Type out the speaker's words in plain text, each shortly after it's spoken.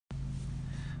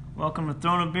Welcome to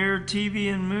Throwing a Beer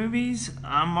TV and Movies.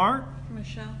 I'm Mark.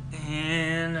 Michelle.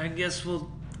 And I guess we'll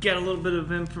get a little bit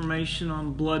of information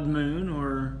on Blood Moon,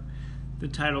 or the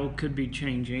title could be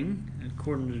changing,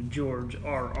 according to George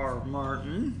R.R.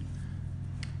 Martin.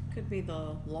 Could be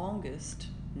the longest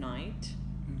night.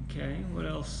 Okay, what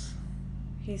else?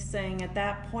 He's saying at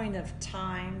that point of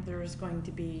time, there's going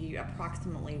to be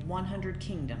approximately 100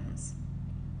 kingdoms.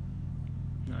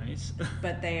 Nice.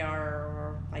 But they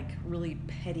are like really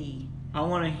petty. I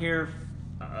want to hear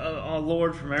a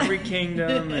lord from every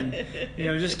kingdom, and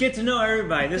just get to know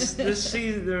everybody. This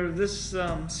season, or this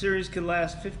series could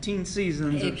last 15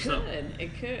 seasons.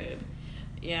 It could.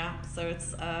 Yeah. So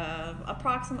it's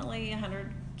approximately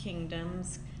 100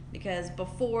 kingdoms, because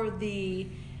before the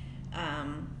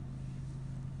 7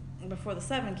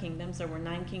 kingdoms, there were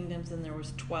 9 kingdoms, and there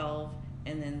was 12.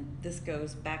 And then this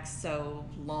goes back so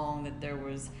long that there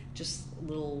was just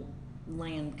little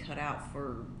land cut out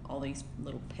for all these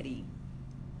little petty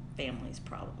families,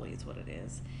 probably is what it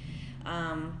is.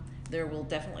 There will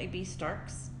definitely be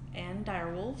Starks and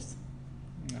direwolves.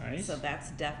 Nice. So that's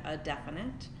a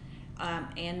definite.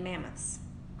 And mammoths.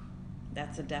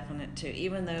 That's a definite too.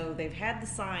 Even though they've had the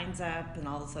signs up and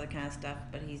all this other kind of stuff,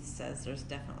 but he says there's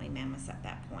definitely mammoths at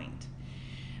that point.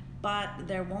 But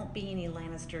there won't be any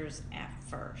Lannisters at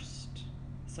first.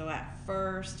 So at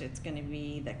first, it's going to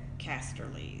be the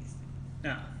Casterlys.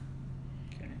 Oh.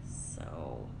 Okay.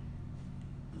 So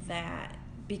that,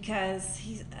 because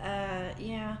he's,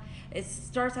 it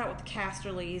starts out with the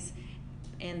Casterlys,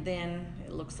 and then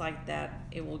it looks like that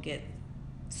it will get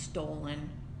stolen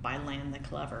by Lan the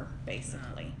Clever,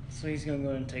 basically. So he's going to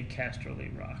go and take Casterly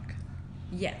Rock.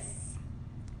 Yes.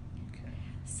 Okay.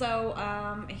 So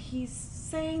he's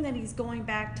saying that he's going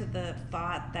back to the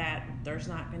thought that there's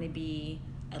not going to be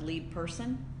a lead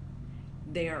person.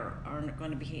 There aren't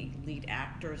going to be lead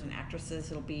actors and actresses.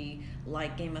 It'll be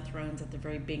like Game of Thrones at the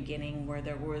very beginning, where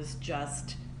there was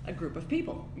just a group of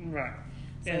people. Right.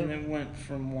 So, and it went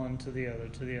from one to the other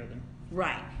to the other.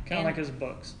 Right. Kind of like his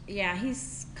books. Yeah,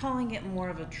 he's calling it more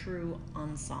of a true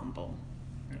ensemble.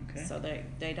 Okay. So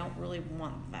they don't really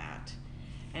want that.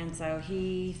 And so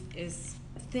he is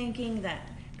thinking that,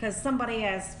 because somebody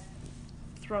has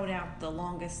thrown out the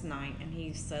longest night, and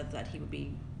he said that he would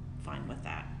be fine with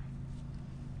that.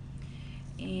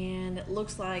 And it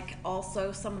looks like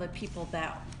also some of the people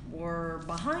that were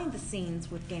behind the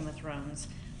scenes with Game of Thrones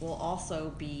will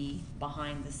also be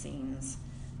behind the scenes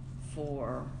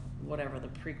for whatever the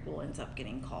prequel ends up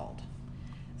getting called.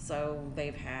 So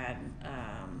they've had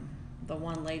the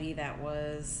one lady that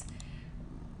was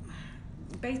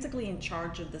basically in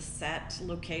charge of the set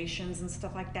locations and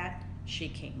stuff like that, she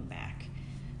came back.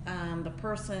 The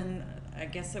person, I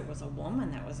guess it was a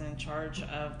woman that was in charge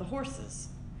of the horses,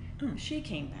 she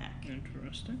came back.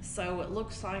 Interesting. So it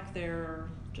looks like they're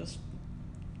just,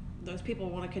 those people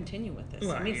want to continue with this.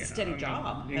 Well, I mean, it's a steady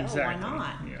job. Exactly. Hell, why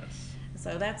not? Yes.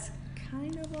 So that's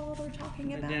kind of all they're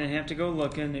talking about. They didn't have to go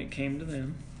looking, it came to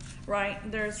them. Right.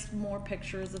 There's more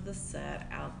pictures of the set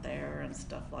out there and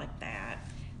stuff like that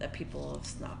people have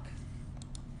snuck.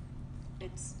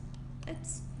 It's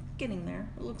getting there,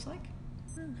 it looks like.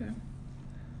 Okay.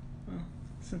 Well,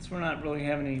 since we're not really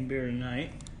having any beer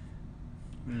tonight,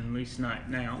 at least not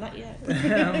now. Not yet.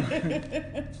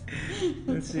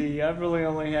 Let's see, I've really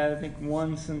only had, I think,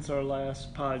 one since our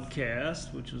last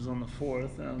podcast, which was on the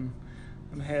 4th.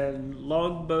 I've had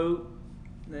Logboat.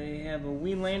 They have a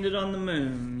We Landed on the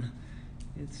Moon.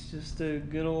 It's just a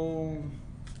good old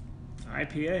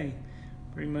IPA.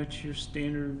 Pretty much your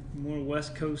standard, more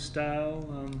West Coast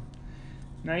style.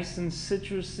 Nice and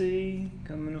citrusy,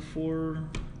 come in a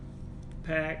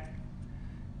 4-pack.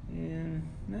 And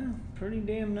no, pretty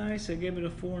damn nice. I gave it a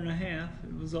 4.5.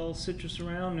 It was all citrus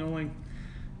around. The only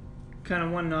kind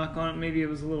of one knock on it, maybe it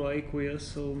was a little aqueous,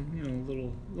 so a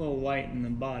little light in the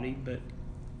body, but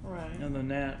right. Other than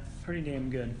that, pretty damn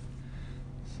good.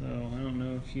 So I don't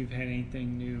know if you've had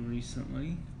anything new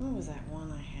recently. What was that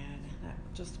one I had that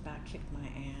just about kicked my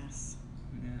ass?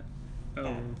 Yeah.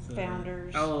 Oh, the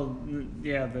Founders. Oh,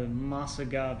 yeah, the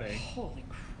Masagave. Holy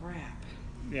crap!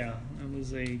 Yeah, that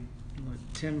was a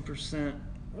 10%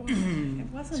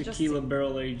 It wasn't tequila just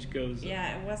barrel aged goes.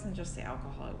 Yeah, it wasn't just the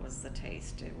alcohol; it was the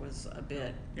taste. It was a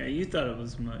bit. Yeah, you thought it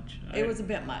was much. It was a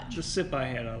bit much. The sip I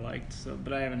had, I liked,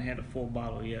 but I haven't had a full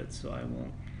bottle yet, so I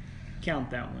won't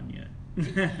count that one yet.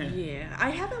 Yeah, I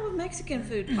have it with Mexican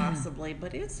food possibly,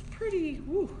 but it's pretty.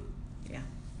 Woo. Yeah.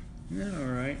 Yeah, all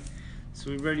right. So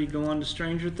we ready to go on to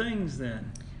Stranger Things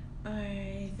then?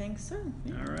 I think so.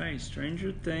 Yeah. All right,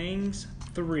 Stranger Things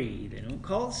 3. They don't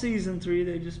call it season 3.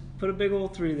 They just put a big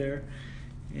old 3 there.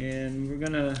 And we're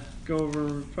going to go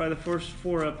over probably the first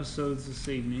 4 episodes this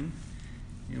evening.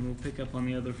 And we'll pick up on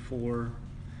the other 4,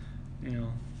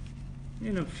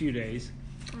 in a few days.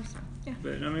 Awesome. Yeah.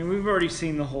 But, I mean, we've already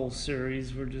seen the whole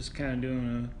series. We're just kind of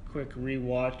doing a quick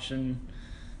rewatch and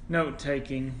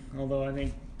note-taking. Although I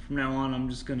think from now on I'm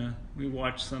just going to, we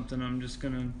watch something, I'm just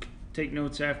going to take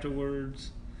notes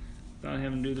afterwards without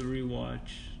having to do the rewatch.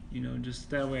 Just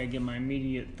that way I get my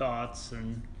immediate thoughts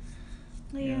and,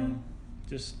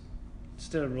 just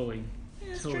instead of really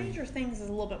Stranger Things is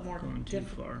a little bit more going too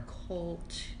far.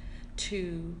 difficult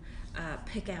to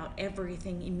pick out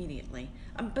everything immediately.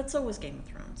 But so was Game of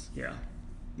Thrones. Yeah.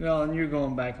 Well, and you're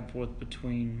going back and forth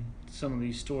between some of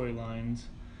these storylines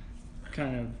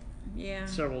kind of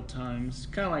several times.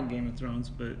 Kind of like Game of Thrones,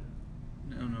 but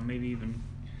I don't know, maybe even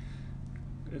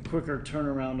a quicker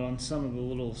turnaround on some of the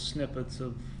little snippets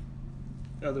of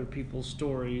other people's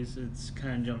stories. It's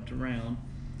kind of jumped around.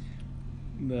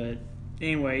 But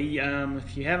anyway,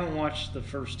 if you haven't watched the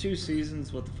first 2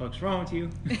 seasons, what the fuck's wrong with you?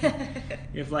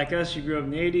 If, like us, you grew up in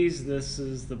the 80s, this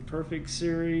is the perfect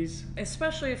series.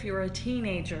 Especially if you were a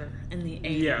teenager in the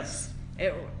 80s. Yes.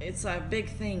 It's a big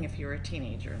thing if you're a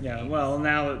teenager. In the 80s. Well,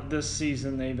 now that this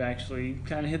season, they've actually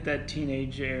kind of hit that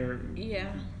teenage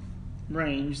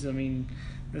range. I mean,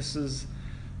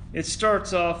 it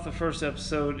starts off the first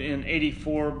episode in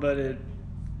 84, but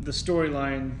the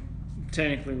storyline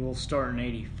technically will start in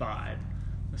 85,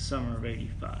 the summer of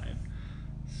 85.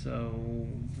 So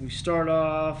we start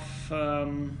off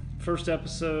first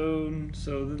episode,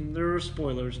 so then there are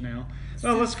spoilers now.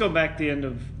 Well, let's go back to the end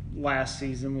of last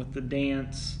season with the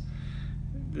dance.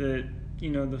 That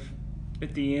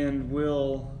at the end,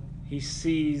 he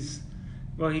sees.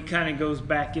 Well, he kind of goes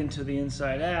back into the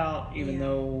Inside Out, even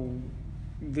though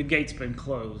the gate's been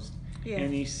closed,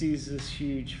 and he sees this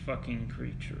huge fucking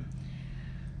creature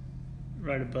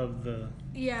right above the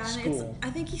school. I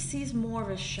think he sees more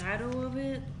of a shadow of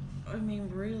it. I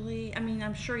mean, really. I mean,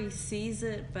 I'm sure he sees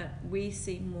it, but we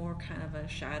see more kind of a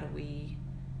shadowy.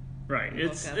 Right.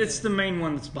 It's the main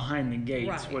one that's behind the gates.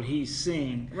 Right. What he's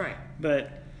seeing. Right.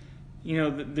 But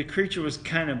the creature was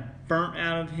kind of burnt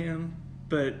out of him.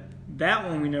 But that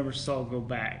one we never saw go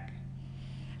back.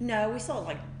 No, we saw it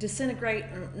like disintegrate,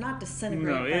 or not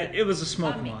disintegrate. No, it was a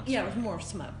smoke monster. Yeah, it was more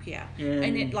smoke. Yeah,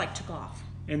 and it like took off.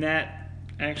 And that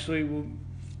actually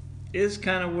is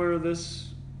kind of where this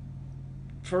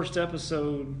first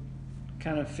episode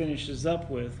kind of finishes up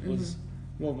with, was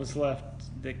what was left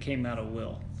that came out of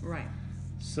Will. Right.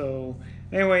 So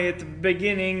anyway, at the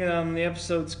beginning, the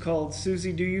episode's called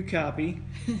Susie, Do You Copy?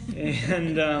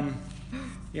 And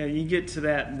you get to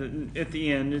that at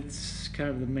the end. It's kind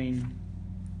of the main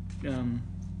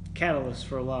catalyst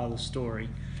for a lot of the story.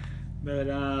 But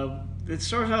it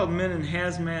starts out with men in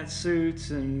hazmat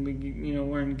suits and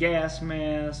wearing gas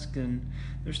masks, and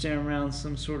they're standing around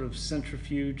some sort of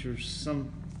centrifuge or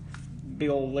some big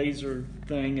old laser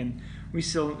thing, and we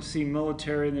still see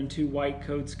military, and then 2 white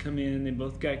coats come in. They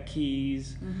both got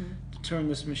keys to turn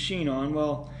this machine on.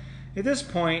 Well, at this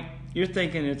point, you're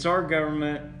thinking it's our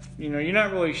government. You're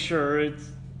not really sure.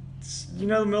 It's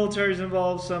the military's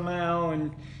involved somehow,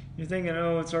 and you're thinking,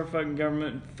 oh, it's our fucking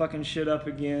government fucking shit up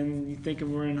again. You're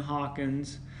thinking we're in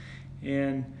Hawkins.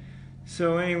 And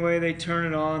so anyway, they turn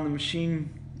it on. The machine,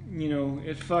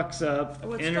 it fucks up.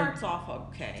 Well, it starts off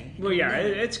okay. Well, yeah,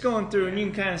 it's going through, and you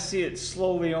can kind of see it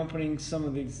slowly opening some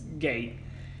of the gate.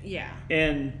 Yeah.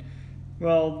 And,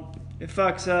 well, it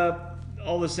fucks up.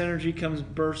 All this energy comes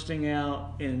bursting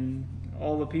out, and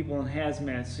all the people in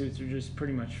hazmat suits are just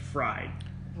pretty much fried.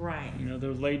 Right.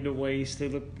 They're laid to waste. They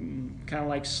look kind of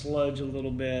like sludge a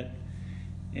little bit.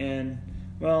 And,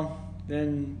 well,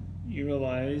 then you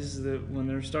realize that when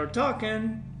they start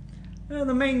talking,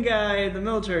 the main guy, the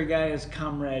military guy, is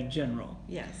Comrade General.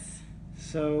 Yes.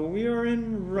 So we are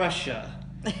in Russia.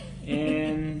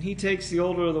 And he takes the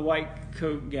older of the white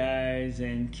coat guys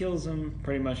and kills them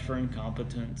pretty much for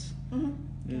incompetence.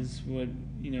 Is what,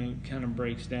 kind of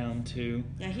breaks down to.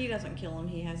 Yeah, he doesn't kill him.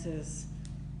 He has his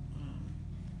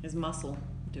muscle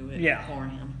do it for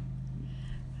him.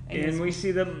 And we see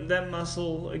that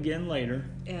muscle again later.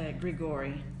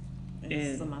 Grigori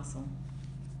is the muscle.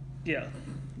 Yeah.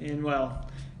 And, well,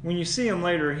 when you see him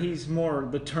later, he's more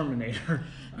the Terminator.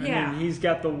 I mean, he's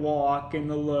got the walk and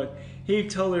the look. He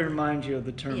totally reminds you of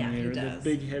the Terminator. Yeah, he does.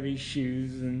 The big, heavy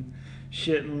shoes and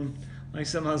shit. And like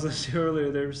something I was listening to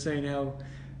earlier, they were saying how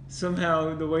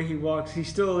somehow the way he walks, he's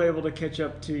still able to catch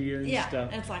up to you and stuff.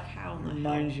 Yeah, it's like how in the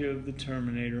reminds you of the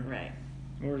Terminator. Right.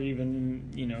 Or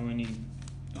even, any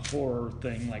horror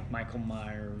thing like Michael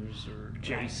Myers or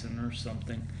Jason or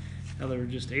something. How they're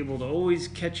just able to always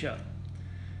catch up.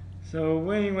 So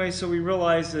anyway, so we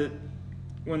realize that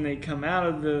when they come out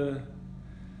of the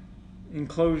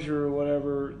enclosure or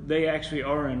whatever, they actually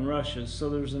are in Russia. So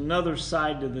there's another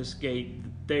side to this gate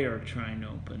that they are trying to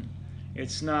open.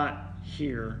 It's not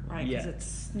here Right, yet. because it's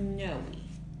snowy.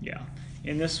 Yeah.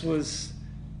 And this was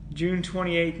June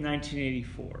 28th,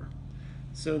 1984.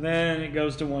 So then it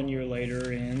goes to 1 year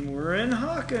later, and we're in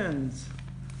Hawkins.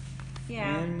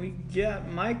 Yeah. And we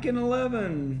got Mike and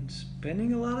Eleven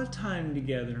spending a lot of time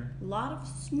together. A lot of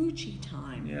smoochy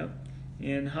time. Yep.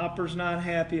 And Hopper's not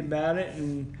happy about it,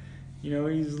 and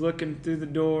he's looking through the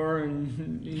door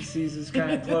and he sees his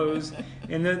kind of clothes.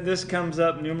 And then this comes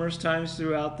up numerous times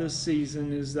throughout this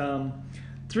season is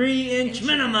 3-inch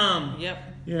minimum. Yep.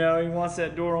 He wants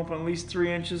that door open at least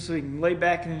 3 inches so he can lay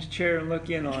back in his chair and look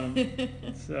in on him.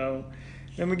 So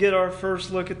then we get our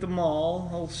first look at the mall,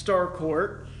 old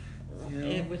Starcourt.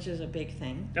 Which is a big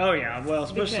thing. Oh yeah, well,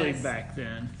 especially Because back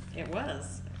then. It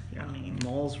was. Yeah, I mean,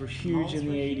 malls were huge in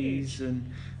the 80s,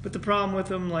 but the problem with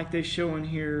them, like they show in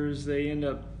here, is they end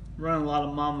up running a lot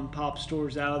of mom and pop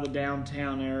stores out of the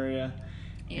downtown area.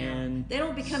 yeah. And they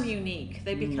don't become unique.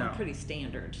 They become No. pretty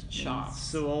standard shops.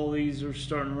 so all these are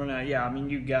starting to run out. Yeah, I mean,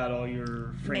 you got all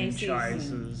your Macy's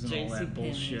franchises and all that JCPenney's,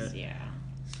 bullshit. Yeah.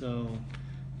 So,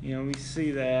 we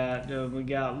see that. We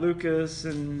got Lucas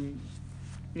and,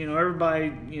 everybody,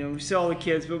 we see all the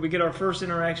kids, but we get our first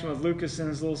interaction with Lucas and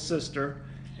his little sister,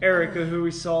 Erica, who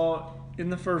we saw in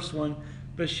the first one,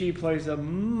 but she plays a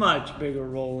much bigger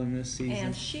role in this season.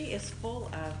 And she is full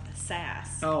of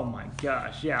sass. Oh my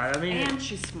gosh, yeah, I mean... And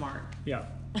she's smart. Yeah.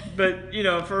 But,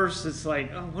 at first it's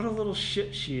like, oh, what a little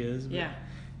shit she is. But,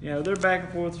 Yeah. their back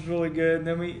and forth was really good.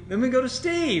 And then we go to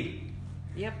Steve.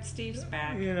 Yep, Steve's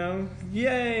back.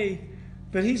 Yay.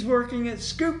 But he's working at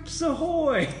Scoops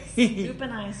Ahoy. Scooping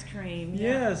ice cream.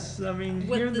 Yeah. Yes, I mean,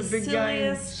 With you're the the big guy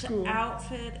in silliest school.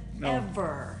 outfit No.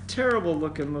 ever. Terrible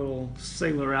looking little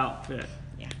sailor outfit.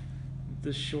 Yeah.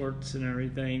 The shorts and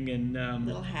everything. And,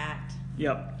 Little hat.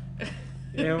 yep.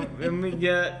 and we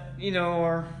get,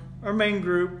 our main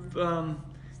group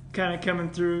kind of coming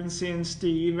through and seeing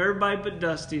Steve. Everybody but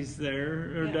Dusty's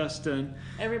there, or Yeah. Dustin.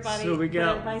 Everybody, So we but got-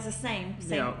 everybody's the same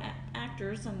Yeah.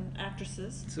 actors and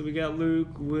actresses. So we got Luke,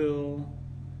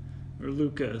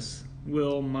 Lucas,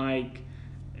 Will, Mike,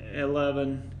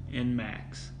 11, and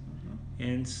Max.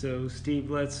 And so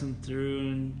Steve lets them through,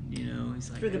 and he's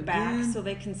like, Through the back, "Again?" so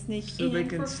they can sneak So in they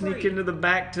can for sneak free. into the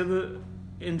back through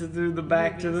the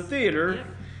back to the Movies. theater.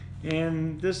 Yep.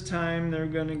 And this time they're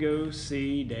going to go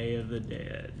see Day of the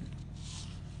Dead.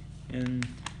 And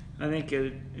I think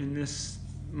in this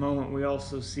moment we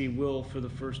also see Will for the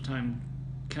first time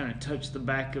kind of touch the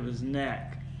back of his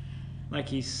neck, like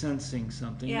he's sensing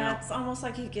something. Yeah, Now, it's almost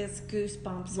like he gets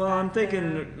goosebumps. well, I'm back thinking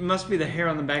there. it must be the hair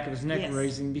on the back of his neck Yes.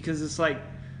 raising, because it's like,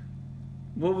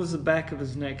 what was the back of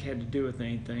his neck had to do with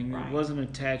anything? Right. It wasn't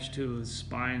attached to his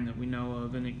spine that we know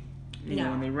of, and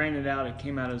No. when they ran it out, it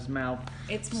came out of his mouth.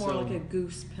 It's more So- like a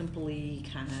goose pimply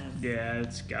kind of. Yeah,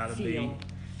 it's gotta feel.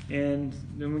 be. And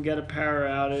then we got a power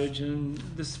outage, and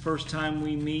this is the first time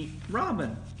we meet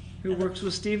Robin, who works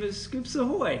with Steve at Scoops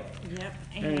Ahoy. Yep.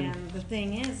 And- And the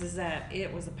thing is that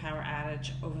it was a power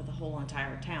outage over the whole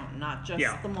entire town, not just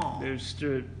the mall. There's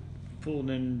pulled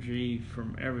energy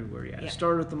from everywhere. Yeah, Yeah. it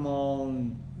started at the mall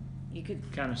and You could.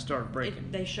 kind of start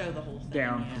breaking They show the whole thing.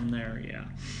 down yeah. from there. Yeah.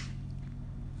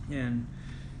 And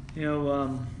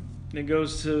it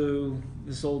goes to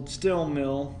this old steel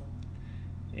mill,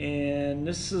 and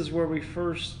this is where we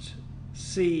first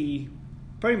see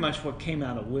pretty much what came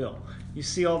out of Will. You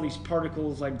see all these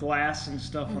particles like glass and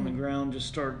stuff on the ground just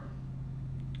start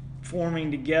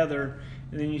forming together,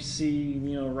 and then you see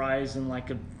rising like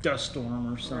a dust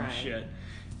storm or some Right. shit.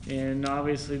 And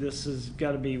obviously this has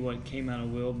got to be what came out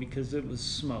of Will, because it was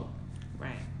smoke.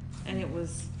 Right. And it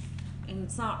was, and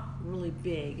it's not really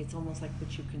big. It's almost like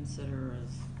what you consider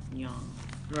as young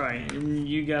Right, and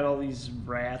you got all these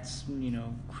rats,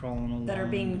 crawling along. that are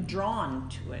being drawn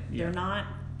to it. Yeah. They're not,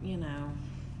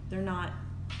 they're not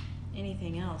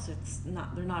anything else. It's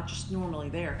not. They're not just normally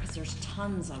there because there's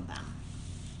tons of them.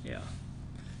 Yeah.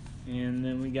 And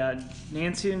then we got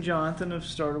Nancy and Jonathan have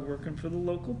started working for the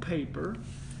local paper.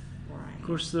 Right. Of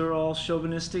course, they're all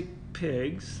chauvinistic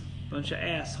pigs, bunch of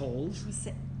assholes. It was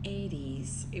the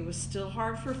 80s. It was still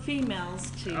hard for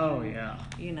females to, Oh, yeah.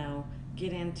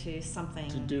 get into something.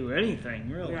 To do anything,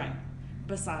 really. Right.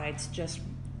 Besides just,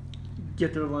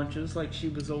 Get their lunches like she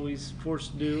was always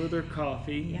forced to do, or their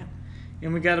coffee. yeah.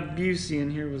 And we got a Busey,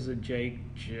 and here was a Jake.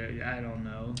 I don't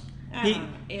know. Yeah.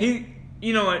 He,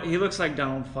 you know what? He looks like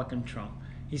Donald fucking Trump.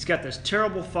 He's got this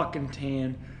terrible fucking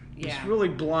tan, this Yeah. really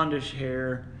blondish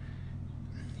hair.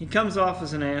 he comes off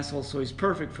as an asshole, so he's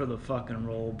perfect for the fucking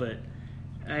role. But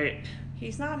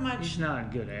he's not much. He's not a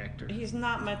good actor. He's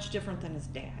not much different than his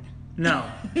dad. No,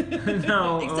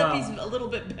 no. Except he's a little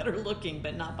bit better looking,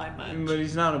 but not by much. But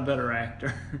he's not a better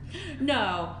actor.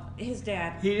 No, his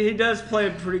dad. He does play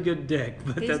a pretty good dick,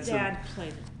 but his dad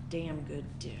played a damn good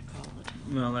dick all the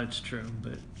time. Well, that's true,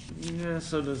 but yeah,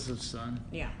 so does his son.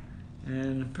 Yeah.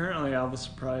 And apparently, I was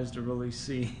surprised to really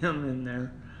see him in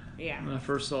there. Yeah. When I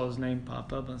first saw his name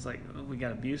pop up, I was like, "Oh, we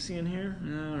got a Busey in here?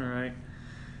 All right,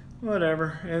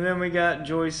 whatever." And then we got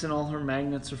Joyce, and all her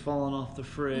magnets are falling off the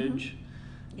fridge.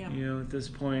 Mm-hmm. Yeah. You know, at this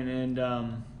point,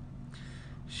 and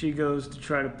she goes to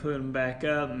try to put them back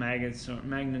up. Magnets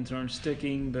aren't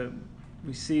sticking, but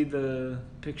we see the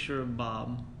picture of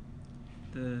Bob,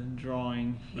 the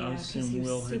drawing. Yeah, I assume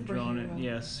Will had drawn it.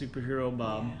 Yes, superhero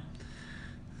Bob. Yeah.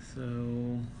 So,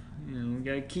 you know, we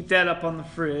gotta keep that up on the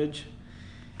fridge.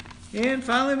 And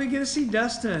finally, we get to see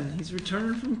Dustin. He's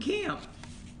returning from camp.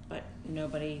 But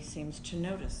nobody seems to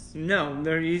notice. No,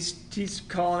 he's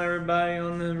calling everybody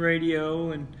on the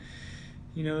radio, and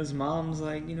you know, his mom's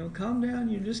like, you know, calm down,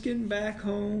 you're just getting back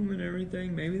home and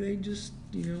everything. Maybe they just,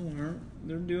 you know,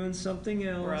 they're doing something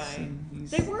else. Right. And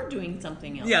they were doing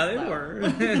something else. Yeah, they though. were.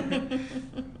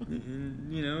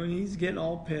 You know, and he's getting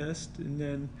all pissed, and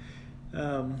then,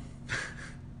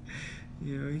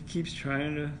 you know, he keeps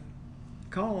trying to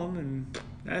call him, and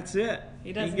that's it.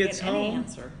 He doesn't gets get any home.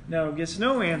 answer. No, gets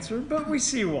no answer, but we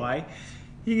see why.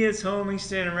 He gets home, he's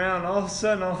standing around, all of a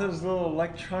sudden all those little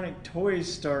electronic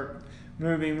toys start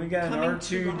moving. We got Coming an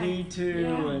R2-D2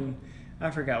 yeah. and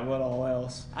I forgot what all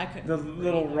else. I couldn't. The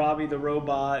little Robbie the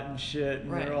robot and shit,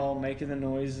 and Right. they're all making the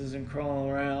noises and crawling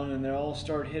around, and they all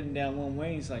start heading down one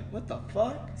way. He's like, what the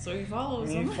fuck? So he follows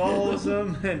And him. he follows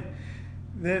them, and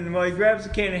then, well, he grabs a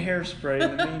can of hairspray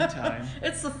in the meantime.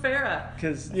 It's the Farrah.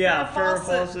 Because, Farrah yeah, Farrah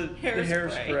Fawcett Fawcett, the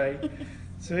hairspray.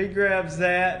 So he grabs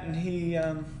that, and he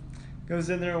goes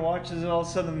in there and watches it. All of a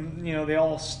sudden, you know, they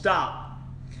all stop.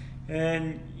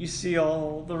 And you see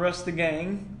all the rest of the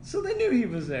gang. So they knew he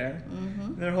was there.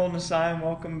 Mm-hmm. They're holding a sign,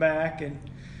 welcome back. And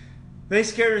they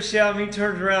scared the shit out of him. He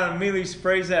turns around and immediately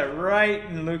sprays that right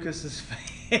in Lucas's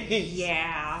face.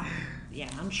 Yeah. Yeah,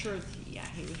 I'm sure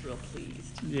he was real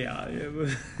pleased. Yeah, it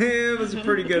was a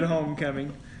pretty good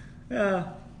homecoming.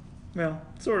 Well,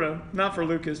 sort of. Not for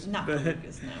Lucas. Not but, for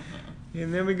Lucas, no. Uh-uh.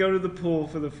 And then we go to the pool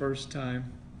for the first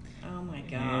time. Oh my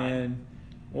God. And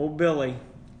old Billy,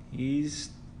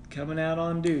 he's coming out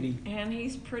on duty. And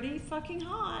he's pretty fucking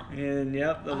hot. And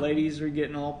yep, the ladies are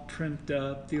getting all primped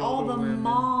up. The All older the women.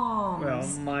 moms. Well,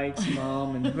 Mike's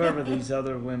mom and whoever these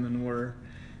other women were.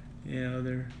 You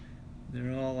know,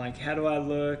 they're all like, how do I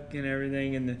look and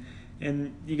everything.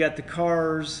 And you got the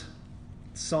Cars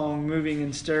song moving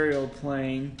in stereo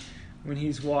playing when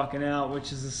he's walking out,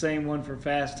 which is the same one for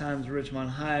Fast Times at Ridgemont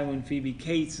High when Phoebe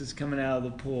Cates is coming out of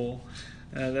the pool.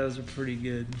 That was a pretty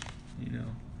good, you know,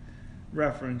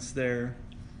 reference there.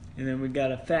 And then we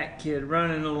got a fat kid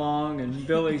running along, and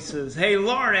Billy says, hey,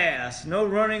 lard ass, no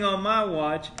running on my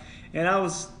watch. And I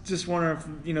was just wondering if,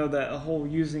 you know, that whole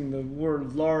using the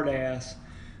word lard ass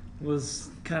was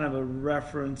kind of a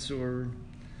reference or,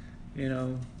 you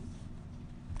know,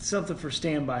 something for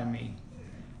Stand By Me.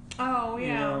 Oh, yeah.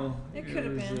 You know, it could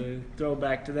have was been. a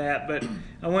throwback to that. But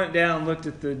I went down and looked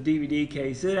at the DVD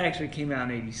case. It actually came out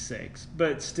in '86,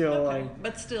 but still, Okay.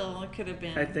 But still, it could have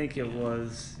been. I think it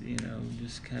was, you know,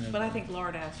 just kind of. But I think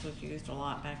lard ass was used a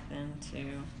lot back then,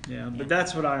 too. Yeah, but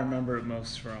that's what I remember it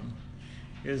most from,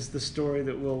 is the story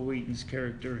that Will Wheaton's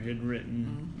character had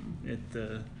written at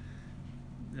the,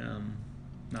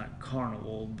 not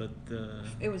carnival, but the.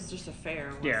 It was just a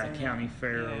fair. Yeah, wasn't it? county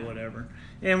fair Yeah. or whatever.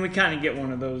 And we kind of get one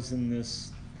of those in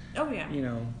this, Oh, yeah. you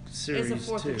know, series It's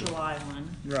a 4th too. of July one.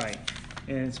 Right.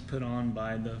 And it's put on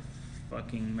by the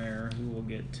fucking mayor, who we'll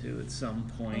get to at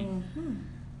some point. Mm-hmm.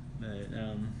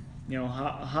 But, you know,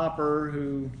 Hopper,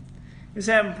 who is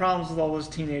having problems with all this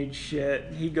teenage shit,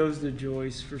 he goes to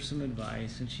Joyce for some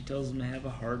advice, and she tells him to have a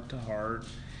heart-to-heart,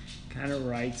 kind of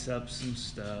writes up some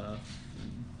stuff.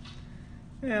 And,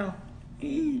 you know,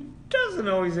 he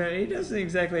doesn't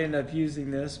exactly end up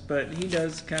using this, but he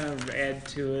does kind of add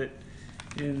to it,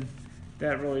 and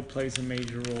that really plays a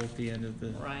major role at the end of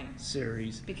the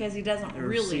series. Because he doesn't Or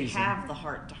really season. have the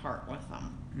heart-to-heart with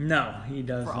them. No, he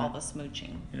doesn't. For all the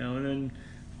smooching. You know, and then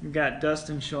we got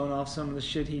Dustin showing off some of the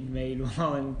shit he'd made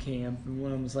while in camp, and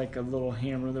one of them was like a little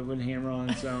hammer that would hammer on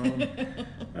its own.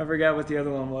 I forgot what the other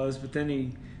one was, but then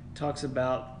he talks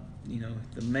about, you know,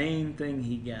 the main thing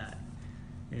he got.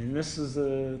 And this is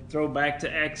a throwback to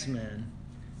X-Men,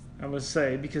 I would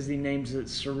say, because he names it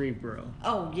Cerebro.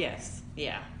 Oh, yes.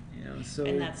 Yeah. You know, so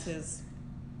and that's his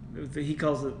he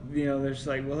calls it, there's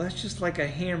like, well, that's just like a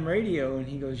ham radio, and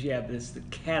he goes, yeah, but it's the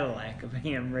Cadillac of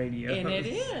ham radio. And it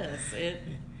is.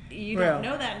 You Well, don't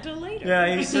know that until later.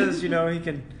 Yeah, he says, he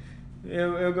can,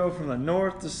 it'll go from the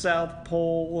North to South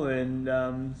Pole,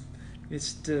 and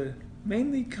it's to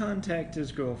mainly contact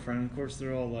his girlfriend. Of course,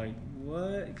 they're all like,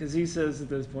 what? Because he says at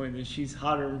this point that she's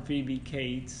hotter than Phoebe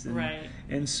Cates and, Right.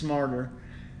 and smarter.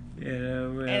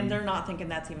 And they're not thinking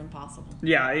that's even possible.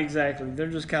 Yeah, exactly. They're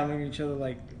just commenting at each other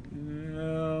like,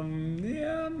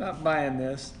 yeah, I'm not buying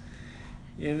this.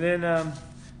 And then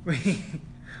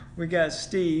we got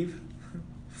Steve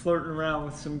flirting around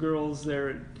with some girls there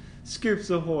at Scoops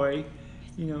Ahoy,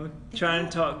 trying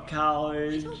to talk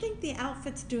college. I don't think the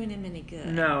outfit's doing him any good.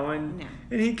 No, and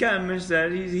he kind of mentioned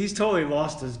that he's totally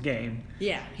lost his game.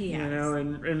 Yeah, he has.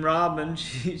 And Robin,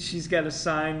 she's got a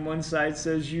sign. One side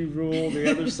says "You rule,"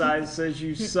 the other side says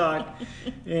 "You suck,"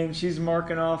 and she's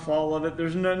marking off all of it.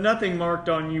 There's nothing marked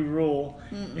on "You rule,"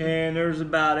 and there's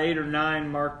about 8 or 9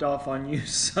 marked off on "You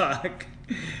suck."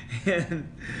 And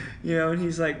and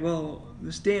he's like, well,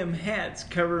 this damn hat's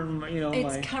covering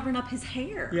it's covering up his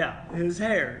hair. Yeah, his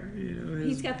hair.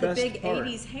 He's got the big part.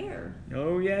 80s hair.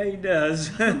 Oh yeah, he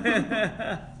does.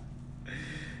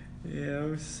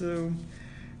 So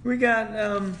we got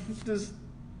this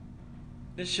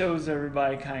shows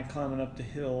everybody kind of climbing up the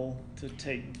hill to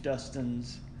take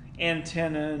Dustin's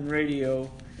antenna and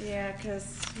radio. Yeah,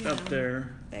 because up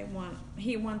there.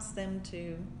 He wants them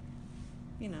to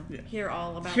hear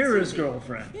all about Hear his Susie.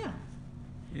 girlfriend. Yeah.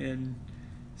 And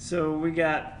so we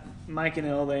got Mike and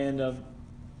Elle. They end up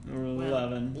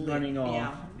 11 running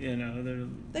off. Yeah.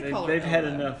 They've had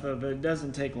enough of it. It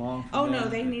doesn't take long. For them. No,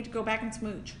 they need to go back and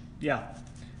smooch. Yeah.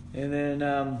 And then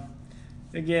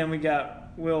again we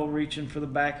got Will reaching for the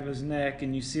back of his neck,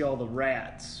 and you see all the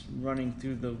rats running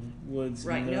through the woods.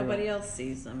 Right. Nobody else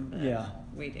sees them, but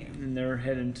we do. And they're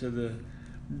heading to the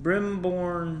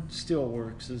Brimborn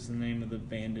Steelworks is the name of the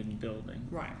abandoned building.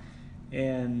 Right.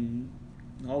 And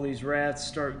all these rats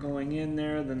start going in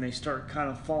there, then they start kind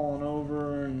of falling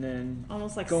over, and then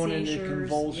almost like going seizures. into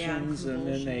convulsions, and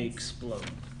then they explode.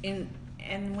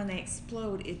 And when they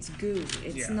explode, it's goo.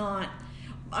 It's not.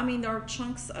 I mean, there are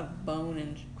chunks of bone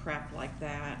and crap like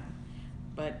that,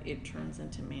 but it turns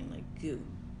into mainly goo.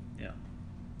 Yeah.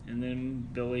 And then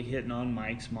Billy hitting on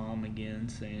Mike's mom again,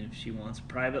 saying if she wants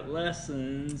private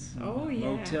lessons,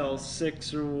 Motel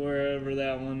 6 or wherever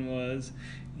that one was,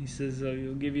 he says,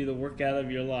 he'll give you the workout of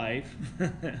your life.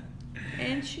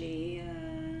 And she,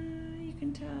 you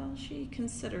can tell she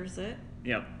considers it.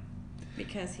 Yep.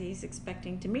 Because he's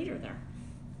expecting to meet her there.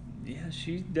 Yeah,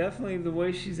 she's definitely the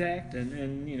way she's acting.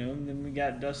 And, then we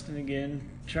got Dustin again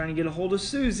trying to get a hold of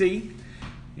Susie,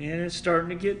 and it's starting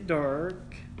to get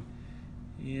dark.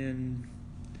 And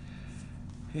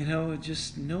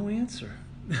just no answer.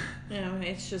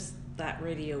 It's just that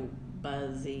radio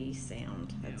buzzy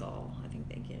sound. That's all I think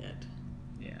they get.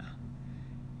 Yeah.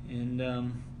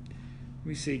 And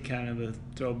we see kind of a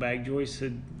throwback. Joyce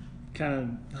had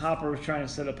Hopper was trying to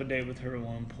set up a date with her at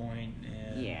one point,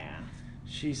 and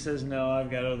she says, no, I've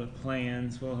got other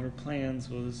plans. Well, her plans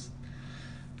was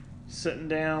sitting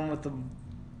down with a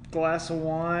glass of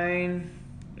wine,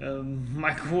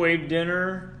 microwave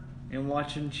dinner, and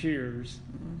watching Cheers,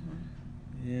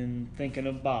 and thinking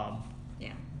of Bob.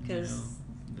 Yeah, because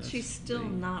she's still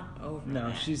not over No,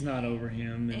 that. she's not over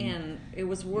him. And it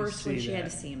was worse when she had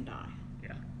to see him die.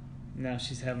 Yeah. Now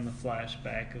she's having the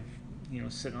flashback of,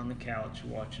 sitting on the couch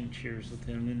watching Cheers with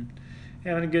him and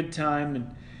having a good time.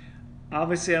 And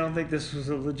obviously I don't think this was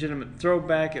a legitimate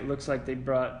throwback. It looks like they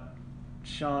brought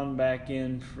Sean back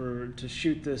in to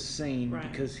shoot this scene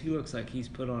because he looks like he's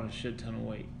put on a shit ton of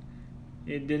weight.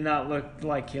 It did not look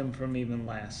like him from even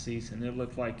last season. It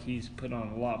looked like he's put on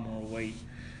a lot more weight.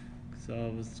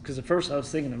 So because at first I was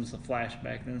thinking it was a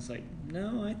flashback, then it's like,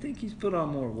 no, I think he's put on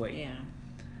more weight. Yeah.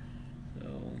 So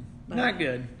not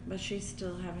good. But she's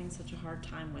still having such a hard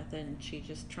time with it, and she's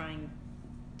just trying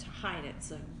to hide it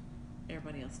so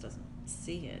everybody else doesn't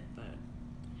see it. But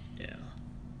yeah.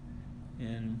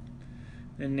 And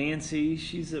Nancy,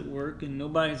 she's at work and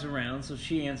nobody's around, so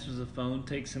she answers the phone,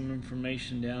 takes some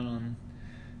information down on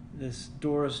this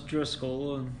Doris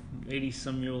Driscoll, an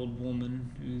 80-some-year-old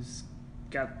woman who's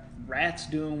got rats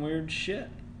doing weird shit.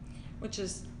 Which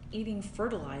is eating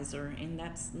fertilizer, and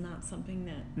that's not something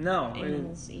that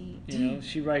animals eat.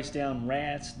 She writes down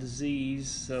rats, disease,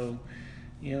 so,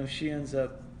 she ends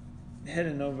up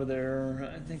heading over there.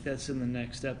 I think that's in the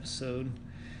next episode.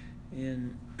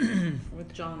 And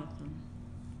with Jonathan.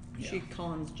 Yeah. She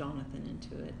cons Jonathan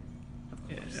into it, of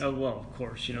course. Yeah. Oh, well, of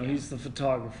course, he's the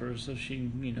photographer, so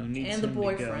she, needs and him the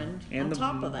boyfriend to go. And on the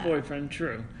top of that. boyfriend,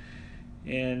 true.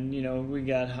 And, you know, we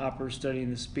got Hopper studying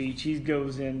the speech. He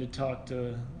goes in to talk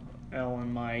to Elle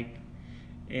and Mike.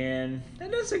 And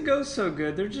that doesn't go so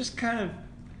good. They're just kind of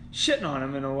shitting on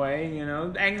him in a way, you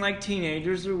know, acting like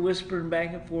teenagers. They're whispering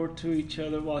back and forth to each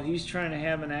other while he's trying to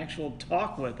have an actual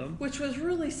talk with them. Which was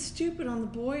really stupid on the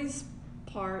boys'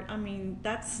 part. I mean,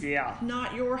 that's Yeah.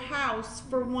 not your house,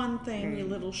 for one thing, you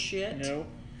little shit. Nope.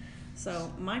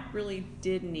 So Mike really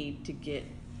did need to get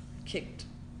kicked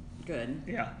good.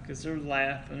 Yeah, because they're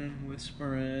laughing and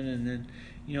whispering, and then,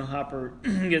 you know, Hopper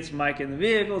gets Mike in the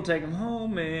vehicle, take him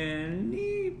home, and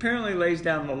he apparently lays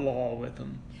down the law with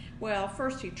him. Well,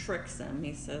 first he tricks him.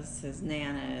 He says his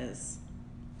Nana is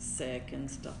sick and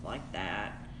stuff like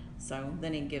that. So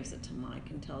then he gives it to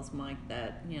Mike and tells Mike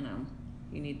that, you know,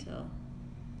 you need to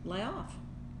lay off.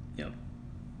 Yep.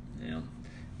 Yeah.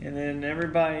 And then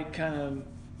everybody kind of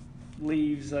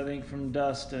leaves, I think, from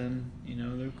Dustin. You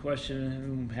know, they're questioning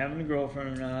him having a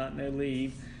girlfriend or not, and they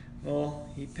leave. Well,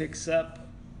 he picks up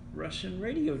Russian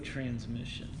radio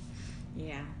transmission.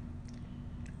 Yeah.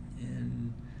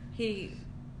 And He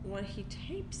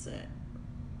tapes it,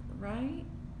 right?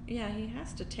 Yeah, he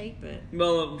has to tape it.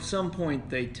 well, at some point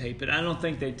they tape it. I don't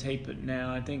think they tape it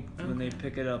now. I think when they Okay.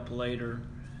 pick it up later,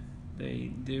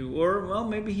 they do. Or, well,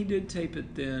 maybe he did tape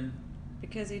it then.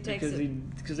 Because he takes Because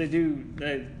it because they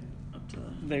up to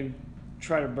the... they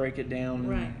try to break it down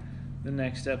Right. in the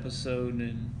next episode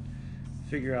and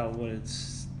figure out what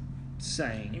it's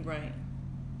saying. Right.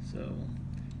 So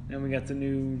then we got the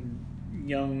new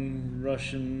young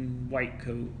Russian white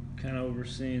coat kind of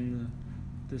overseeing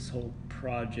this whole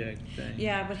project thing.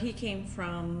 Yeah, but he came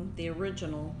from the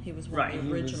original. He was one Right, of he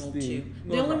the was original the- two.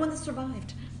 The well, only right. one that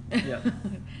survived. Yeah.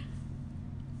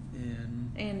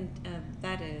 And And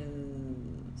that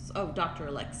is... Oh, Dr.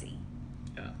 Alexei.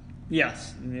 yeah.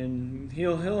 Yes, and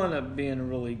he'll end up being a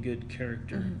really good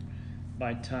character Mhm.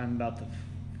 by time about the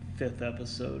fifth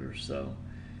episode or so.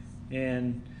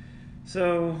 And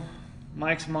so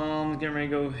Mike's mom's getting ready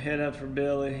to go head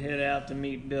out to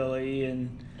meet Billy, and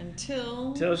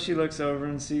until she looks over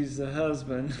and sees the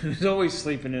husband, who's always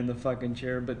sleeping in the fucking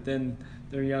chair, but then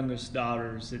their youngest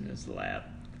daughter's in his lap.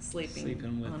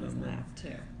 Sleeping with on his him. lap,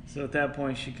 too. So at that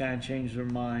point, she kind of changed her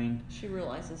mind. She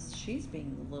realizes she's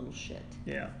being the little shit.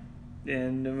 Yeah.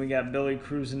 And then we got Billy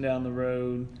cruising down the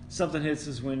road. Something hits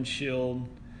his windshield.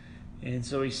 And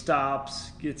so he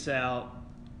stops, gets out,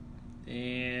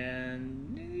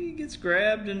 and he gets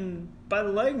grabbed and by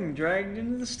the leg and dragged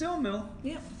into the steel mill.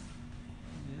 Yep.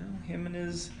 You know, him and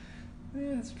his,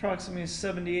 it's approximately a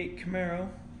 78 Camaro.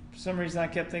 For some reason, I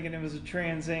kept thinking it was a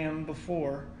Trans Am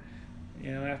before,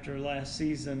 you know, after last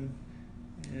season.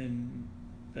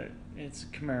 But it's a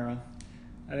Camaro.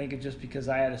 I think it's just because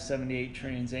I had a 78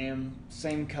 Trans Am,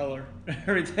 same color,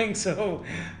 everything. So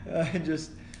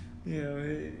just, you know,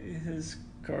 his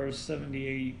car is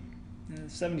 78,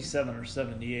 77 or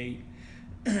 78.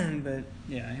 But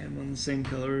yeah, I had one the same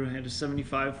color. I had a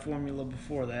 75 Formula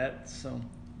before that. So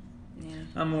Yeah.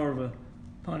 I'm more of a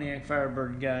Pontiac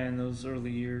Firebird guy in those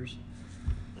early years.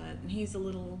 But he's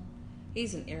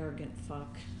an arrogant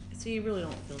fuck. So you really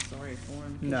don't feel sorry for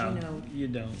him. 'Cause No, you know you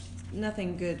don't.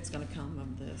 nothing good's going to come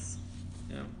of this.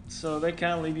 Yeah. So they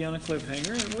kind of leave you on a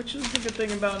cliffhanger, and which is the good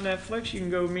thing about Netflix. You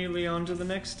can go immediately on to the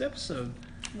next episode.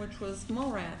 Which was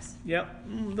Mallrats. Yep,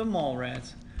 the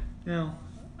Mallrats. Now,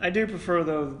 I do prefer,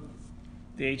 though,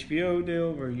 the HBO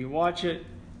deal where you watch it,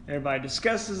 everybody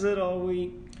discusses it all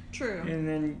week, True. and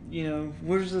then, you know,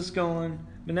 where's this going?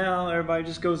 But now everybody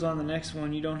just goes on the next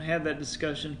one. You don't have that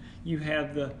discussion. You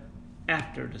have the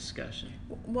after discussion.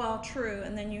 Well, true.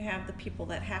 And then you have the people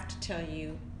that have to tell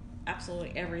you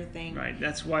absolutely everything. Right.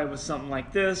 That's why with something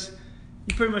like this,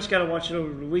 you pretty much got to watch it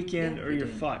over the weekend Yeah, or you you're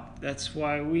do. fucked. That's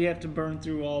why we have to burn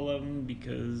through all of them,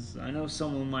 because I know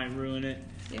someone might ruin it,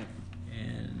 Yep.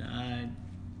 and I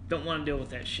don't want to deal with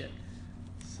that shit.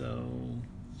 So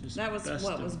just That was best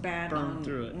what to was bad burn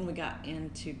through it. when we got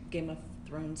into Game of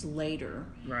Thrones later.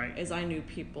 Right. Is I knew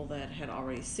people that had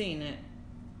already seen it,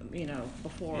 you know,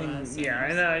 before us. Yeah,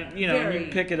 it and was you know, very-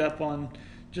 you pick it up on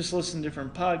just listen to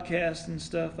different podcasts and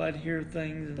stuff. I'd hear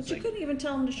things, and But it's you like, couldn't even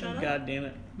tell them to shut up. God damn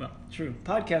it. Well, true.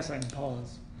 Podcasts I can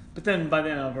pause. But then by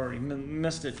then I've already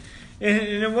missed it. And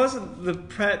it wasn't the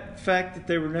fact that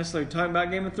they were necessarily talking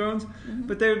about Game of Thrones, Mm-hmm.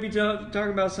 but they would be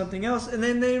talking about something else, and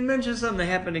then they mention something that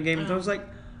happened in Game of Thrones, like,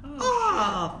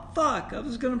 oh, fuck, I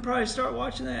was going to probably start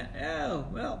watching that. Oh,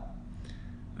 well,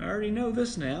 I already know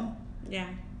this now. Yeah.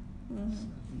 Mm-hmm.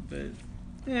 But,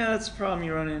 yeah, that's the problem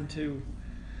you run into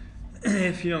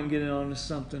if you don't get onto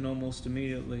something almost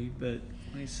immediately. But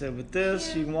Like I said, with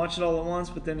this, you can watch it all at once,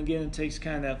 but then again, it takes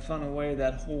kind of that fun away,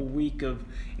 that whole week of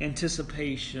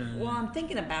anticipation. Well, I'm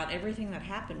thinking about everything that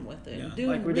happened with it. Yeah. Doing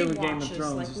Like we did with Game of rewatches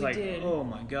Thrones. like It's we like, did. oh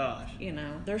my gosh. You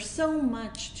know, there's so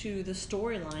much to the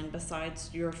storyline besides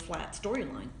your flat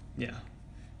storyline. Yeah.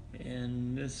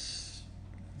 And this,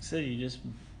 like I said, you just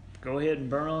go ahead and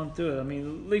burn on through it. I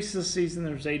mean, at least this season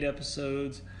there's 8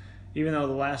 episodes. Even though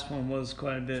the last one was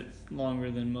quite a bit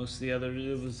longer than most of the others,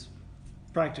 it was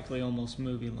practically almost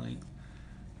movie length.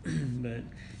 But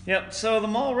yep, so the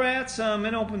Mallrats,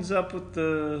 it opens up with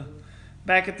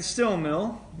back at the steel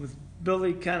mill with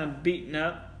Billy kind of beaten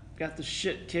up, got the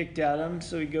shit kicked out of him,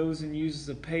 so he goes and uses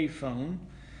a payphone,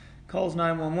 calls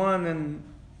 911, and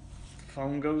the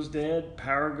phone goes dead,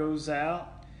 power goes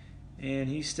out, and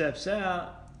he steps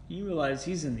out. You realize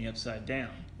he's in the Upside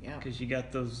Down. Yeah. Because you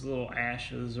got those little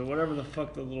ashes or whatever the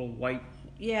fuck the little white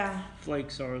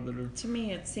flakes are that are. To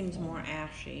me, it seems more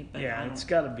ashy, but yeah, it's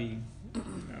got to be, I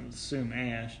would assume,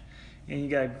 ash. And you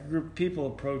got a group of people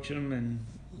approaching him, and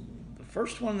the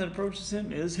first one that approaches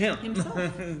him is him.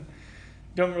 Himself.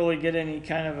 Don't really get any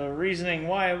kind of a reasoning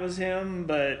why it was him,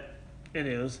 but it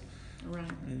is. Right.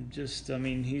 And just, I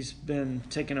mean, he's been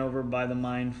taken over by the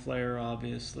mind flare,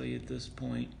 obviously, at this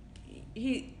point.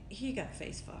 He got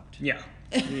face fucked. Yeah.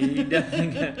 He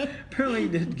definitely apparently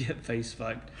did get face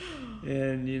fucked.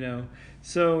 And,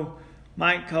 so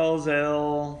Mike calls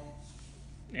Elle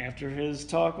after his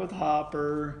talk with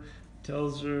Hopper,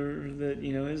 tells her that,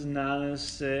 his Nana's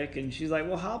sick, and she's like,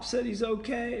 well, Hop said he's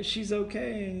okay, she's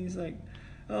okay, and he's like,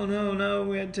 oh, no,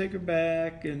 we had to take her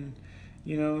back, and,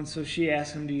 and so she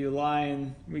asks him, do you lie?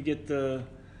 And we get the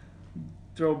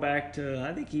throwback to,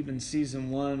 I think, even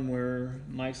season 1 where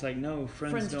Mike's like, no,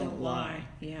 friends don't lie.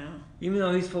 Yeah. Even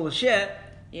though he's full of shit.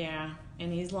 Yeah,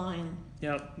 and he's lying.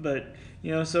 Yep, but,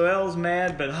 so Elle's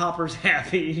mad, but Hopper's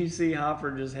happy. You see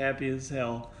Hopper just happy as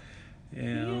hell. He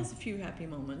has a few happy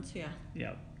moments, yeah.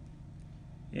 Yep.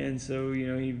 And so,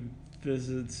 he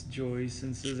visits Joyce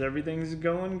and says everything's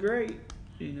going great,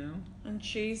 And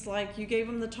she's like, you gave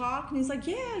him the talk? And he's like,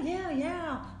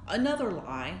 yeah. Another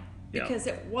lie. Because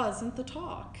it wasn't the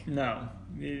talk. No,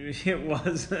 it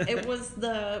wasn't. It was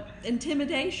the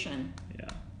intimidation. Yeah.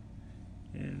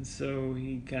 And so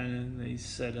they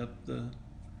set up the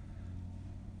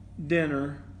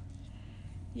dinner.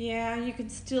 Yeah, you can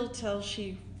still tell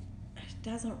she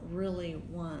doesn't really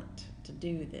want to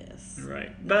do this.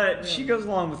 Right. But really. She goes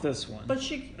along with this one. But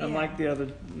she... Unlike the other,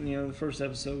 the first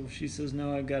episode, she says,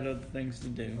 no, I've got other things to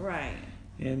do. Right.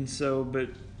 And so, but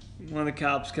one of the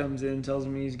cops comes in and tells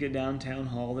him he needs to get down town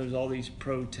hall. There's all these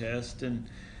protests, and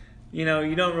you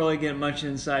don't really get much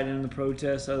insight into the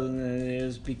protests other than it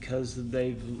is because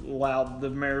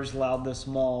the mayor's allowed this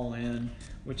mall in,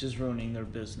 which is ruining their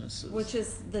businesses. Which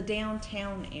is the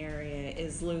downtown area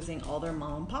is losing all their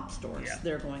mom and pop stores. Yeah.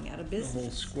 They're going out of business. The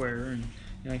whole square, and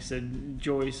like I said,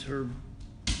 Joyce, her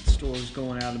store's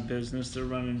going out of business.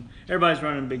 Everybody's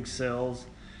running big sales.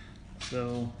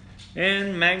 So,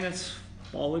 and magnets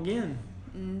fall again.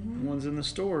 Mm-hmm. One's in the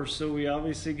store, so we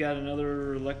obviously got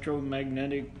another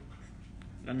electromagnetic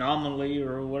anomaly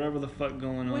or whatever the fuck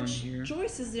going on here.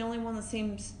 Joyce is the only one that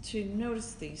seems to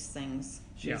notice these things.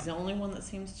 She's the only one that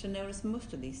seems to notice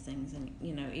most of these things, and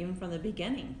even from the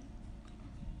beginning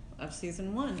of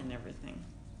season 1 and everything.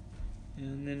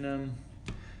 And then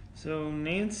so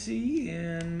Nancy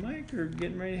and Mike are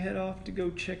getting ready to head off to go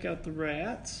check out the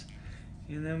rats.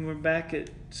 And then we're back at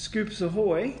Scoops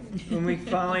Ahoy when we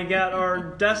finally got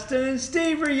our Dustin and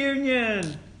Steve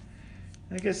reunion.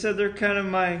 Like I said, they're kind of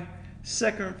my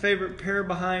second favorite pair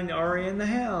behind Ari and the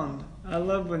Hound. I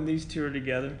love when these two are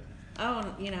together.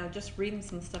 Oh, and just reading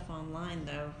some stuff online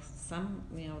though,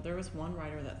 there was one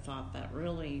writer that thought that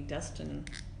really Dustin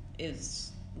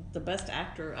is the best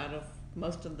actor out of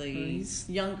most of the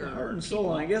younger heart and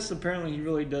soul. And I guess apparently he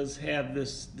really does have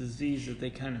this disease that they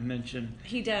kind of mention.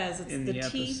 He does. It's in the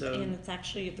teeth, and it's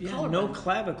actually the collarbone. No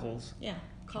clavicles. Yeah,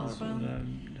 collarbone.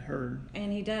 That's what I heard.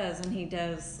 And he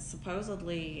does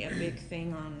supposedly a big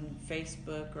thing on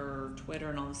Facebook or Twitter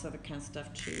and all this other kind of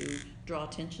stuff to draw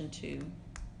attention to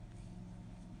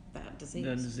that disease.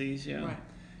 That disease, yeah. Right.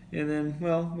 And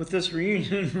then, with this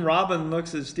reunion, Robin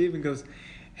looks at Steve and goes,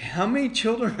 how many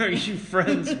children are you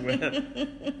friends with?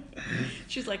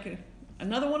 She's like,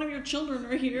 another one of your children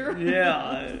are here.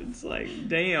 Yeah, it's like,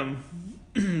 damn.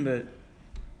 But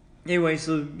anyway,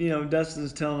 so,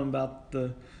 Dustin's telling him about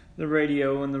the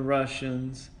radio and the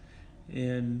Russians.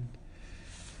 And,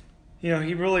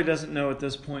 he really doesn't know at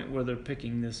this point where they're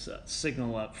picking this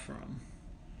signal up from.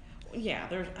 Yeah,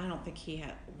 I don't think he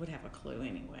would have a clue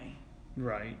anyway.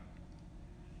 Right.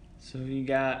 So you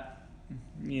got...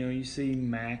 you see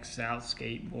Max out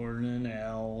skateboarding and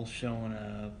Elle showing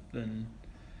up, and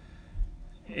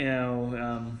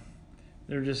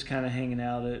they're just kind of hanging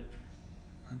out at.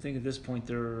 I think at this point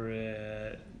they're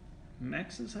at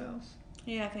Max's house.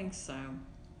 Yeah, I think so.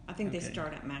 I think they Okay.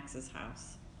 start at Max's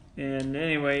house. And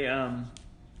anyway,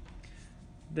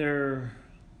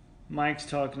 Mike's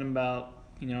talking about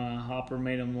how Hopper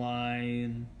made him lie,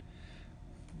 and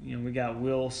we got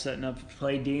Will setting up to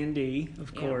play D&D,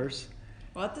 of Yeah. course.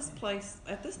 Well, at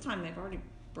this time, they've already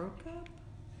broke up.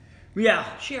 Yeah.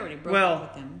 She already broke Well,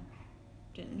 up with him,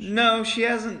 didn't she? No, she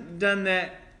hasn't done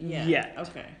that yet.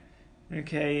 Okay.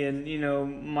 Okay,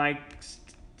 and Mike's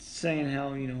saying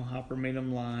how Hopper made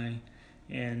him lie,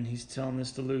 and he's telling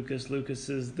this to Lucas. Lucas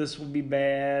says this will be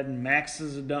bad, and Max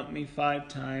has dumped me 5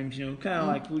 times. Kind of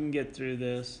like we can get through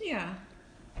this. Yeah.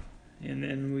 And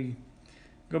then we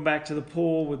go back to the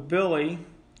pool with Billy,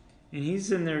 and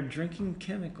he's in there drinking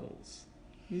chemicals.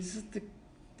 He's at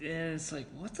and it's like,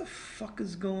 what the fuck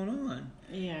is going on?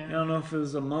 Yeah. I don't know if it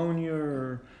was ammonia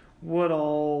or what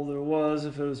all there was,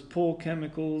 if it was pool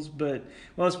chemicals, but,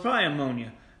 well, it's probably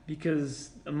ammonia,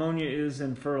 because ammonia is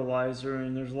in fertilizer,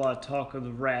 and there's a lot of talk of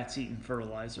the rats eating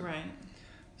fertilizer. Right.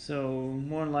 So,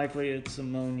 more than likely, it's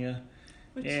ammonia.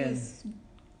 Which And- is,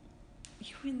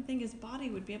 you wouldn't think his body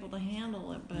would be able to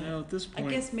handle it, but At this I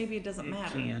point, guess maybe it doesn't it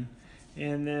matter. can.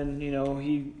 And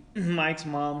then, Mike's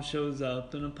mom shows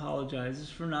up and apologizes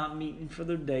for not meeting for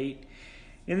their date.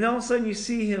 And then all of a sudden you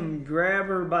see him grab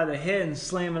her by the head and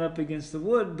slam it up against the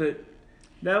wood, but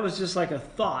that was just like a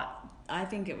thought. I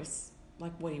think it was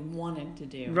like what he wanted to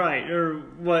do. Right, or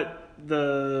what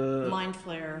the Mind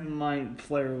flare. mind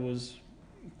flare was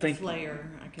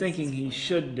Flare. I guess thinking it's he flare.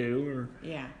 should do, or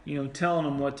Yeah. telling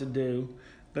him what to do.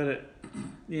 But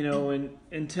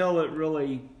until it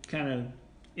really kind of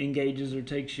engages or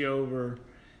takes you over,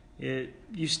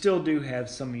 you still do have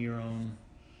some of your own,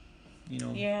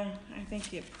 Yeah, I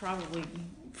think it probably gives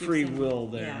free him- will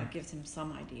there. Yeah, it gives him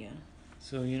some idea.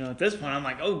 So at this point I'm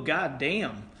like, oh god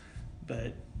damn,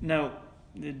 but no,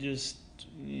 it just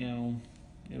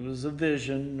it was a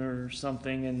vision or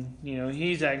something, and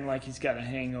he's acting like he's got a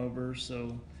hangover,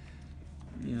 so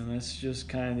that's just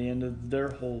kind of the end of their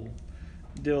whole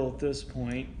deal at this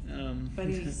point. But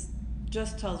he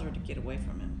just tells her to get away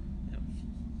from him.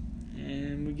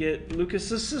 And we get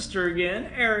Lucas's sister again,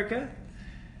 Erica,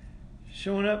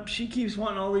 showing up. She keeps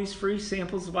wanting all these free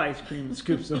samples of ice cream and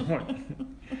scoops of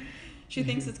morning. She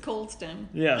thinks it's Cold Stone.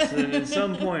 Yes, and at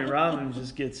some point Robin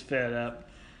just gets fed up.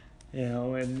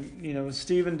 And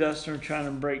Steve and Dustin are trying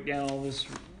to break down all this,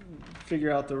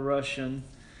 figure out the Russian,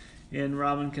 and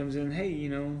Robin comes in, hey,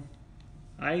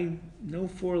 I know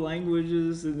 4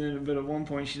 languages, but at one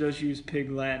point she does use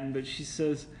Pig Latin, but she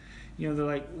says, they're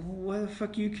like, well, why the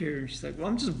fuck you care? And she's like, well,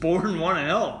 I'm just bored and want to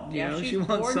help. Yeah, She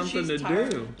wants bored, something she's to tired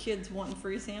do. of kids wanting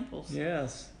free samples.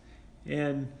 Yes.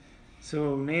 And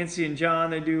so Nancy and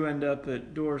John, they do end up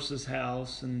at Doris's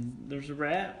house, and there's a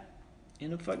rat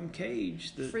in a fucking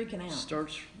cage that Freaking out.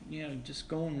 starts, just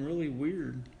going really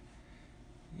weird.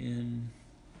 And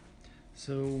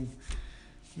so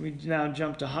we now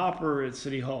jump to Hopper at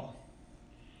City Hall.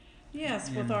 Yes,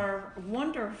 with Yeah. our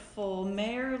wonderful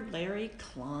Mayor Larry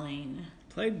Klein.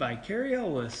 Played by Cary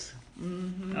Elwes.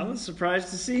 Mm-hmm. I was surprised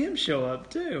to see him show up,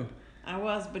 too. I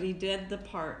was, but he did the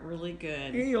part really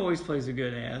good. He always plays a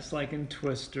good ass, like in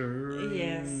Twister.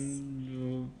 Yes.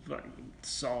 And, like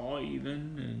Saw,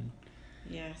 even. And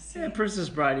Yes. yeah, Princess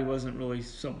Bride, he wasn't really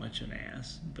so much an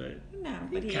ass, but No,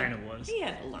 but he kind of was. He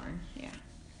had to learn, yeah.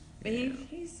 But Yeah.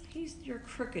 he's your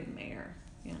crooked mayor,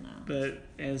 But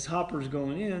as Hopper's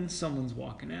going in, someone's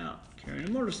walking out carrying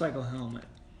a motorcycle helmet.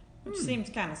 Which seems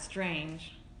kind of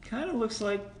strange. Kind of looks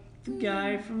like the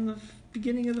guy from the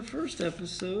beginning of the first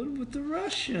episode with the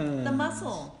Russian. The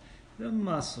muscle. The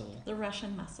muscle. The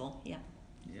Russian muscle, yeah.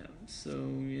 Yeah. So,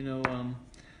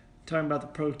 talking about the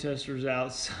protesters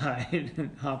outside,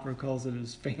 and Hopper calls it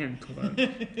his fan club.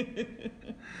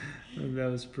 That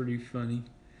was pretty funny.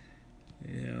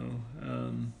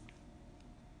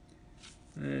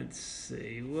 Let's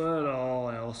see, what all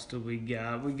else do we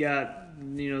got? We got,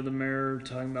 the mayor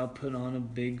talking about putting on a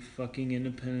big fucking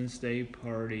Independence Day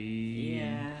party.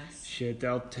 and Yes. Shit,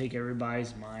 that'll take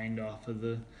everybody's mind off of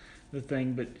the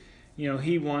thing. But,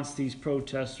 he wants these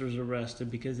protesters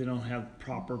arrested because they don't have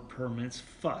proper permits.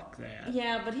 Fuck that.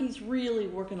 Yeah, but he's really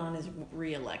working on his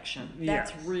re-election.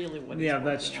 Yes. That's really what he's Yeah, working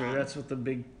that's true. on. That's what the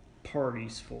big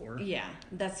party's for. Yeah,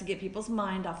 that's to get people's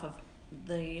mind off of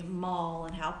the mall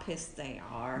and how pissed they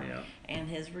are, Yeah. and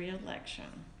his re-election.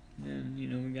 And,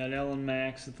 we got Ellen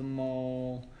Max at the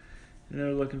mall. And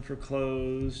they're looking for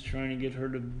clothes, trying to get her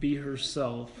to be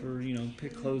herself, or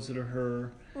pick clothes that are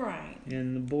her. Right.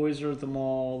 And the boys are at the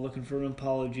mall looking for an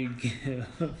apology gift.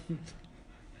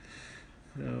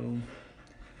 So,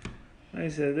 like I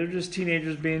said, they're just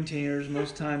teenagers being teenagers.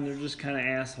 Most of the time, they're just kind of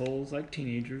assholes, like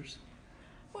teenagers.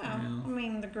 Well, I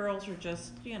mean, the girls are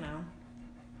just,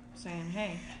 saying,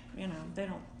 hey, they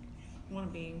don't want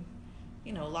to be,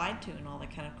 lied to and all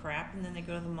that kind of crap. And then they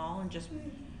go to the mall and just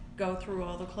go through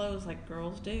all the clothes like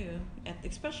girls do,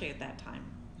 especially at that time,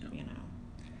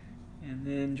 And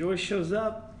then Joyce shows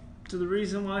up to the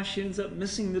reason why she ends up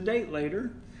missing the date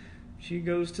later. She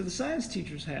goes to the science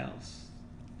teacher's house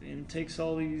and takes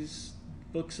all these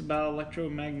books about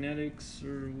electromagnetics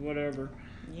or whatever.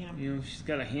 Yeah. She's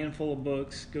got a handful of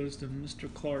books, goes to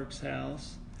Mr. Clark's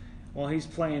house while he's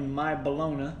playing My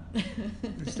Bologna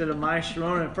instead of My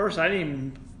Sharona. At first, I didn't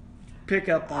even pick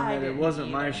up on that it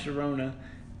wasn't My Sharona.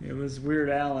 It was Weird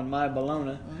Al and My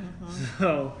Bologna. Mm-hmm.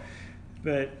 So,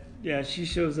 but yeah, she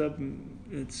shows up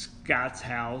at Scott's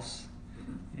house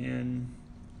and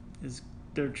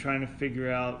they're trying to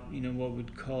figure out, what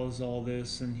would cause all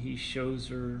this, and he shows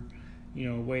her, a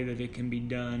way that it can be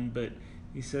done, but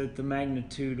he said the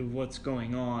magnitude of what's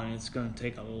going on, it's going to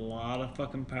take a lot of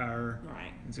fucking power.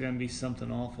 Right. It's going to be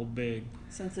something awful big.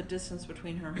 Since the distance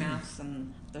between her house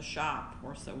and the shop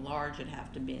were so large, it'd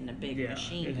have to be in a big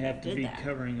machine. It'd have to be that.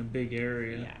 covering a big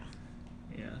area.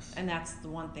 Yeah. Yes. And that's the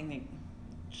one thing that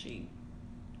she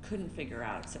couldn't figure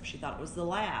out, except she thought it was the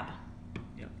lab.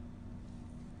 Yep.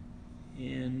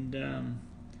 And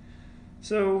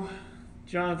so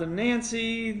Jonathan and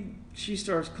Nancy, she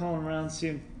starts calling around,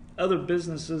 seeing other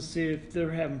businesses, see if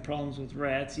they're having problems with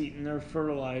rats eating their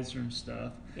fertilizer and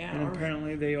stuff. Yeah, and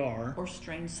apparently they are. Or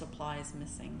strange supplies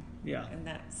missing. Yeah. And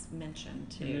that's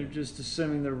mentioned too. And they're just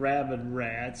assuming they're rabid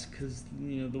rats because,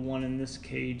 the one in this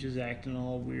cage is acting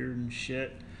all weird and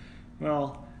shit.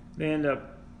 Well, they end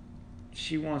up,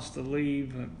 she wants to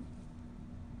leave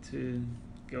to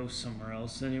go somewhere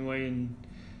else anyway, and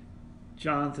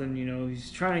Jonathan,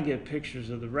 he's trying to get pictures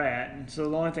of the rat, and so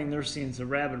the only thing they're seeing is a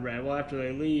rabid rat. Well, after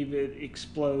they leave, it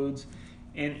explodes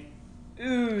and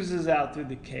oozes out through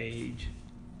the cage.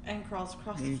 And crawls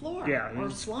across the floor. Yeah, or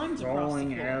he's slimes across the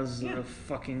crawling floor. as a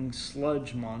fucking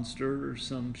sludge monster or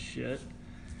some shit.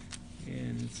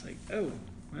 And it's like, oh,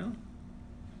 well.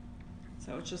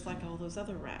 So it's just like all those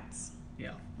other rats.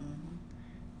 Yeah.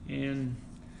 Mm-hmm. And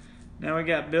now we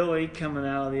got Billy coming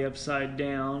out of the upside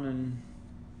down, and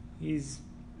he's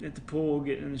at the pool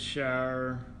getting in the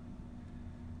shower.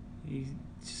 He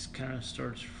just kind of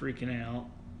starts freaking out.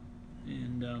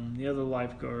 And the other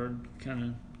lifeguard kind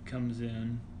of comes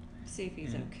in. See if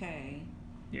he's okay.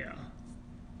 Yeah.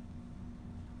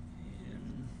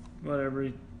 And whatever,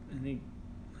 I think,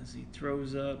 as he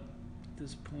throws up at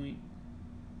this point.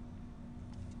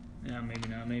 Yeah, maybe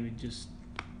not.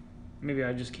 Maybe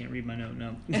I just can't read my note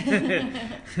now.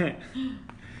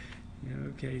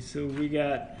 Okay, so we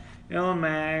got Ella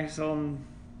Max.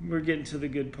 We're getting to the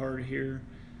good part here.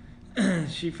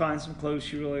 She finds some clothes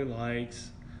she really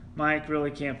likes. Mike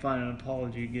really can't find an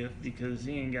apology gift because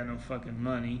he ain't got no fucking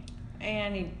money.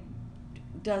 And he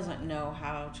doesn't know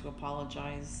how to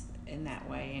apologize in that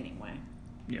way anyway.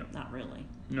 Yep. Not really.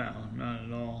 No, not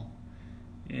at all.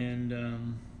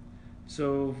 And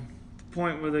so the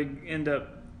point where they end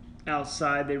up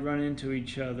outside, they run into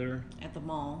each other. At the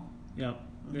mall. Yep.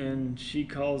 And she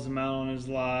calls him out on his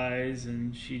lies,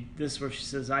 and this is where she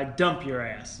says, "I dump your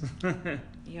ass."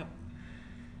 Yep.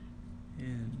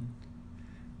 And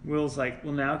Will's like,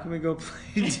 "Well, now can we go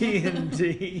play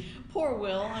D&D?" Poor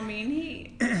Will. I mean,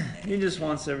 he just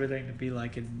wants everything to be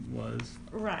like it was.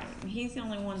 Right. He's the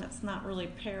only one that's not really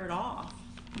paired off.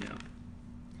 Yeah.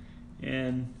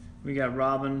 And we got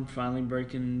Robin finally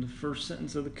breaking the first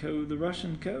sentence of the code, the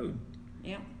Russian code.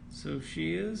 Yep. So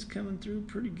she is coming through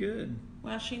pretty good.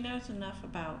 Well, she knows enough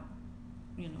about,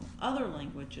 other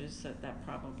languages that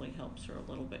probably helps her a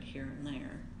little bit here and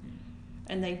there. Yeah.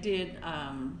 And they did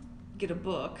get a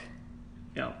book.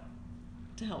 Yeah.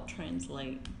 To help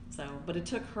translate. So, but it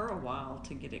took her a while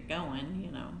to get it going,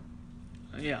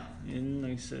 Yeah, and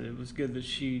like I said, it was good that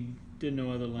she did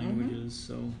know other languages,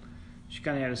 so she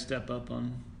kind of had to step up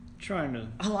on trying to...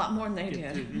 A lot more than they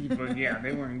did. But yeah,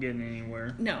 they weren't getting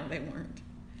anywhere. No, they weren't.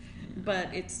 Yeah.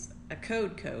 But it's a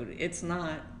code. It's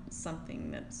not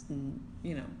something that's,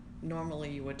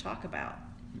 normally you would talk about.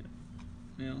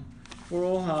 Yeah. Poor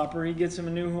old Hopper, he gets him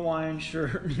a new Hawaiian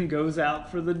shirt and goes out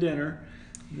for the dinner.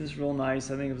 This is real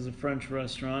nice. I think it was a French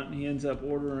restaurant. And he ends up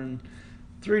ordering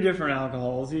 3 different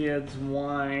alcohols. He had some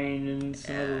wine and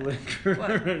some other liquor.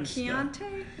 What? And stuff.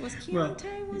 Chianti? Was Chianti?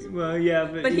 was it? Well, yeah,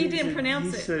 but He didn't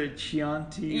pronounce he it. said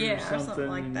Chianti Yeah, or something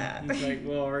like that. He's like,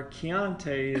 well, our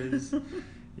Chianti is,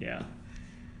 yeah,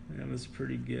 that was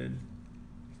pretty good.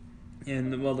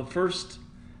 And the first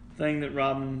thing that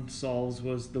Robin solves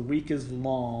was the week is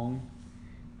long,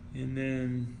 and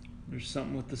then there's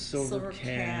something with the silver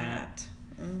cat.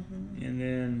 Mm-hmm. And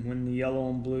then when the yellow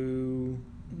and blue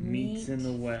meets in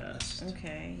the west.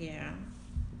 Okay, yeah.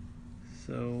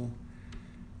 So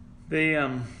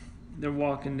they're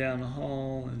walking down the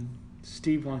hall, and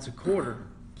Steve wants a quarter.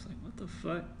 It's like, what the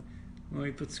fuck? Well,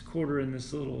 he puts a quarter in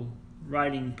this little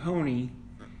riding pony,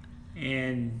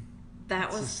 and That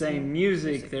it's was the same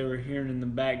music they were hearing in the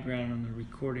background on the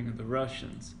recording of the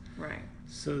Russians. Right.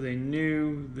 So they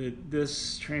knew that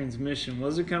this transmission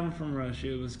wasn't coming from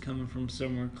Russia; it was coming from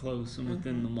somewhere close and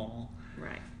within the mall.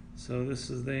 Right. So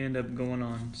they end up going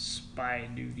on spy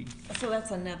duty. So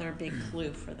that's another big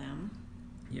clue for them.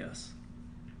 Yes.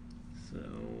 So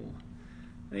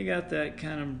they got that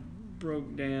kind of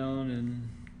broke down, and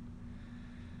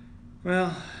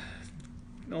well,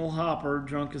 old Hopper,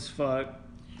 drunk as fuck,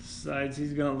 decides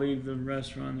he's gonna leave the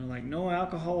restaurant. They're like, no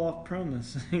alcohol off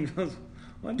premise. He goes,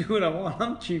 well, I do what I want.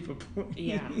 I'm chief of police.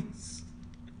 Yeah.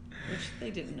 Which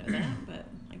they didn't know that, but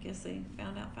I guess they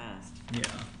found out fast. Yeah.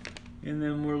 And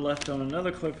then we're left on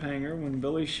another cliffhanger when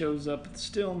Billy shows up at the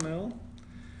steel mill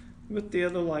with the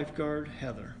other lifeguard,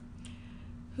 Heather.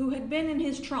 Who had been in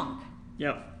his trunk.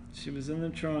 Yep. She was in the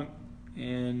trunk,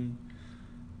 and,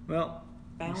 well,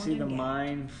 Bound you see the and gagged.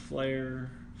 mind flare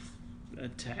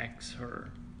attacks her.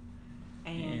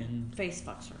 And face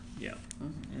fucks her. Yeah.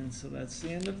 Mm-hmm. And so that's the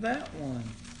end of that one.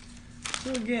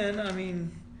 So again, I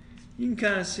mean, you can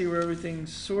kind of see where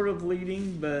everything's sort of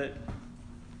leading, but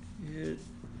it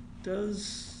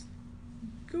does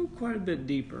go quite a bit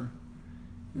deeper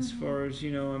as far as, I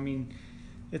mean,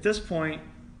 at this point,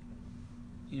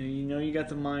 you got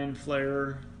the mind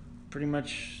flare. Pretty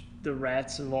much the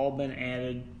rats have all been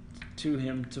added to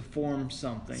him to form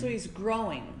something. So he's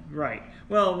growing. Right.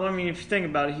 Well, I mean, if you think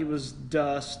about it, he was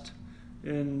dust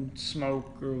and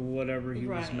smoke or whatever he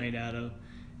was Right. made out of.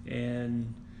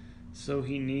 And so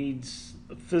he needs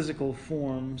physical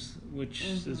forms, which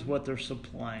is what they're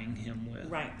supplying him with.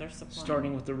 Right, they're supplying.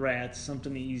 Starting with the rats,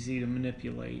 something easy to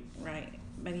manipulate. Right,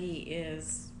 but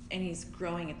he's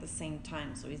growing at the same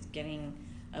time, so he's getting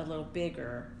a little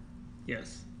bigger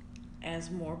Yes.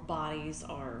 as more bodies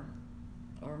or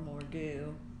more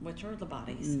goo, which are the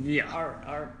bodies, Yeah.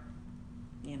 are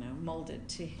molded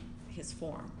to his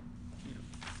form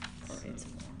or So- its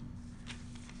form.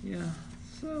 Yeah.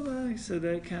 So like I said,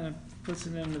 that kind of puts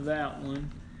an end to that one.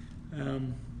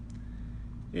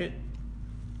 Like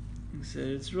I said,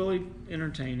 it's really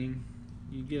entertaining.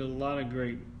 You get a lot of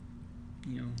great,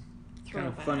 kind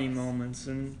of funny Throwbacks. moments,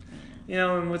 and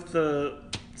and with the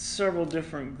several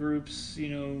different groups,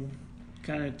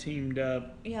 kind of teamed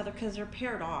up. Yeah, because they're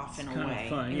paired off in It's a kind way. of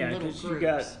fun, in yeah. little Because you groups.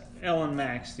 got Elle and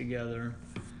Max together,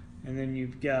 and then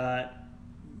you've got,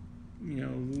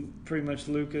 pretty much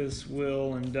Lucas,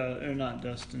 Will, and or not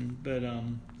Dustin, but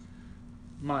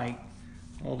Mike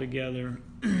all together,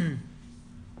 and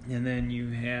then you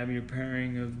have your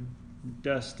pairing of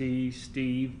Dusty,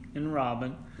 Steve, and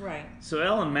Robin. Right. So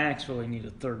Elle and Max really need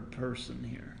a third person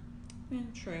here, Yeah,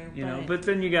 true. But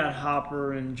then you got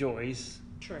Hopper and Joyce.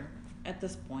 True. At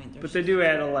this point, But they do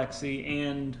add Alexi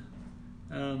and,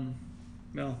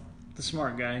 the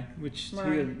smart guy, which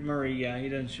Murray. he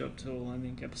doesn't show up till I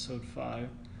think episode 5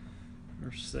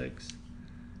 or 6.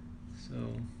 So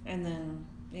And then,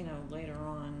 later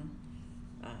on,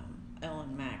 Elle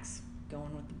and Max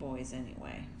going with the boys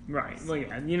anyway. right, well,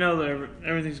 yeah, that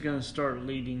everything's going to start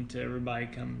leading to everybody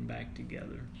coming back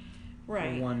together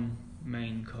Right. for one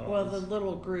main cause. Well, the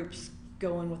little groups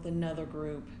going with another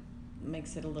group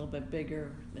makes it a little bit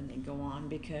bigger than they go on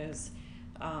because,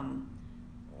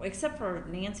 except for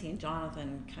Nancy and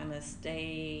Jonathan, kind of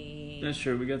stay That's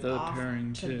true. We got the other off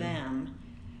pairing to too. them,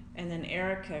 and then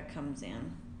Erica comes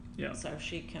in. Yeah. So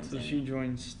she comes So in she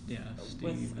joins, Steve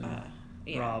with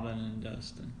and Robin and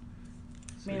Dustin.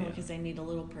 So, mainly yeah. because they need a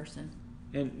little person.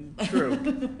 And true.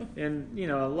 And,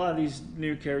 a lot of these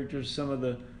new characters, some of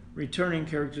the returning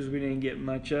characters we didn't get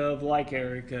much of, like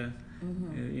Erica,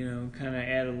 kind of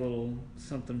add a little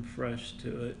something fresh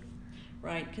to it.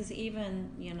 Right, because even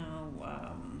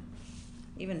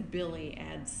Billy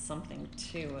adds something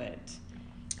to it,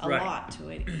 a Right. lot to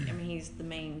it. I mean, he's the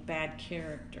main bad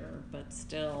character, but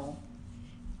still,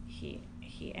 he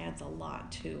adds a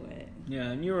lot to it.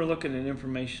 Yeah, and you were looking at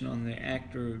information on the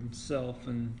actor himself,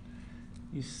 and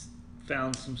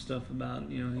found some stuff about,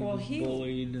 he Well, was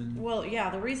bullied. And Well, yeah,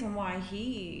 the reason why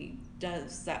he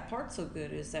does that part so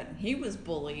good is that he was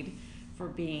bullied for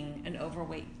being an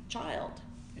overweight child.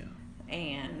 Yeah.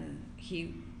 And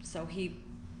he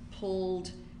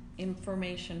pulled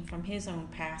information from his own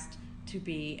past to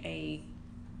be a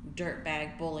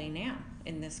dirtbag bully now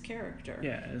in this character.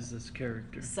 Yeah, as this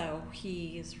character. So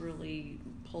he is really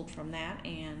pulled from that,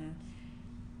 and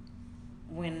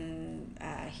when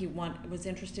he was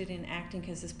interested in acting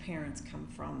because his parents come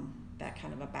from that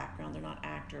kind of a background. They're not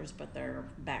actors, but they're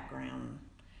background,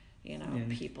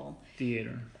 people.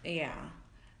 Theater. Yeah.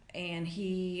 And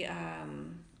he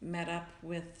met up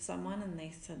with someone, and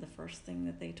they said the first thing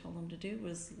that they told him to do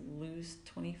was lose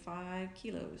 25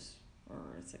 kilos. Or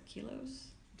is it kilos?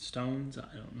 Stones? I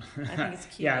don't know. I think it's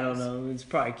kilos. Yeah, I don't know. It's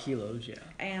probably kilos, yeah.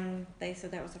 And they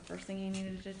said that was the first thing he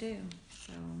needed to do.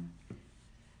 So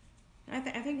I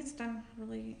think it's done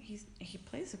really. He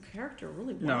plays a character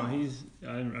really well. No,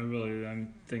 I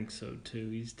think so too.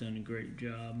 He's done a great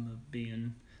job of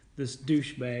being this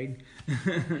douchebag.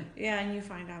 Yeah, and you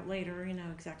find out later,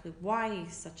 exactly why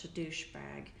he's such a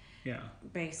douchebag. Yeah.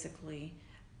 Basically,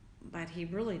 but he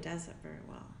really does it very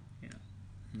well. Yeah.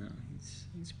 No,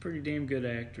 he's a pretty damn good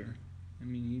actor. I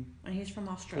mean, and he's from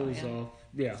Australia. Pulls off,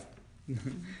 yeah,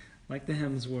 like the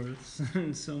Hemsworths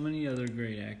and so many other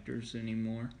great actors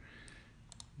anymore.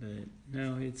 But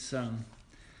no, it's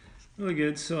really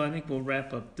good. So I think we'll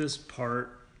wrap up this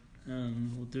part.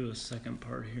 We'll do a second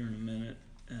part here in a minute.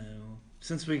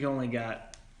 Since we only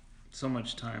got so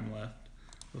much time left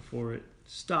before it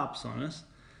stops on us,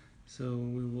 so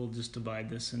we will just divide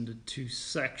this into 2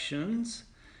 sections.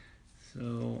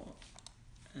 So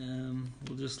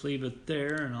we'll just leave it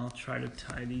there, and I'll try to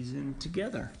tie these in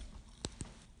together.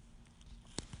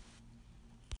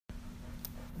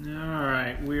 All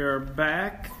right, we are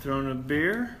back, throwing a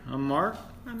beer. I'm Mark.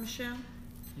 I'm Michelle.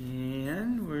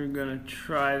 And we're going to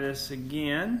try this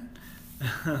again.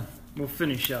 We'll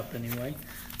finish up anyway.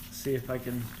 See if I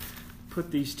can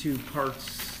put these 2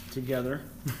 parts together.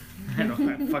 I don't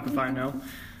know, fuck if I know,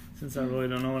 since I really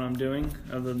don't know what I'm doing,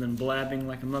 other than blabbing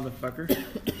like a motherfucker.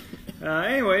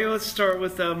 Anyway, let's start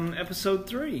with episode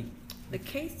 3. The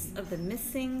Case of the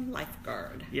Missing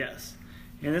Lifeguard. Yes.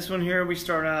 And this one here, we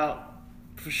start out,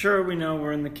 for sure we know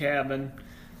we're in the cabin,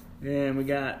 and we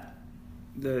got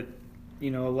the,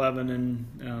 11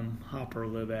 and Hopper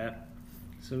live at.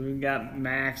 So we got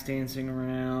Max dancing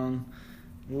around,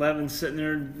 11 sitting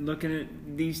there looking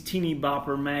at these teeny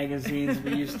bopper magazines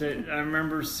we used to. I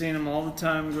remember seeing them all the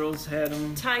time. Girls had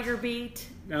them. Tiger Beat.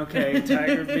 Okay,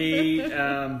 Tiger Beat.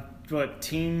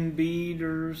 Teen Beat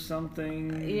or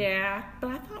something? Yeah,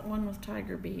 but I thought one was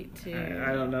Tiger Beat too.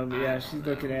 I don't know, but yeah, she's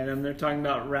looking at them. They're talking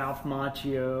about Ralph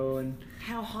Macchio and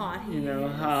how hot he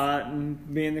is. Hot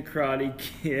and being the Karate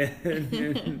Kid.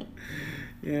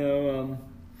 And,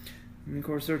 and of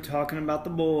course they're talking about the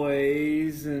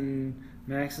boys, and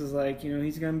Max is like,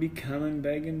 he's going to be coming,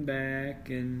 begging back,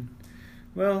 and,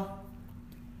 well,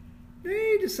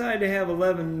 they decide to have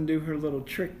 11 do her little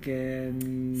trick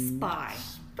and spy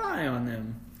on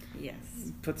them. Yes.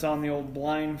 Puts on the old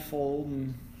blindfold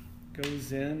and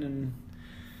goes in and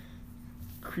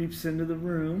creeps into the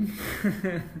room,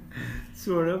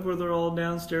 sort of, where they're all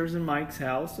downstairs in Mike's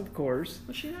house, of course.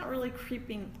 Well, she's not really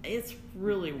creeping. It's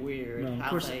really weird. No, of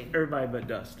course, everybody but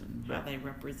Dustin. How they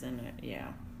represent it, yeah.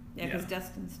 Yeah, because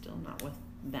Dustin's still not with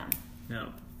them. No.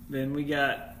 Then we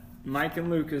got Mike and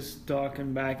Lucas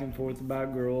talking back and forth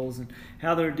about girls and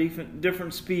how they're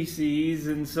different species,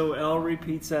 and so Elle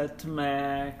repeats that to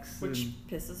Max. Which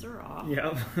pisses her off.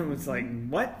 Yeah, it's like,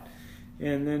 what?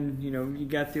 And then, you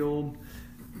got the old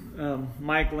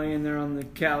Mike laying there on the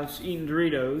couch eating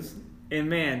Doritos, and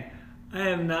man, I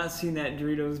have not seen that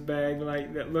Doritos bag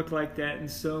that looked like that in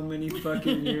so many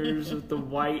fucking years, with the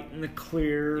white and the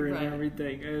clear and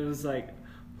everything. It was like,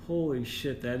 holy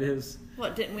shit, that is...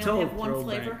 What, didn't we only have one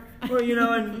throwback. flavor?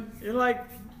 Well, and like,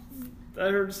 I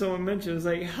heard someone mention, it's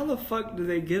like, how the fuck do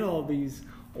they get all these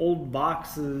old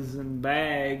boxes and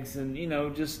bags and,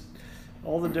 just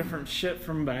all the different shit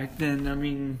from back then? I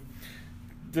mean,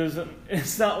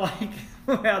 it's not like,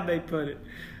 how'd they put it?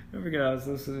 I forget what I was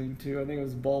listening to. I think it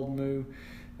was Bald Moo,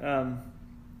 the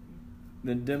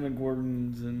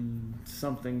Demogorgons and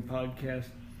something podcast.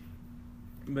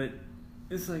 But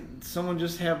it's like someone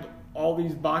just have all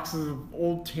these boxes of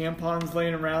old tampons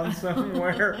laying around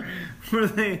somewhere.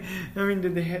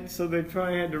 Did they have, so they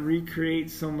probably had to recreate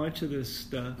so much of this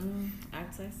stuff.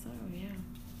 I'd say so, yeah.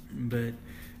 But,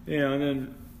 and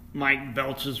then Mike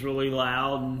belches really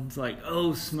loud, and it's like,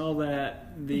 oh, smell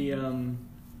that.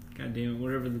 God damn it,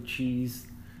 whatever the cheese,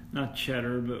 not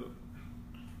cheddar, but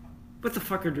What the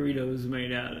fuck are Doritos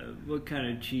made out of? What kind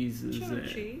of cheese is Cheddar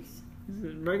it? cheese. Is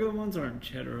it regular ones aren't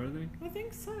cheddar, are they? I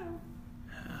think so.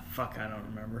 Fuck, I don't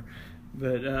remember.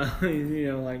 But,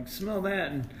 like, smell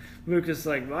that. And Lucas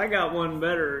like, well, I got one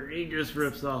better. He just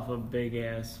rips off a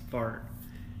big-ass fart.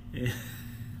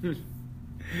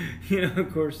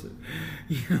 Of course,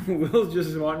 Will's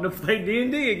just wanting to play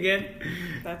D&D again.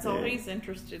 That's all he's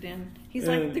interested in. He's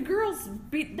like, the girls,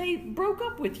 they broke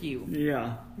up with you.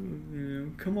 Yeah.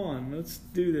 Come on, let's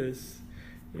do this.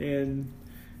 And,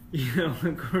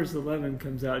 of course, 11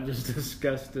 comes out just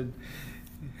disgusted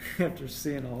after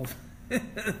seeing all this.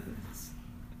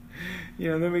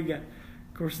 Then we got,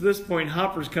 of course, at this point,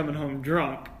 Hopper's coming home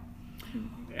drunk.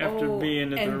 After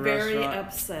being at the restaurant. And very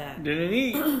upset. Didn't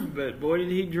eat, but boy did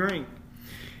he drink.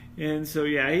 And so,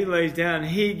 he lays down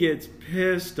and he gets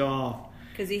pissed off.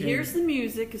 Because he hears the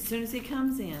music as soon as he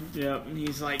comes in. Yep, and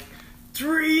he's like,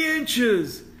 3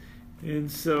 inches!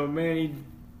 And so, man, he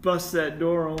busts that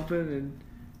door open and,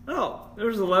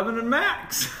 there's 11 and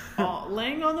Max.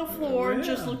 Laying on the floor,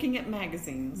 just looking at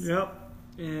magazines. Yep.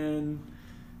 And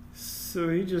so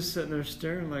he's just sitting there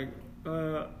staring like,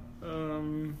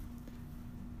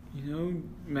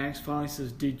 Max finally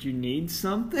says, did you need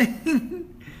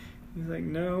something? He's like,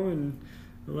 no. And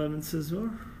 11 says, well,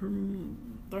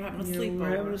 they're having a sleepover.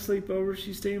 We're having a sleepover.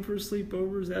 She's staying for a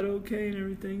sleepover. Is that okay? And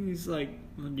everything. He's like,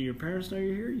 well, do your parents know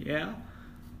you're here? Yeah.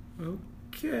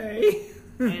 Okay.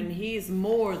 And he's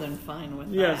more than fine with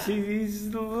that. Yes, he's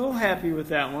a little happy with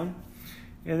that one.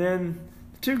 And then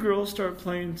the 2 girls start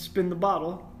playing Spin the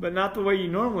Bottle, but not the way you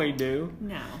normally do.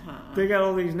 No, They got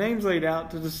all these names laid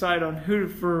out to decide on who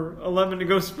for 11 to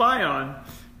go spy on.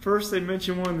 First, they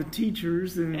mention one of the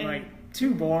teachers, and like,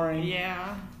 too boring.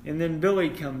 Yeah. And then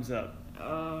Billy comes up.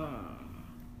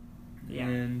 Yeah.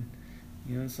 And,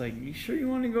 it's like, you sure you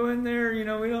want to go in there? We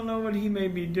don't know what he may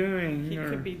be doing. He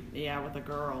could be, with a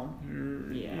girl.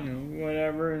 Or,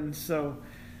 whatever. And so,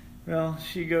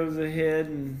 she goes ahead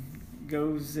and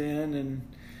goes in, and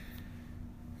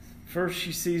first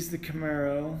she sees the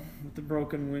Camaro with the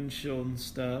broken windshield and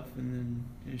stuff, and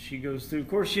then she goes through. Of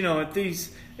course,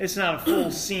 it's not a full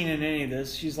scene in any of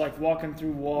this. She's like walking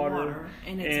through water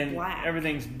and it's black.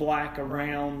 Everything's black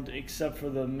around except for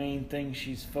the main thing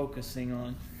she's focusing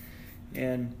on.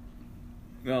 And,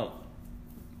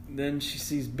 then she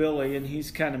sees Billy, and he's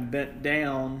kind of bent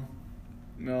down.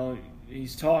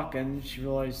 He's talking. She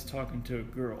realizes he's talking to a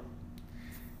girl.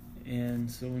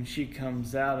 And so when she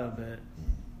comes out of it,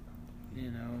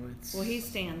 it's... Well, he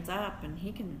stands up, and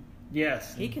he can...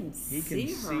 Yes. He can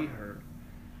see her.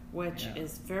 Which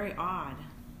is very odd.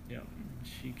 Yep.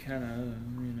 She kind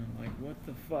of, like, what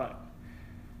the fuck?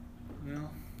 Well,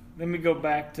 then we go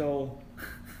back to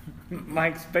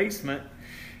Mike's basement.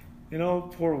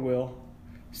 Poor Will.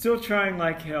 Still trying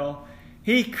like hell.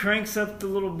 He cranks up the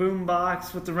little boom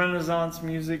box with the Renaissance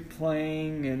music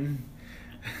playing, and,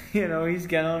 he's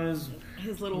got on his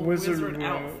little wizard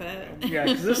outfit. Yeah,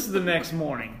 because this is the next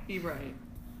morning. You're right.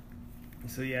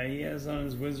 So, he has on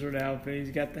his wizard outfit. He's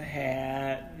got the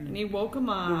hat. And he woke him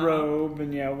up. The robe,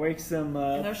 and, wakes them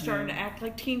up. And they're starting to act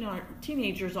like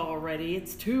teenagers already.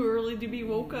 It's too early to be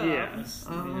woke up. Yes.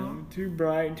 Too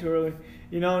bright, too early.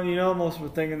 You almost were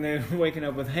thinking they were waking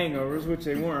up with hangovers, which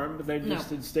they weren't, but they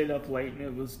just had stayed up late, and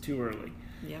it was too early.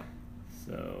 Yep.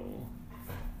 So,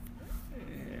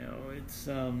 it's,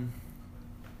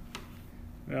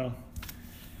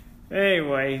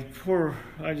 anyway,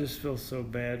 I just feel so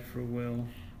bad for Will.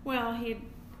 Well, he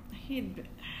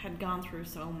had gone through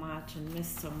so much and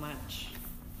missed so much,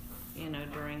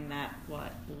 during that,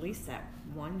 at least that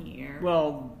 1 year.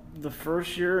 Well, the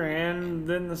first year and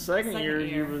then the second year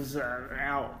he was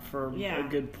out for a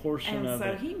good portion of it.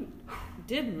 And so he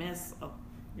did miss a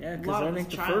because I think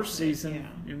the first season,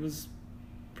 it was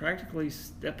practically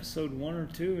episode 1 or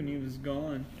 2 and he was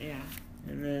gone. Yeah.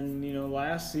 And then,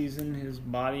 last season his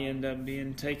body ended up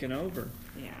being taken over.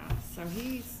 Yeah, so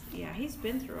he's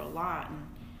been through a lot, and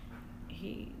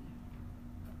he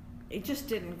just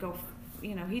didn't go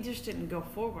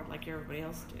forward like everybody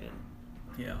else did.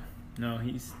 Yeah. No,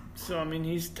 he's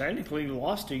technically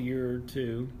lost a year or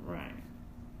 2. Right.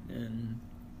 And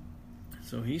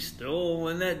so he's still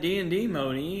in that D&D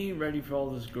mode. He ain't ready for all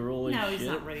this girly shit. No, he's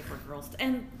not ready for girls.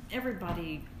 And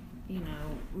everybody,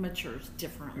 matures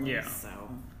differently. Yeah. So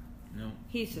no,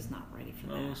 he's just not ready for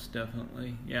that. Most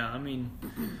definitely. Yeah,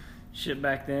 shit,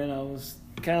 back then I was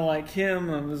kind of like him.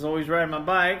 I was always riding my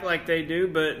bike like they do,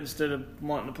 but instead of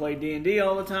wanting to play D&D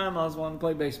all the time, I was wanting to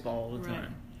play baseball all the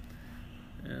time.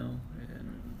 And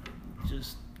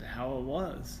just how it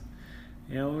was.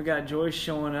 We got Joyce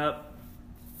showing up.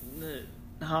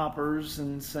 Hopper's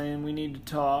and saying we need to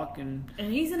talk, and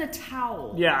he's in a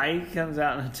towel. yeah, he comes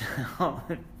out in a towel.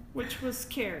 Which was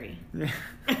scary.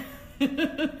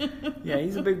 Yeah,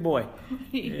 he's a big boy.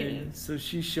 He is. So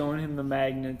she's showing him the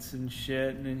magnets and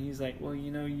shit, and then he's like, well,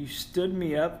 you stood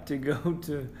me up to go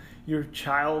to your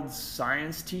child's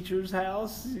science teacher's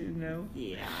house,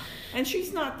 Yeah. And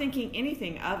she's not thinking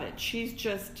anything of it. She's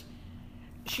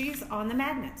on the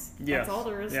magnets. Yes. That's all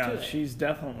there is to Yeah, it. she's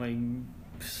definitely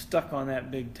stuck on that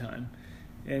big time.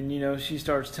 And, she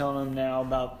starts telling him now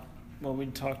about what we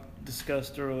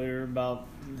discussed earlier about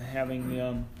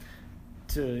having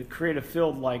to create a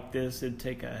field like this. It'd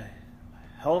take a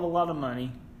hell of a lot of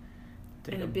money,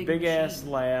 take And a a big big-ass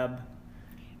machine. lab.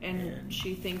 And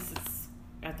she thinks it's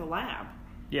at the lab.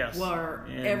 Yes. Where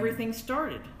And- everything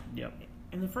started Yep.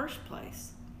 in the first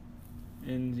place.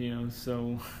 And,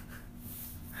 so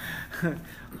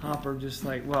Hopper just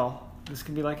like, well, this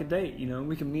can be like a date,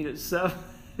 we can meet at 7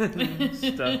 and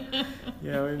stuff.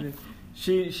 And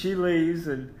she leaves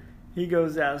and he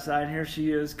goes outside, and here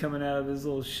she is coming out of his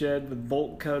little shed with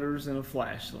bolt cutters and a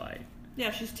flashlight.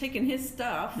 Yeah, she's taking his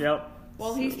stuff Yep.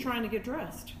 while he's trying to get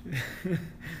dressed.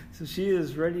 So she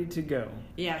is ready to go.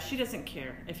 Yeah, she doesn't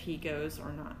care if he goes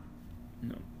or not.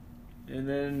 No. And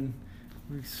then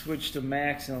we switch to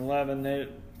Max and 11.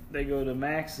 They go to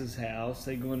Max's house.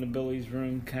 They go into Billy's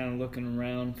room, kind of looking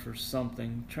around for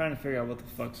something, trying to figure out what the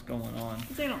fuck's going on.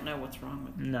 They don't know what's wrong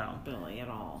with No. Billy at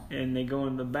all. And they go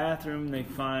into the bathroom. They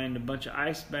find a bunch of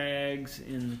ice bags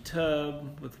in the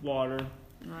tub with water.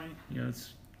 Right.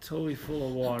 It's totally full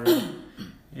of water.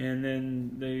 And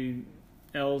then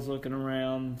Elle's looking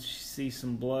around. She sees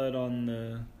some blood on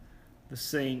the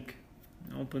sink.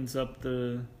 Opens up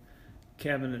the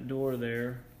cabinet door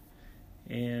there.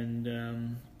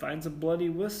 And finds a bloody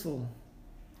whistle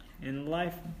and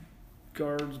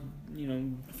lifeguard's,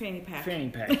 Fanny pack. fanny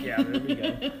pack. Yeah, there we go.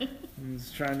 I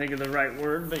was trying to think of the right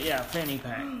word, but yeah, fanny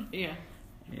pack. Yeah.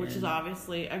 Which is And-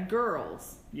 obviously a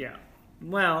girl's. Yeah.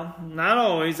 Well, not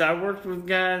always. I worked with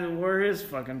guys that wore his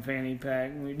fucking fanny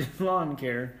pack when we did lawn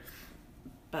care.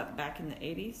 But back in the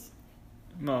 80s,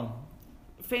 Well,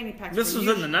 fanny packs this were was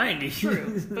in the 90s.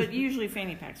 True. But usually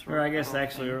fanny packs were Or I guess a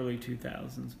actually thing. early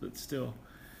 2000s, but still.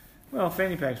 Well,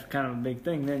 fanny packs were kind of a big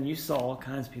thing then. You saw all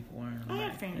kinds of people wearing them. I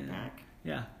had back fanny then. pack.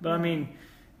 Yeah, but I mean,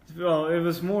 well, it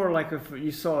was more like if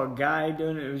you saw a guy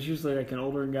doing it, it was usually like an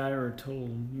older guy or a total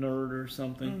nerd or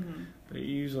something. Mm-hmm. But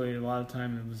usually, a lot of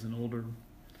time, it was an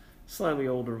slightly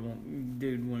older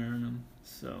dude wearing them.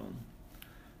 So,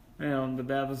 but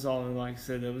that was all, like I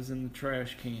said, that was in the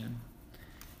trash can.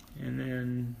 And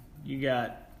then you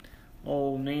got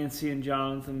old Nancy and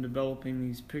Jonathan developing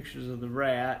these pictures of the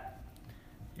rat.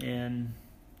 And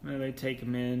they take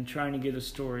him in, trying to get a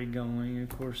story going. Of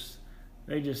course,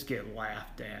 they just get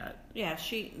laughed at. Yeah,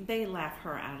 they laugh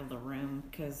her out of the room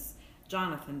because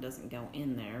Jonathan doesn't go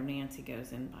in there. Nancy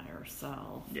goes in by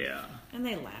herself. Yeah. And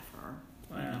they laugh her.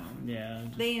 Wow. Yeah.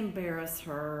 They embarrass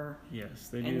her. Yes,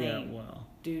 they do and that well.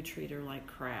 Do treat her like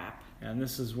crap. And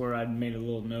this is where I'd made a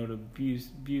little note of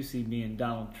Busey being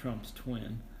Donald Trump's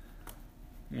twin.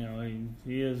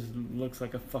 He looks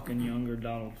like a fucking younger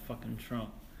Donald fucking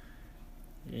Trump.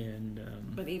 And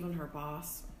But even her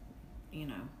boss,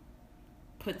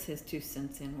 puts his 2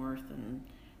 cents in worth and,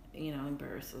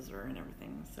 embarrasses her and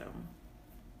everything. So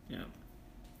yeah.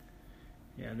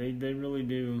 Yeah, they really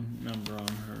do number on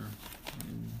her.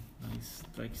 And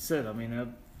like you said, that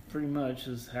pretty much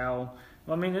is how.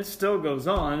 Well, it still goes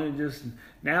on. It just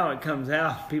now it comes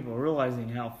out. People are realizing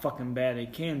how fucking bad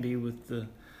it can be with the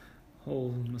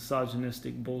whole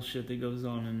misogynistic bullshit that goes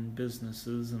on in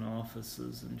businesses and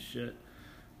offices and shit.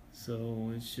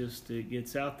 So it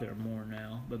gets out there more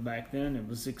now. But back then it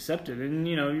was accepted. And,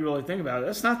 you really think about it.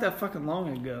 That's not that fucking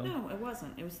long ago. no, it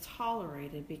wasn't. It was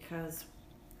tolerated because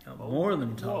More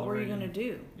than tolerated. what were you going to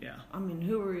do? Yeah.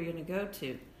 Who were you going to go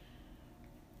to?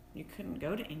 You couldn't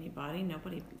go to anybody.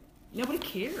 Nobody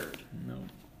cared. No.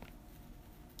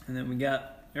 And then we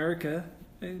got Erica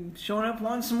showing up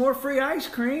wanting some more free ice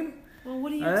cream. Well, what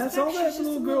do you That's expect? all that She's just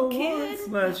little a girl kid. wants.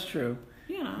 Well, that's true.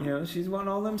 Yeah. She's wanting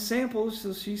all them samples,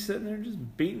 so she's sitting there just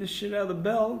beating the shit out of the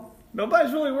bell.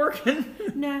 Nobody's really working.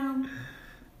 No.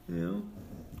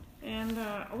 And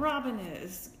Robin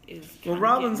is. well,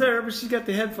 Robin's there, but she's got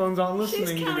the headphones on listening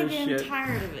She's to kind of this getting shit.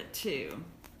 tired of it too.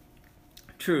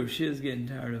 True, she is getting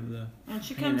tired of the. And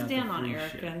she handing comes out the down on free Erica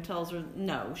shit. and tells her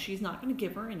no, she's not going to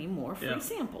give her any more free Yeah.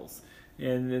 samples.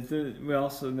 And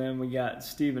we got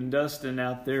Steve and Dustin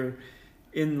out there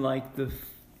in like the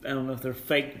I don't know if they're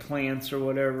fake plants or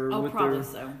whatever. Oh, with probably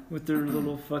their, so. With their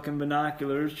little fucking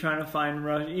binoculars, trying to find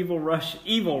evil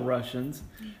Russians.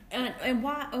 And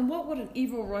what would an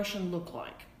evil Russian look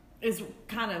like? Is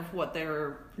kind of what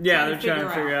they're trying to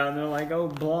figure out. And they're like, oh,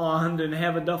 blonde and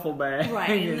have a duffel bag.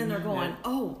 Right, and then they're going,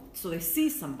 oh, so they see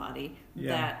somebody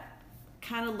that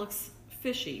kind of looks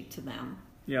fishy to them.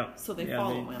 Yeah. So they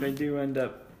follow him. They do end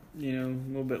up, a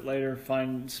little bit later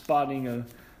spotting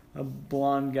a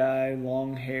blonde guy,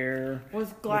 long hair,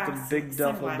 with a big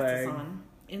duffel bag on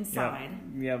inside.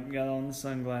 Yep, got on the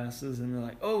sunglasses, and they're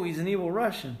like, "Oh, he's an evil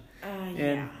Russian."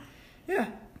 And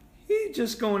he's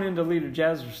just going into leader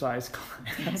jazzercise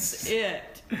class. That's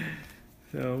it.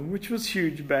 So, which was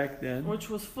huge back then. Which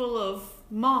was full of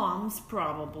moms,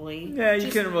 probably. Yeah, you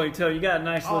couldn't really tell. You got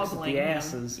nice looks at the him.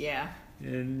 asses. Yeah.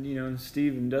 And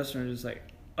Steve and Dustin are just like,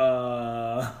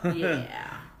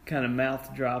 yeah. kind of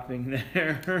mouth dropping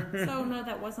there. So no,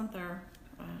 that wasn't their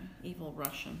evil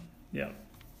Russian. Yep.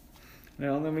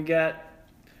 Well, then we got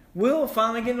Will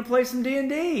finally getting to play some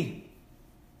D&D.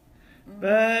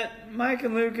 But Mike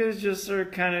and Lucas just are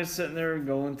kind of sitting there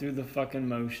going through the fucking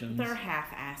motions. They're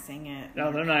half-assing it.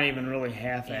 No, they're not even really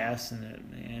half-assing it,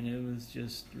 man. It was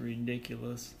just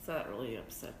ridiculous. So that really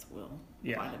upsets Will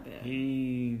quite a bit.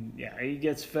 He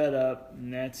gets fed up,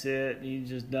 and that's it. He's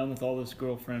just done with all this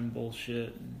girlfriend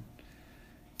bullshit. And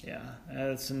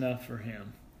that's enough for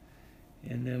him.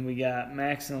 And then we got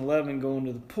Max and Eleven going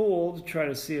to the pool to try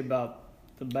to see about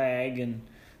the bag, and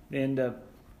they end up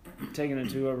taking it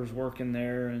to whoever's working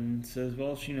there and says,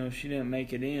 well, she didn't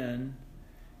make it in.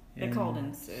 They called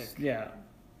in sick. Yeah.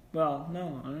 Well,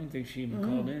 no, I don't think she even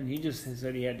called in. He just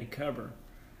said he had to cover.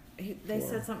 They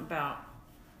said something about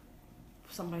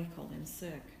somebody called in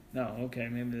sick. No, okay,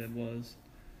 maybe that was.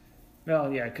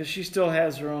 Well, yeah, because she still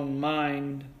has her own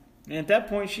mind. And at that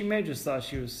point, she may just thought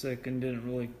she was sick and didn't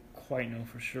really quite know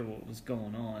for sure what was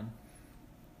going on.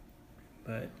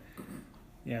 But,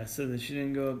 so that she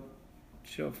didn't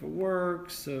show up for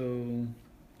work, so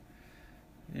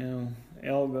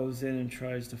Elle goes in and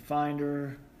tries to find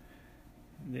her.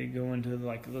 They go into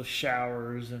the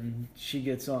showers, and she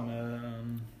gets on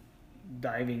a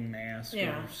diving mask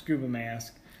or scuba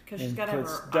mask and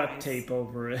puts duct tape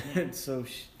over it. Yeah. So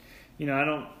I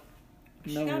don't.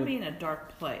 She's got to be in a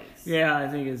dark place. Yeah, I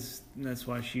think that's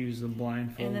why she used the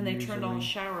blindfold. And then they turned all the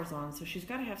showers on, so she's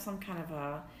got to have some kind of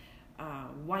a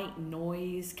white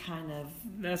noise kind of.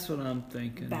 That's what I'm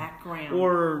thinking. Background.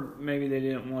 Or maybe they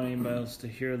didn't want anybody else to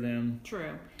hear them.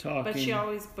 True.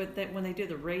 Talking. But when they do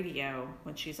the radio,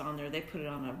 when she's on there, they put it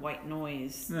on a white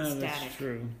noise static. That's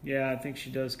true. Yeah, I think she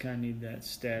does kind of need that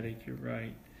static. You're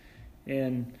right.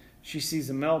 And she sees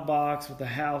a mailbox with a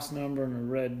house number and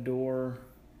a red door.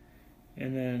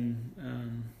 And then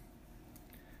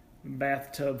a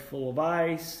bathtub full of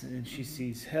ice, and she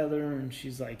sees Heather, and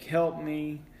she's like, help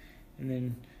me. And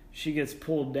then she gets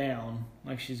pulled down,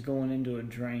 like she's going into a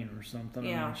drain or something.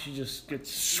 Yeah. I mean, she just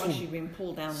gets she's being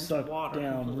pulled down into water.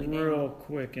 Down real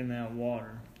quick in that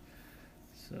water.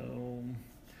 So,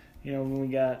 when we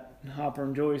got Hopper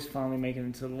and Joyce finally making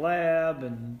it to the lab,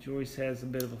 and Joyce has a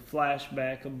bit of a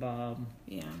flashback of Bob.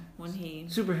 Yeah, when he...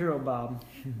 Superhero Bob.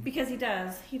 Because he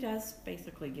does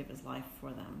basically give his life for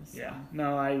them. So. Yeah.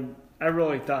 No, I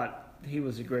really thought he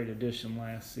was a great addition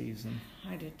last season.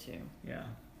 I did too. Yeah.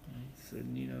 I said,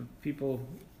 people,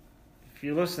 if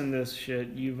you listen to this shit,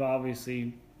 you've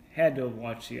obviously had to have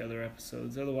watched the other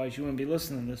episodes. Otherwise, you wouldn't be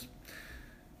listening to this.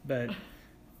 But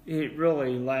it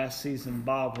really, last season,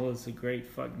 Bob was a great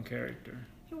fucking character.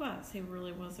 He was. He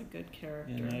really was a good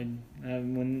character.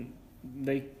 And when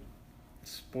they,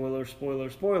 spoiler,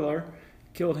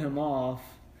 killed him off,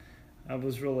 I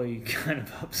was really kind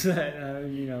of upset,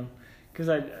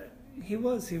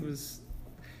 because he was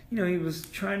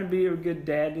trying to be a good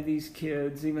dad to these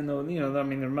kids, even though,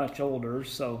 they're much older,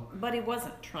 so. But he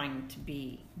wasn't trying to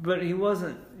be. But he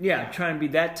wasn't, trying to be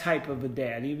that type of a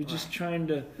dad. He was just trying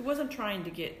to. He wasn't trying to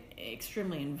get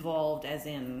extremely involved, as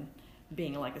in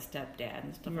being like a stepdad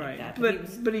and stuff like that.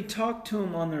 But he talked to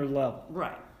him on their level.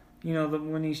 Right.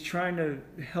 When he's trying to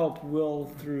help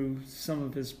Will through some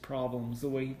of his problems, the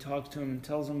way he talks to him and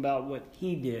tells him about what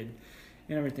he did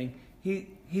and everything,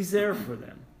 he's there for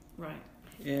them. Right.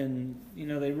 And,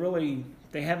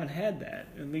 they haven't had that,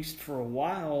 at least for a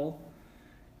while.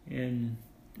 And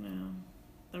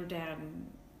their dad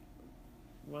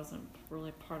wasn't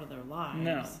really part of their lives.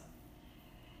 No.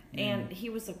 And he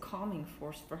was a calming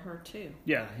force for her, too.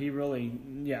 Yeah, he really,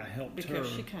 helped because her.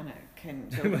 Because she kind of can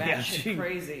go batshit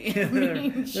crazy. There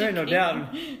ain't no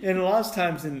doubt. And a lot of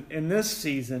times in this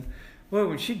season, Well,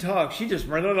 when she talks, she just,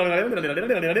 I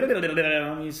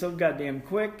mean, so goddamn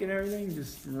quick and everything,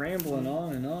 just rambling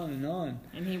on and on and on.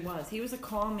 And he was a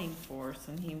calming force,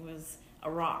 and he was a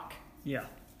rock. Yeah.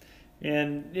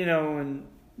 And, you know, and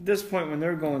this point when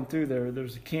they're going through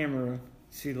there's a camera, you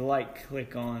see the light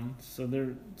click on,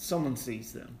 so someone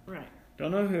sees them. Right.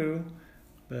 Don't know who,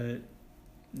 but,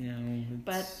 you know.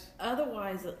 But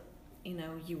otherwise, you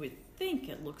know, you would think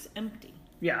it looks empty.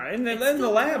 Yeah, and then It's the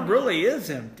still lab quiet. really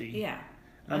is empty. Yeah.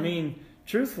 I mean,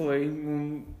 truthfully,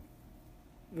 when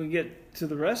we get to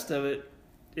the rest of it,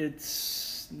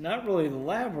 it's not really the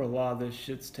lab where a lot of this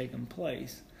shit's taking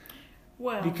place.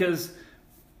 Well, Because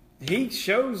he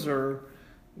shows her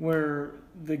where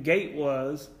the gate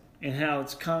was and how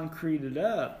it's concreted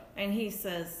up. and he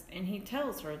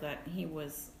tells her that he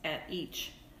was at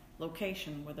each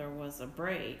location where there was a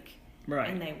break. Right.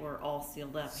 And they were all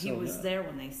sealed up. He Sealed was up. there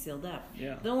when they sealed up.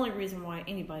 Yeah. The only reason why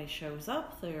anybody shows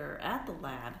up there at the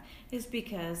lab is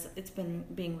because it's been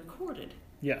being recorded.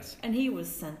 Yes. And he was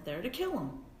sent there to kill him.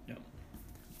 Yep.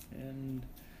 And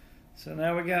so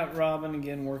now we got Robin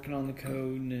again working on the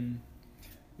code, and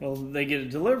well, they get a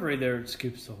delivery there at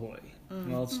Scoops Ahoy.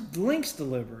 Mm-hmm. Well, it's Link's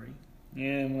delivery,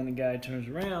 and when the guy turns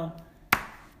around,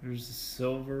 there's a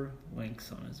silver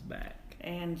Lynx on his back.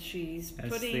 And she's That's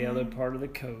putting the other part of the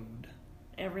code.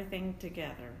 everything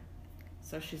together.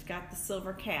 So she's got the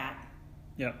silver cat.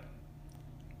 Yep.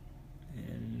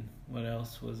 And what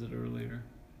else was it earlier?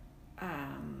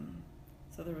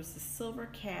 So there was the silver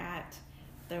cat.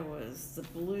 There was the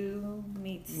blue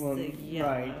meets Well, the yellow.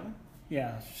 right.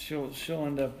 Yeah, she'll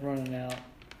end up running out.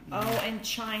 Oh, and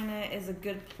China is a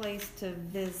good place to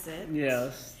visit.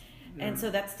 Yes. And so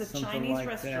that's the Something Chinese like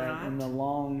restaurant. That. And the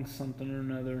long something or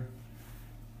another.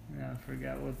 Yeah, I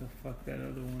forgot what the fuck that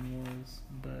other one was,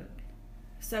 but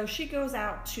So she goes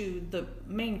out to the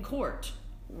main court,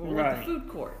 or Right. the food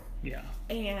court, yeah.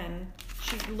 and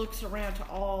she looks around to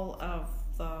all of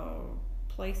the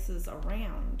places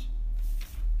around.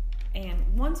 And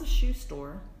one's a shoe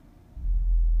store.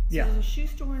 So Yeah. there's a shoe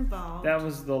store involved. That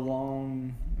was the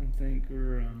long, I think,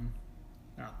 or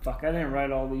fuck, I didn't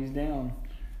write all these down.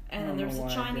 I and don't then there's know a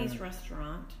why I Chinese didn't.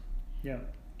 restaurant. Yeah.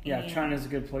 Yeah, And- China's a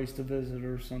good place to visit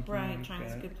or something Right, like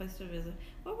China's that. a good place to visit.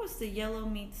 What was the yellow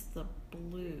meets the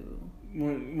blue?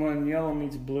 When yellow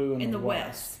meets blue In in the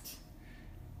west.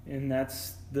 And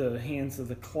that's the hands of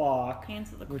the clock.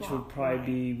 Hands of the Which clock. would probably right.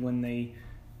 be when they,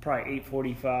 probably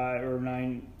 8:45 or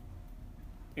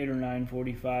 8 or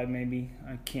 9:45 maybe.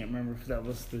 I can't remember if that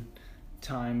was the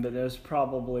time, but there's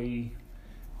probably,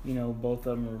 you know, both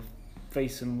of them are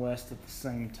facing west at the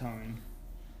same time.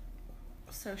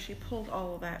 So she pulled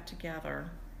all of that together.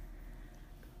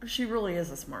 She really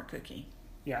is a smart cookie.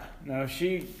 Yeah, no,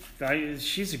 she's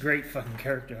a great fucking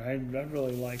character. I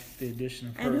really like the addition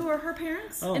of her. And who are her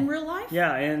parents Oh. in real life?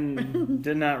 Yeah, and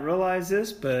did not realize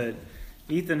this, but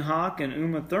Ethan Hawke and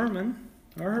Uma Thurman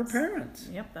are her parents.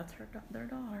 Yep, that's their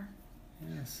daughter.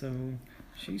 Yeah, so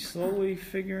she's slowly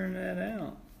figuring that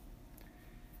out.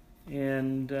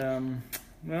 And,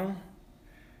 well,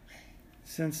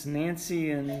 since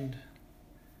Nancy and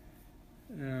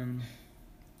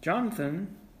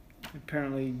Jonathan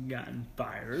apparently gotten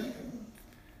fired.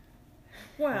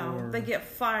 Well, Or- they get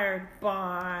fired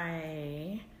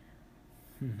by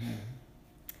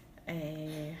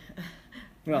a.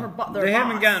 Well, their they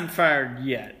haven't boss. gotten fired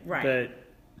yet. Right. But,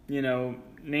 you know,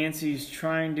 Nancy's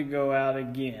trying to go out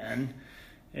again.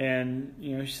 And,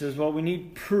 you know, she says, well, we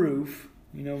need proof.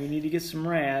 You know, we need to get some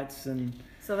rats. And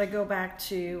So they go back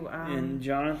to. and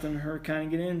Jonathan and her kind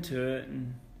of get into it.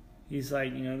 And he's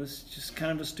like, you know, this is just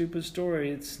kind of a stupid story.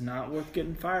 It's not worth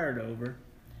getting fired over.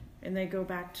 And they go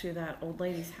back to that old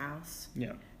lady's house.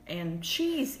 Yeah. And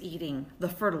she's eating the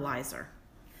fertilizer.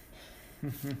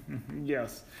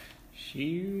 Yes.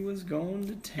 She was going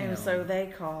to town. And so they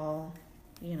call,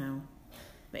 you know,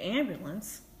 the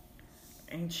ambulance.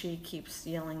 And she keeps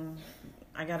yelling,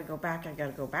 I gotta go back, I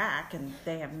gotta go back. And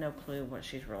they have no clue what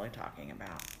she's really talking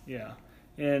about. Yeah.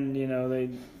 And, you know,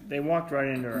 they walked right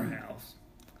into her house.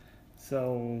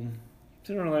 So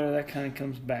sooner or later that kind of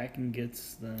comes back and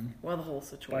gets them. Well, the whole Bites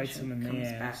situation them in the comes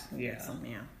ass, back and gets yeah. them,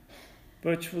 yeah.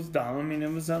 Which was dumb. I mean,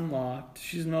 it was unlocked.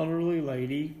 She's an elderly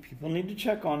lady. People need to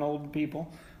check on old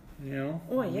people. You know?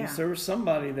 Oh, At yeah. least there was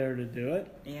somebody there to do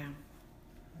it. Yeah.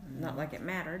 Not like it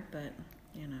mattered, but,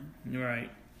 you know. Right.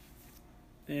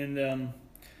 And,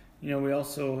 you know, we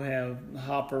also have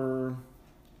Hopper,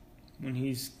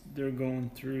 when they're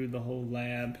going through the whole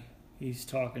lab, he's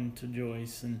talking to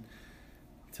Joyce and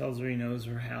tells her he knows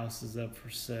her house is up for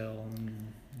sale and,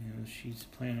 you know, she's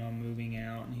planning on moving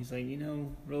out. And he's like, you know,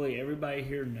 really everybody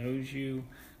here knows you,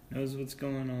 knows what's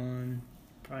going on.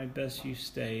 probably best you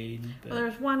stayed. But Well,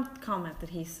 there's one comment that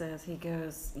he says. He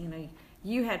goes,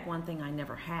 you had one thing I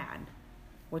never had,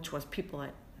 which was people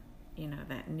that,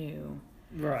 that knew.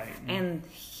 right. And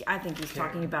I think he's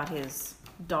talking about his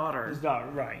daughter. His daughter,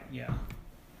 right, yeah.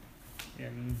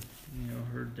 And,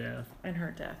 her death. And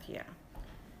her death, yeah.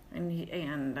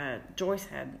 And Joyce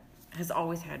has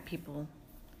always had people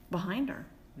behind her.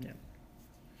 Yeah.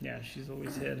 Yeah, she's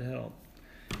always had help.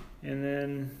 And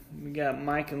then we got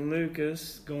Mike and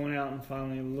Lucas going out and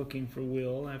finally looking for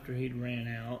Will after he'd ran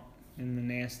out in the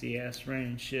nasty ass rain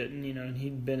and shit. And, and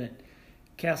he'd been at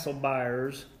Castle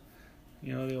Byers,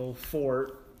 the old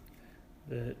fort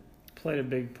that played a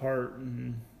big part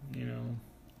in,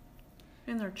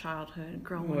 In their childhood,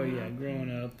 growing up. Well, yeah,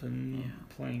 growing up and Yeah.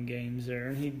 playing games there.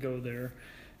 And he'd go there.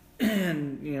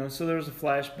 And, so there was a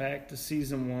flashback to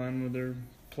season 1 where they're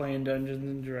playing Dungeons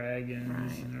and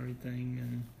Dragons Right. and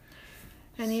everything.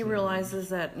 And he So- realizes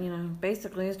that,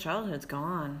 basically his childhood's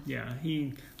gone. Yeah,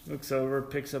 he looks over,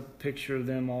 picks up a picture of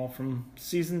them all from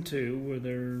season 2 where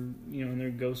they're, in their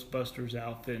Ghostbusters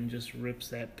outfit and just rips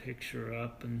that picture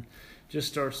up and just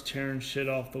starts tearing shit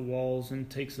off the walls and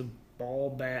takes a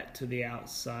ball bat to the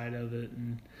outside of it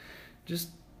and just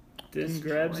then Destroys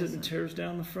grabs it and it. tears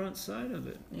down the front side of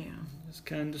it. Yeah. Just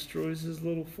kind of destroys his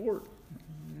little fort.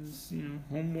 His,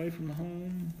 home away from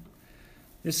home.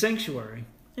 His sanctuary,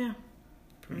 Yeah.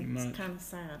 pretty It's much. kind of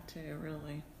sad, too,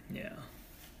 really. Yeah.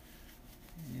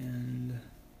 And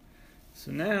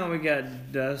so now we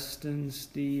got Dustin,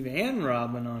 Steve, and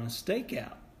Robin on a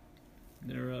stakeout.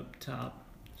 They're up top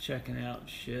checking out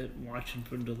shit, watching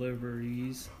for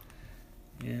deliveries.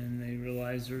 And they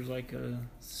realize there's like a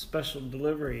special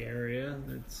delivery area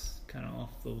that's kind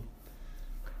of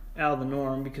out of the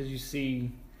norm because you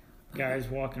see guys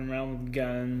walking around with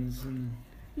guns and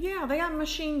Yeah, they got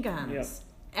machine guns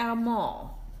Yep. at a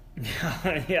mall.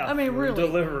 yeah. I mean, for really,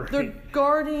 delivery. they're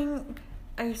guarding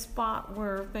a spot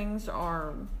where things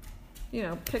are,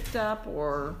 picked up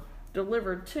or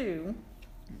delivered to,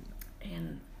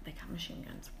 and they got machine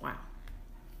guns. Wow.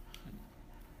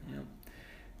 Yep.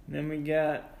 And then we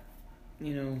got,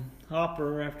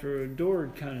 Hopper after a door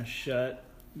had kind of shut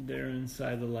there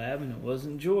inside the lab, and it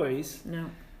wasn't Joyce. No.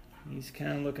 He's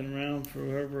kind of looking around for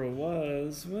whoever it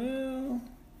was. Well,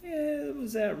 yeah, it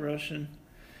was that Russian.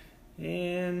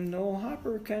 And old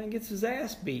Hopper kind of gets his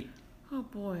ass beat. Oh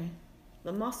boy,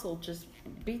 the muscle just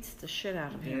beats the shit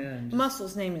out of him. Yeah, and just-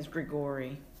 Muscle's name is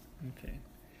Grigori. Okay.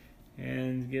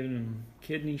 And giving him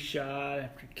kidney shot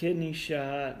after kidney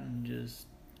shot, and just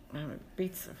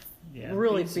Beats the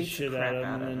really beats the the shit crap out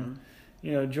out of of him.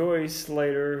 him. And Joyce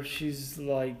later, she's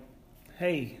like,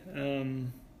 "Hey,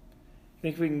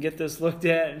 think we can get this looked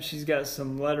at?" And she's got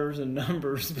some letters and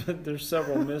numbers, but there's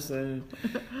several missing.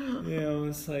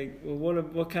 It's like, well,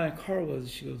 what kind of car was it?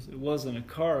 She goes, "It wasn't a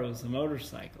car; it was a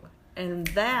motorcycle." And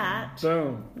that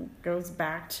Boom. goes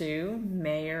back to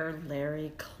Mayor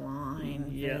Larry Klein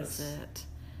Yes. visit.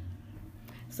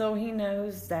 So he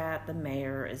knows that the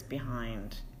mayor is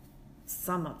behind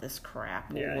some of this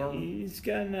crap. Yeah, or- he's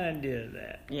got an idea of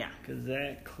that. yeah. Because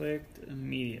that clicked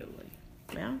immediately.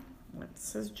 Well,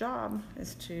 that's his job,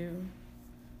 is to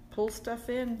pull stuff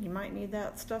in. You might need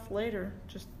that stuff later.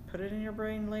 Just put it in your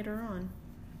brain later on.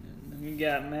 And then we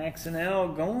got Max and Elle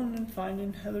going and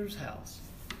finding Heather's house.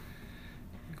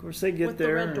 Of course, they get With there.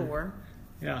 the red and- door.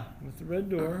 Yeah, with the red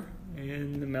door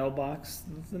and the mailbox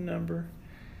with the number.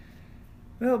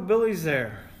 Well, Billy's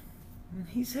there. And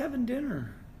he's having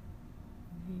dinner.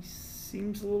 He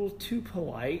seems a little too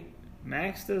polite.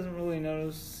 Max doesn't really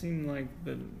notice,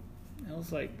 but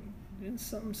Elle's like, didn't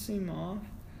something seem off?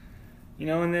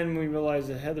 And then we realize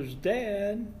that Heather's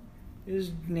dad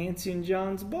is Nancy and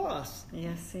John's boss.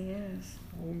 Yes, he is.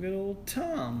 Old good old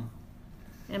Tom.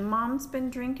 And Mom's been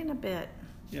drinking a bit.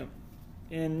 Yep.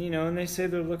 And, and they say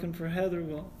they're looking for Heather.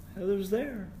 Well, Heather's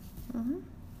there. Mm-hmm.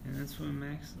 And that's when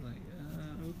Max is like,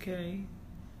 okay.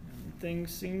 Everything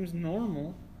seems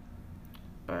normal.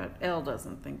 But Elle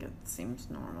doesn't think it seems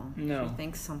normal. No. She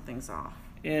thinks something's off.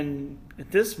 And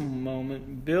at this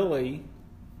moment, Billy,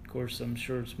 of course, I'm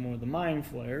sure it's more the mind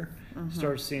flare,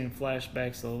 starts seeing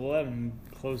flashbacks of 11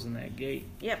 closing that gate.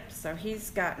 Yep, so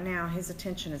his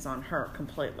attention is on her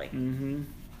completely. Mm-hmm.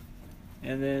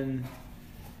 And then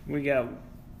we got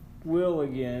Will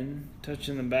again,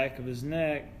 touching the back of his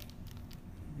neck.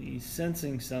 He's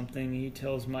sensing something. He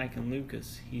tells Mike and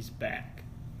Lucas he's back.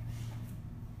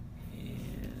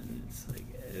 And it's like,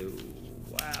 oh,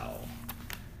 wow.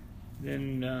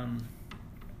 Then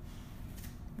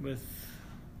with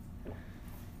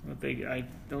what I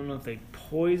don't know if they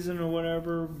poison or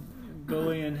whatever.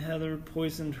 Billy and Heather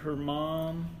poisoned her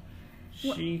mom.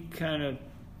 She kind of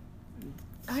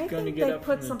I going to think get they up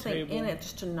put from the something table. in it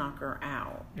just to knock her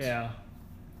out. Yeah.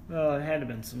 Well, it had to have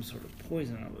been some sort of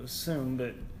poison, I would assume,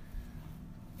 but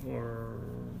or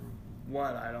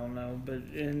what, I don't know. But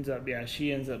it ends up,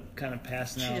 she ends up kind of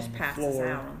passing out on the floor. She just passes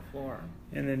out on the floor.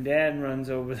 And then Dad runs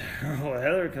over there. Well,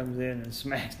 Heather comes in and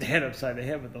smacks Dad upside the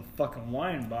head with a fucking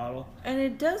wine bottle. And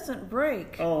it doesn't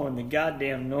break. Oh, and the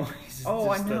goddamn noise is just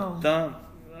I know. a thump.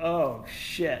 Oh,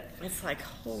 shit. It's like,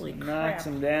 holy crap. Knocks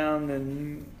him down,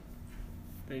 then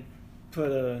they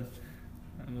put a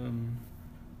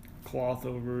cloth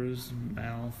over his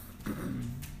mouth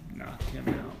and knock him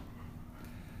out.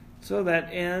 So that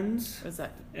ends Was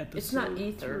that? episode It's not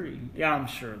ether. 3. Yeah, I'm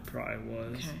sure it probably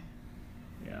was. Okay.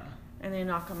 Yeah. And they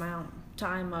knock him out,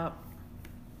 tie him up,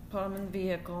 put him in the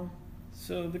vehicle.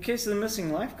 So the case of the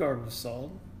missing lifeguard was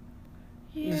solved.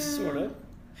 Yeah. Sort of.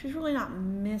 She's really not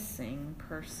missing,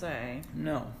 per se.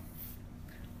 No.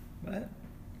 But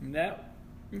that,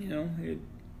 it,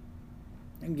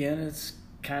 again, it's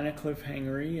kind of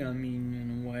cliffhangery, I mean,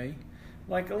 in a way.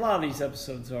 Like a lot of these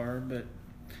episodes are, but,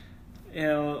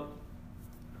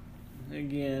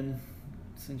 again,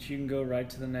 since you can go right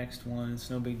to the next one, it's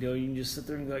no big deal. You can just sit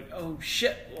there and go like, oh,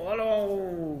 shit,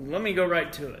 let me go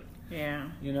right to it. Yeah.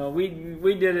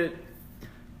 We did it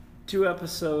 2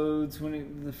 episodes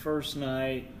the first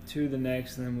night, 2 the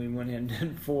next, and then we went ahead and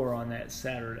did 4 on that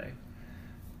Saturday.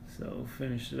 So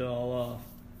finished it all off.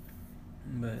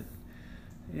 But,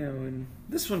 and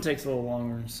this one takes a little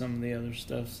longer than some of the other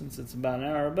stuff since it's about an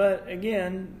hour. But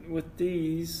again, with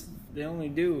these, they only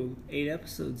do 8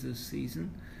 episodes this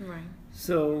season. Right.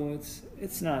 So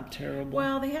it's not terrible.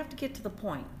 Well, they have to get to the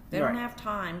point. They don't have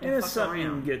time to it's fuck something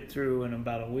around. you can get through in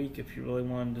about a week if you really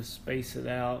wanted to space it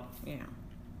out. Yeah.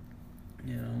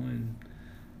 And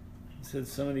I said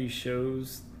some of these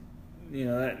shows,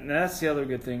 that's the other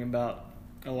good thing about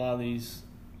a lot of these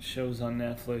shows on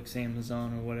Netflix,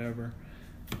 Amazon, or whatever.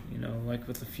 Like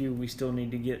with a few we still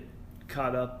need to get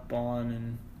caught up on,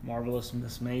 and Marvelous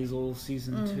Miss Maisel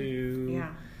season 2.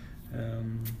 Yeah.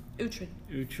 Uhtred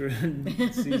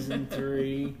season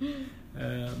 3.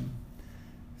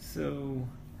 So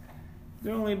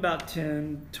they're only about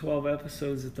 10, 12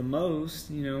 episodes at the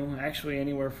most, actually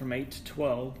anywhere from 8 to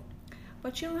 12.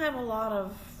 But you don't have a lot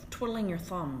of twiddling your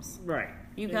thumbs. Right.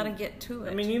 You got to get to it.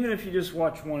 I mean, even if you just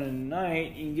watch one in a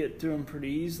night, you can get through them pretty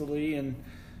easily. And,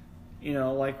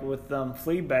 like with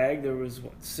Fleabag, there was,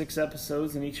 6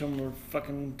 episodes, and each of them were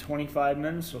fucking 25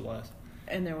 minutes or less.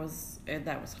 And that was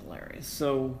hilarious.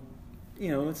 So,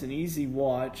 it's an easy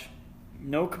watch.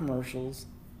 No commercials.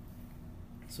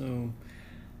 So,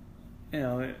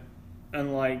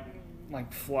 unlike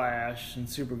Flash and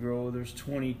Supergirl, there's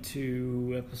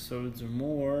 22 episodes or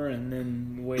more, and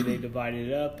then the way they divide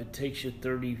it up, it takes you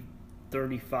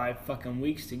 35 fucking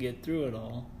weeks to get through it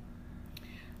all.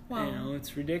 Well,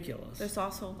 it's ridiculous. There's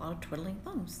also a lot of twiddling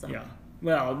thumbs, though. Yeah.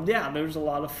 Well, yeah, there's a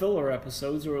lot of filler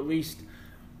episodes, or at least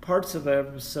parts of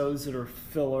episodes that are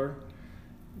filler,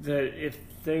 that if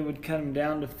they would cut them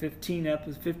down to 15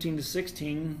 to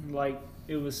 16, like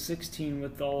it was 16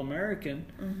 with All American,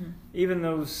 even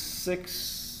those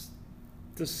 6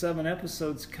 to 7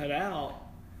 episodes cut out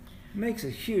makes a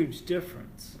huge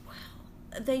difference. Well,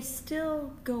 they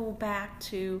still go back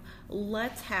to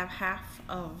let's have half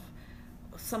of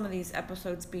some of these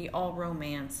episodes be all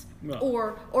romance,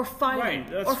 or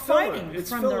fighting, right, or fighting filler. It's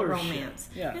from their filler romance.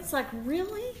 Shit. Yeah. It's like,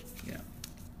 really? Yeah.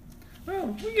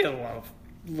 Well, we get a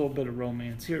little bit of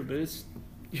romance here, but it's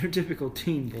your typical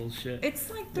teen bullshit.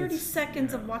 It's like 30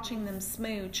 seconds of watching them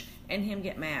smooch and him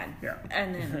get mad. Yeah.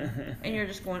 And then and you're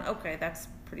just going, okay, that's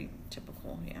pretty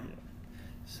typical. Yeah.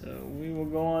 So we will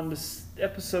go on to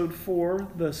episode 4,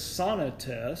 the sauna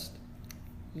test.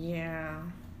 Yeah.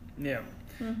 Yeah.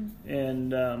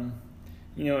 And,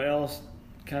 Alice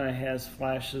kind of has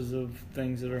flashes of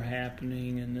things that are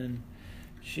happening, and then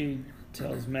she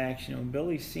tells Max,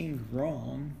 Billy seemed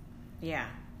wrong. Yeah.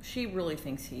 She really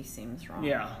thinks he seems wrong.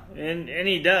 Yeah, and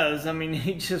he does. I mean,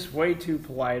 he's just way too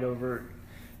polite over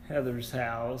Heather's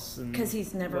house. Because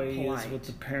he's never polite. He is with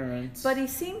the parents. But he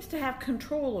seems to have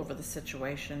control over the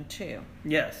situation, too.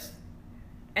 Yes.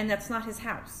 And that's not his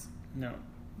house. No.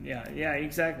 Yeah,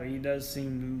 exactly. He does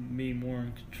seem to be more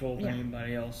in control than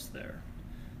anybody else there.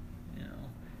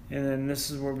 And then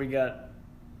this is where we got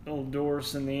old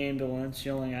Doris in the ambulance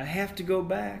yelling, I have to go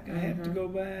back, I have to go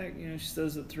back. She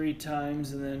says it 3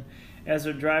 times, and then as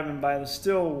they're driving by the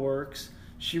Stillworks,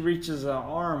 she reaches an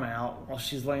arm out while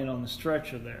she's laying on the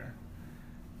stretcher there.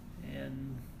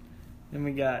 And then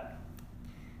we got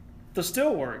the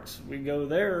Stillworks. We go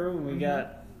there, and we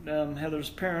got Heather's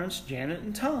parents, Janet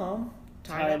and Tom,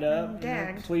 tied up and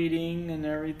they're pleading and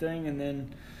everything, and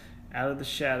then out of the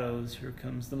shadows, here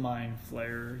comes the Mind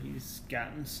Flayer. He's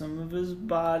gotten some of his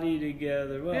body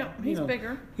together. Well, Yeah, he's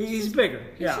bigger. He's bigger.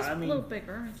 He's Yeah, just I mean, a little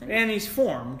bigger, I think. and he's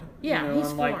formed. Yeah,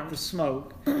 he's unlike formed. the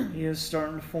smoke, he is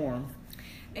starting to form.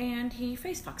 And he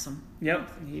face fucks them.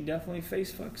 Yep, he definitely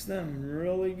face fucks them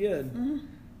really good. Mm-hmm.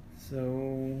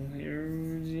 So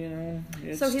here's,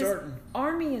 it's So his starting.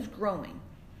 army is growing.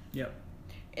 Yep.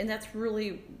 And that's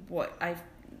really what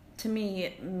to me,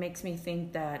 it makes me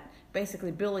think that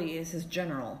basically Billy is his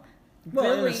general.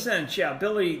 Well, Billy, in a sense, yeah,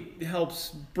 Billy helps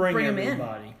bring him in.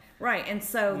 everybody. Right, and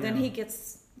so then Yeah. he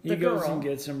gets He the goes girl. and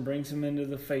gets him, brings him into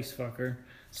the face fucker,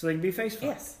 so they can be face fucked.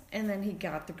 Yes, and then he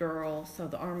got the girl, so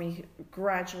the army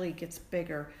gradually gets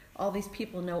bigger. All these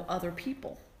people know other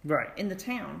people Right. in the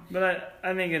town. But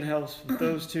I think it helps with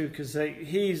those two because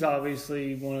he's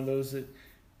obviously one of those that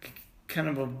kind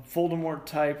of a Voldemort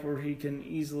type where he can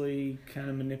easily kind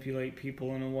of manipulate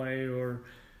people in a way or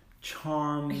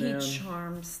charm He them.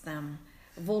 charms them.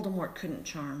 Voldemort couldn't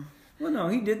charm. Well, no,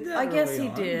 he did that. I guess early he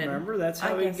on, did. Remember, that's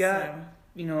how I he guess got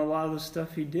so. a lot of the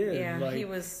stuff he did. Yeah, like, he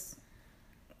was.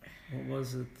 What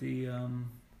was it?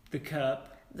 The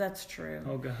cup. That's true.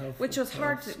 Olga Hufflepuff's Which was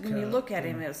hard to, when you cup, look at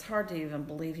him, and- it was hard to even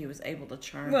believe he was able to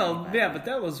charm. Well, anybody. yeah, but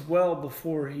that was well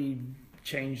before he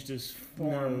changed his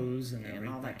Form nose and everything.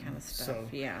 and all that kind of stuff. So,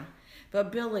 Yeah,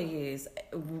 but Billy is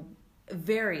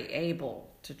very able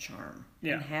to charm.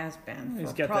 Yeah. And has been for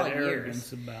he's got probably that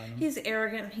arrogance years. about him. He's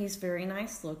arrogant. He's very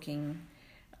nice looking.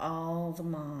 All the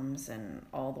moms and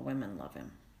all the women love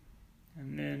him.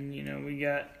 And then, we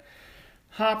got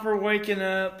Hopper waking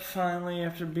up finally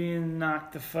after being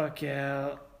knocked the fuck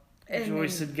out. And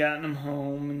Joyce then- had gotten him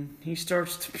home, and he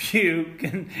starts to puke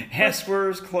and asks where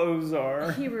his clothes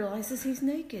are. He realizes he's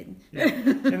naked. Yeah.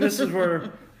 And this is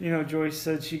where, Joyce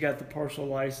said she got the partial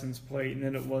license plate and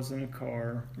that it wasn't a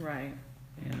car. Right.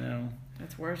 That's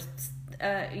That's where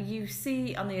you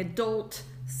see on the adult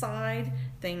side,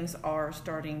 things are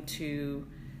starting to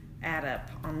add up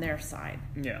on their side.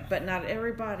 Yeah. But not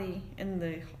everybody in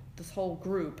this whole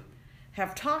group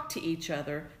have talked to each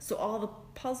other, so all the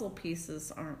puzzle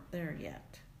pieces aren't there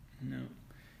yet. No.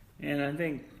 And I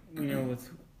think, with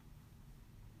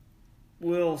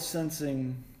Will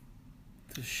sensing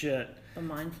the shit, The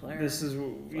Mind Flayer. this is,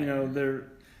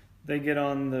 they get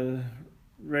on the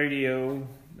radio,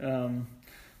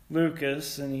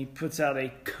 Lucas, and he puts out a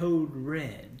code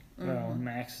red. Well,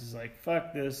 Max is like,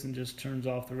 fuck this, and just turns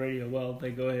off the radio. Well,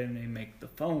 they go ahead and they make the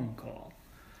phone call.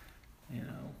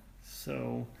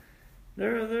 So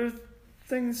there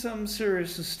something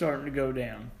serious is starting to go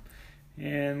down.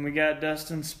 And we got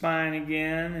Dustin spying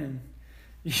again, and,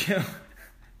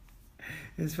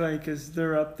 it's funny because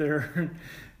they're up there.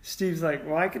 Steve's like,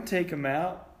 well, I can take him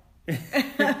out.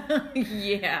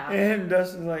 Yeah. And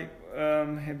Dustin's like,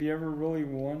 have you ever really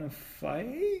won a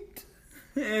fight?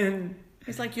 And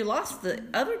It's like you lost the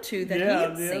other two that he yeah,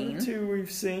 had the seen. other two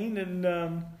we've seen,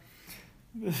 and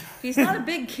He's not a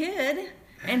big kid,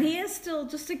 and he is still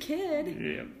just a kid.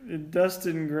 yeah,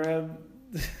 Dustin grabbed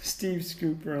Steve's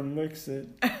scooper and licks it.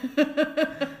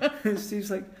 And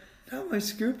Steve's like, not my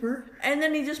scooper. And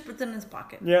then he just puts it in his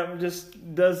pocket. Yeah,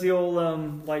 just does the old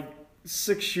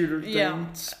 6-shooter thing,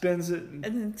 Yeah. spins it, And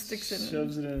then sticks it in.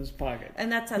 shoves it in his pocket.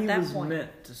 And that's at he that was point.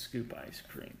 meant to scoop ice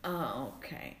cream. Oh,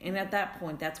 okay. And at that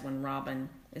point, that's when Robin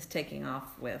is taking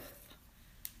off with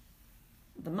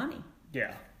the money.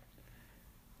 Yeah.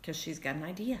 Because she's got an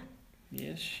idea.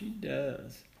 Yes, she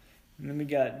does. And then we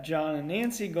got John and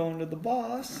Nancy going to the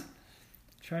boss,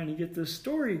 trying to get this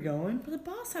story going. But the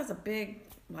boss has a big,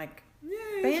 Yeah,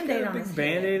 Band-Aid he's got a on big his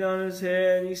Band-Aid on his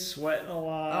head. He's sweating a oh,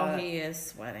 lot. he is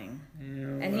sweating.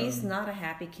 And he's not a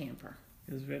happy camper.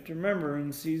 Because we have to remember,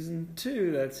 in season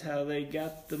 2, that's how they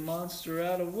got the monster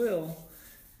out of Will.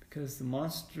 Because the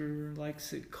monster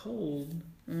likes it cold.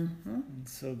 Mm-hmm. And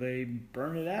so they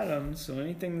burn it out of him. So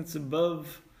anything that's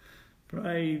above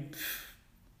probably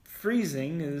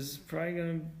freezing is probably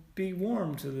going to be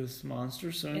warm to this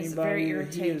monster. So It's very anybody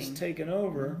that he has irritating. taken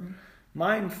over,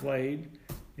 mind flayed,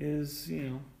 is,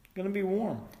 going to be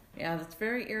warm. Yeah, that's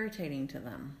very irritating to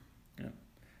them.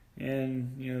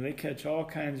 And, they catch all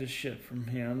kinds of shit from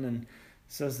him, and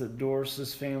says that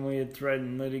Doris's family had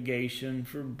threatened litigation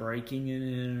for breaking and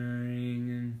entering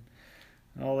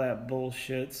and all that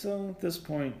bullshit. So at this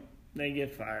point, they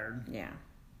get fired. Yeah.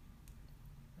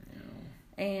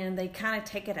 And they kind of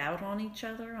take it out on each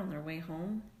other on their way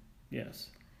home. Yes.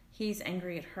 He's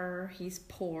angry at her. He's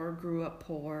poor, grew up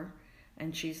poor,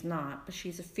 and she's not, but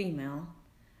she's a female.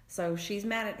 So she's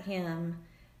mad at him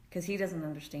because he doesn't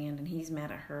understand, and he's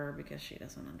mad at her because she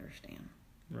doesn't understand.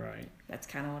 Right. That's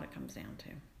kind of what it comes down to.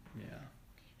 Yeah.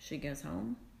 She goes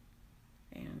home,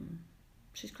 and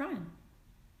she's crying.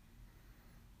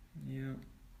 Yeah.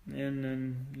 And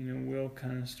then, Will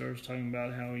kind of starts talking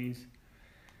about how he's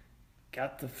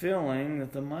got the feeling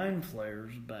that the mind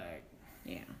flayer's back.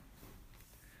 Yeah.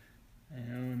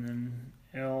 And then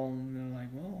Elle, they're like,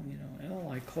 well,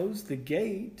 Elle, I closed the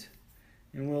gate.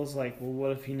 And Will's like, well,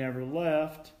 what if he never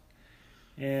left?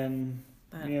 And,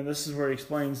 this is where he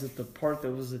explains that the part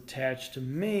that was attached to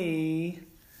me,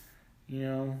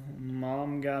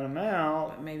 Mom got him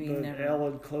out. But maybe but never.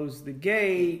 Elle had closed the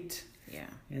gate. Yeah.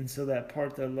 And so that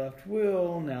part that left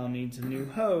Will now needs a new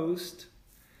host.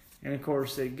 And of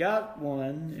course, they got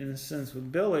one in a sense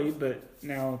with Billy, but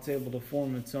now it's able to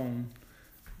form its own,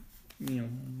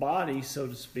 body, so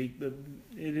to speak. But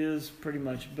it is pretty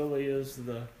much Billy is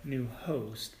the new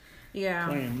host. Yeah.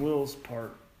 Playing Will's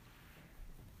part.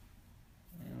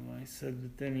 I said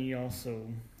that then he also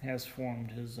has formed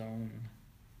his own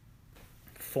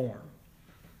form.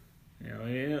 And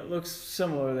it looks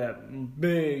similar to that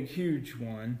big, huge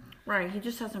one. Right, he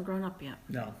just hasn't grown up yet.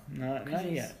 No,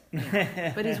 not yet.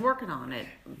 Yeah. But he's working on it.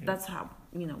 That's how,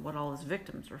 what all his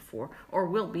victims are for, or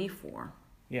will be for.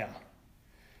 Yeah.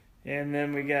 And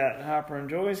then we got Hopper and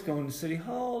Joyce going to City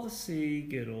Hall to see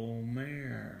good old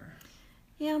Mayor.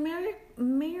 Yeah,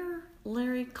 Mayor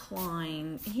Larry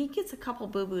Klein, he gets a couple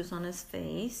boo-boos on his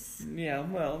face. Yeah,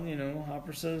 well,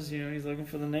 Hopper says, he's looking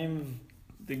for the name of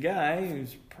the guy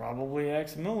who's probably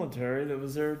ex-military that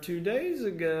was there 2 days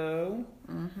ago.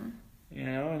 Mm-hmm.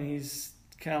 And he's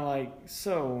kind of like,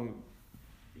 so,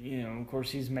 of course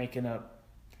he's making up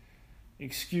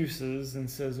excuses and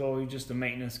says, oh, he's just a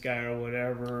maintenance guy or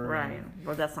whatever. Right.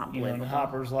 Well, that's not believable. And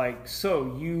Hopper's like,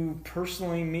 so you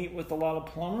personally meet with a lot of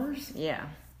plumbers? Yeah.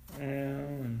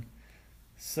 And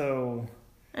so...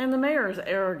 And the mayor is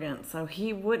arrogant, so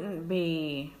he wouldn't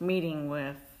be meeting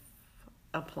with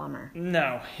a plumber.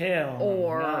 No, hell no.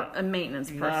 Or a maintenance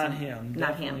person. Not him.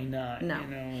 Definitely not. No.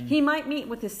 He might meet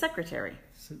with his secretary.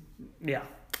 So, yeah.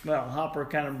 Well, Hopper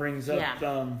kind of brings up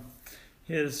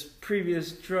his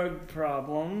previous drug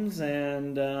problems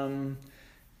and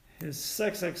his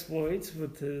sex exploits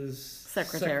with his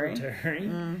secretary.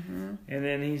 Mm-hmm. And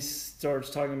then he starts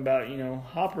talking about,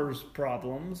 Hopper's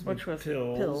problems with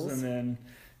pills and then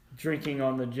drinking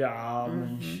on the job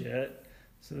and shit.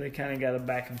 So they kind of got a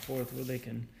back and forth where they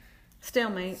can...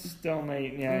 Stalemate,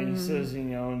 yeah. And he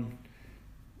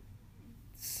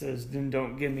says, then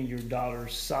don't give me your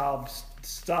daughter's sob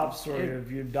story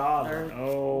of your daughter.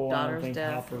 Oh, I don't think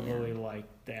Hopper really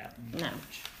liked that much.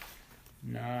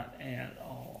 No. Not at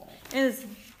all. There's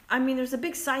a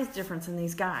big size difference in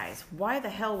these guys. Why the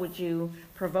hell would you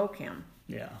provoke him?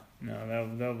 Yeah, no,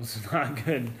 that was not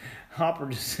good. Hopper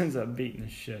just ends up beating the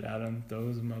shit out of him,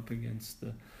 throws him up against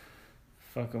the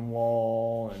fucking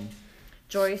wall, and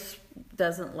Joyce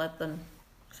doesn't let the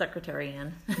secretary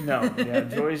in. No, yeah,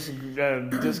 Joyce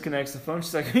disconnects the phone.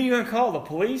 She's like, "Who are you gonna call? The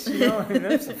police?"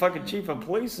 That's the fucking chief of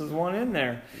police. There's one in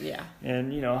there. Yeah.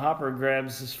 And Hopper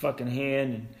grabs his fucking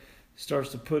hand and starts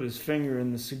to put his finger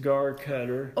in the cigar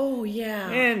cutter. Oh yeah.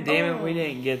 And damn it, we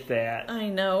didn't get that. I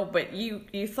know, but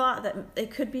you thought that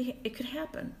it could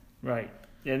happen. Right.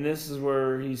 And this is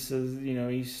where he says,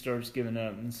 he starts giving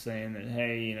up and saying that,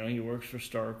 hey, he works for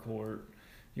Starcourt.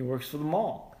 He works for the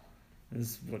mall,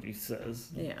 is what he says.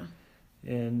 Yeah.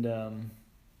 And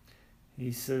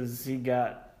he says he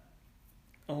got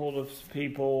a hold of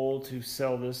people to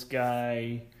sell this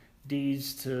guy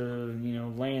deeds to,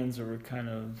 lands that were kind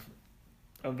of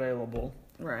available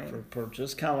for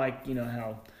purchase. Kind of like,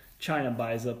 how China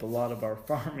buys up a lot of our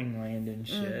farming land and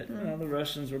shit. Mm-hmm. The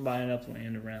Russians were buying up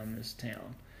land around this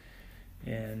town.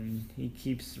 And he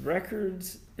keeps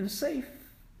records in a safe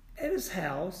at his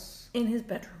house. In his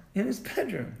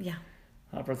bedroom. Yeah.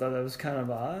 Hopper thought that was kind of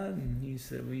odd. And he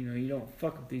said, well, you don't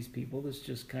fuck with these people. That's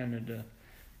just kind of to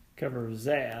cover his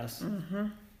ass. Mm-hmm.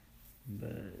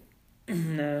 But,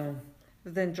 no.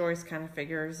 But then Joyce kind of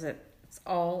figures that it's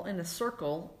all in a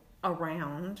circle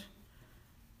around...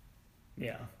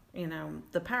 Yeah.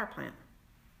 The power plant.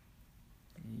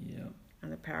 Yep.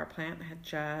 And the power plant had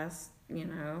just,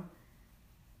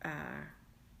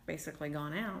 basically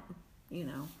gone out,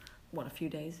 wasn't a few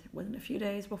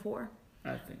days before?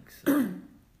 I think so.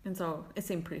 And so it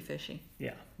seemed pretty fishy.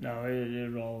 Yeah. No,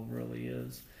 it all really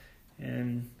is.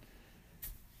 And,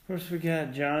 of course, we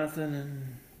got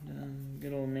Jonathan and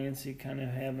good old Nancy kind of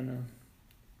having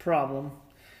a problem.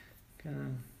 Kind of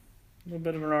a little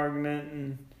bit of an argument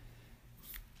and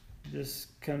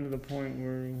just come to the point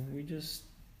where we just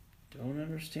don't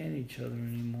understand each other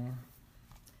anymore.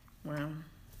 Well,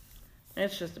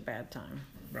 it's just a bad time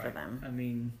for them. I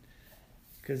mean,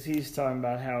 because he's talking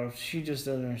about how she just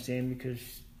doesn't understand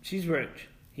because she's rich.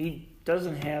 he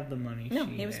doesn't have the money No,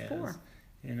 she he was has. poor.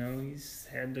 You know, he's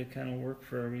had to kind of work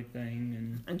for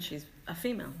everything, And she's a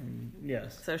female. and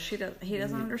yes. So he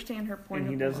doesn't understand her point And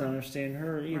he of doesn't view. understand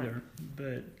her either.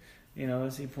 But, you know,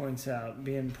 as he points out,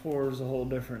 being poor is a whole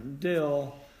different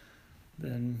deal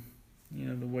than, you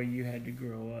know, the way you had to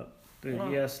grow up. But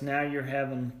Well- yes, now you're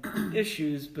having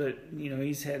issues, but, you know,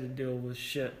 he's had to deal with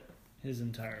shit his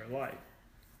entire life.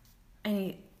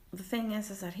 And the thing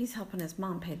is that he's helping his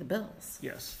mom pay the bills.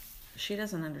 Yes. She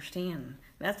doesn't understand.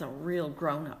 That's a real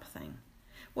grown-up thing.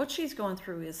 What she's going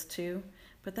through is too,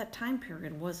 but that time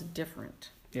period was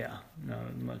different. Yeah, no,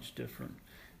 much different.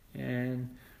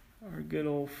 And our good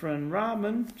old friend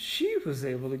Robin, she was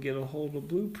able to get a hold of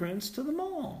blueprints to the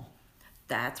mall.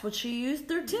 That's what she used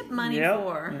their tip money Yep,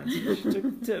 for. that's what she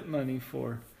took tip money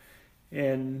for.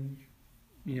 And,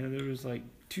 you know, there was like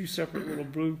 2 separate little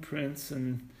blueprints,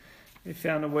 and they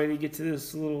found a way to get to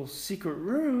this little secret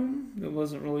room that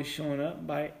wasn't really showing up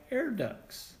by air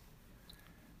ducts.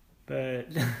 But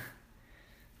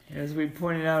as we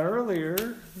pointed out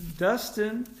earlier,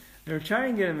 Dustin, they were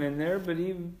trying to get him in there, but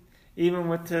even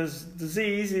with his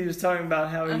disease, he was talking about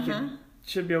how he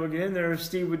should be able to get in there if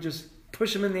Steve would just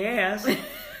push him in the ass.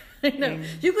 No,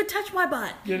 you could touch my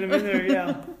butt. Get him in there,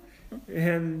 yeah.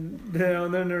 And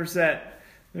then there's that,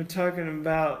 they're talking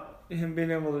about him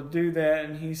being able to do that,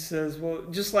 and he says, well,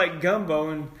 just like Gumbo,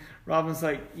 and Robin's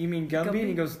like, you mean Gumby? And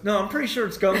he goes, no, I'm pretty sure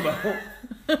it's Gumbo.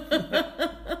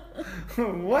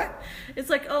 What? It's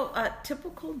like,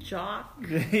 typical jock.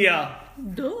 Yeah.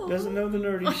 Duh. Doesn't know the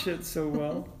nerdy shit so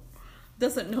well.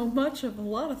 Doesn't know much of a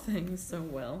lot of things so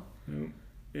well.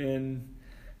 And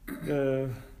the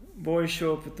boys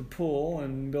show up at the pool,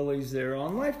 and Billy's there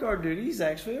on lifeguard duty. He's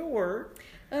actually at work,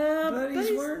 but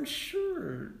he's wearing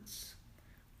shirts,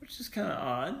 which is kind of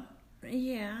odd.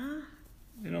 Yeah.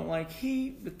 They don't like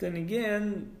heat, but then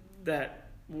again, that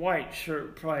white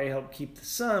shirt probably helped keep the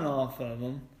sun off of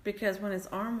him. Because when his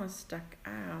arm was stuck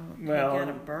out, Well, he got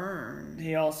a burn.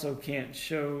 He also can't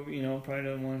show, probably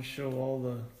doesn't want to show all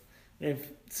the,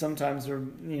 if sometimes they're,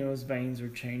 his veins are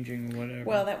changing or whatever.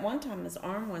 Well, that one time his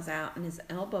arm was out and his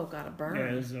elbow got a burn. Yeah,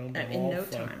 his elbow in all no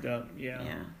fucked time. up. Yeah.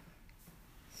 Yeah.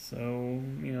 So,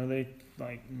 they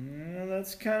like,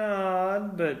 that's kind of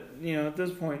odd, but, at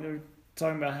this point they're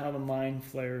talking about how the mind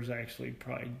flare is actually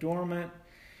probably dormant,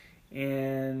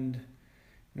 and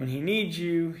when he needs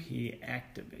you, he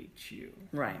activates you.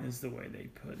 Right. Is the way they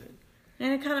put it.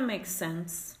 And it kind of makes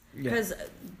sense. Yeah. Because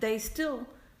they still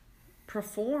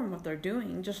perform what they're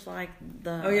doing, just like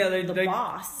the they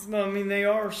boss. Well, they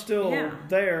are still Yeah.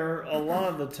 there a lot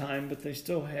of the time, but they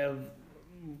still have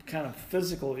kind of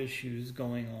physical issues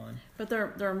going on. But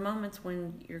there are moments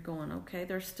when you're going, okay,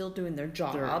 they're still doing their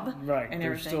job. Right. And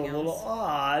They're everything still a else. little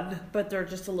odd. But they're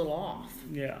just a little off.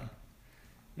 Yeah.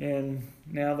 And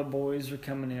now the boys are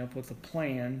coming up with a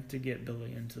plan to get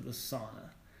Billy into the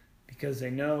sauna, because they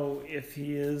know if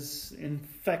he is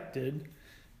infected,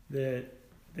 that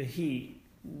the heat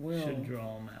should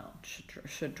draw him out.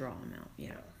 Should draw him out,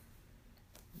 yeah.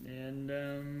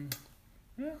 And,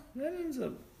 that ends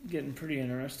up getting pretty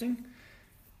interesting.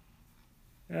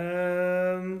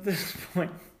 At this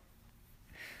point,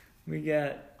 we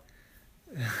got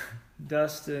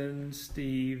Dustin,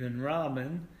 Steve, and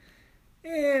Robin,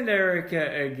 and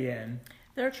Erica again.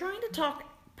 They're trying to talk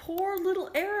poor little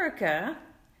Erica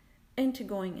into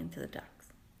going into the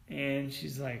ducks. And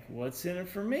she's like, what's in it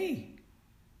for me?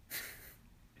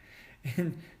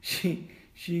 And she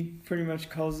pretty much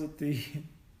calls it the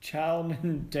child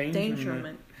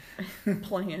endangerment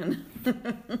plan.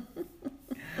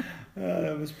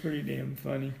 That was pretty damn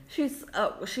funny. She's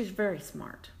very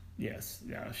smart. Yes,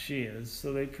 yeah, she is.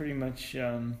 So they pretty much,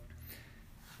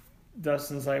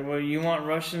 Dustin's like, well, you want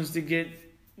Russians to get,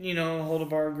 a hold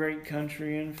of our great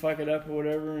country and fuck it up or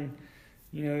whatever, and,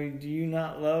 do you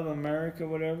not love America,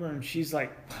 whatever? And she's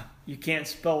like, you can't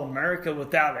spell America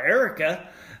without Erica.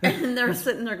 And they're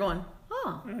sitting there going,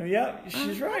 oh. Yeah,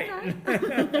 she's right.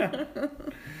 Okay.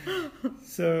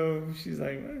 So she's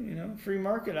like, well, free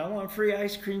market. I want free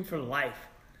ice cream for life.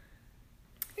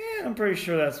 Yeah, I'm pretty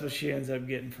sure that's what she ends up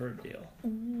getting for a deal.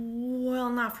 Well,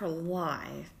 not for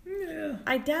life. Yeah.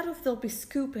 I doubt if they'll be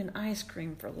scooping ice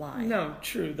cream for life. No,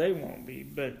 true, they won't be,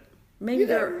 but Maybe you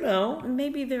never know.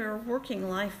 Maybe they're working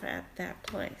life at that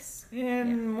place.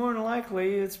 And more than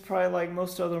likely, it's probably like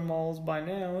most other malls by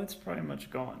now. It's pretty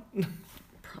much gone.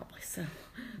 Probably so.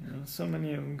 So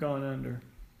many of them gone under.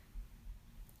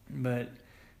 But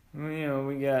we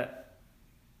got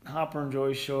Hopper and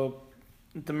Joy show up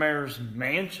at the mayor's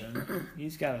mansion.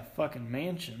 He's got a fucking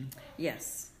mansion.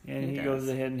 Yes. And he goes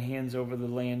ahead and hands over the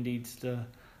land deeds to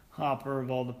Hopper of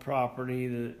all the property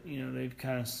that, you know, they've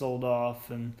kind of sold off,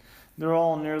 and they're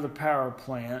all near the power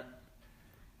plant.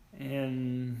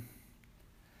 And,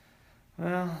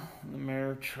 well, the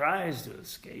mayor tries to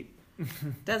escape.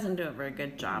 Doesn't do a very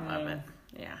good job of Yeah. it.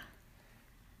 Yeah.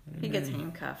 He gets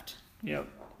handcuffed. Yep.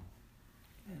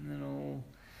 And then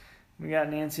we got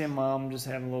Nancy and Mom just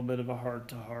having a little bit of a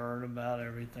heart-to-heart about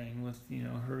everything with, you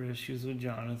know, her issues with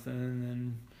Jonathan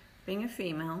and Being a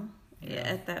female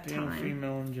at that being time. a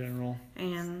female in general.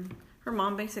 And her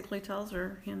mom basically tells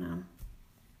her, you know,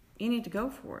 you need to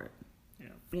go for it. Yeah.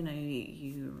 You know,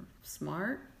 you're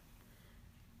smart.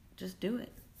 Just do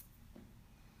it.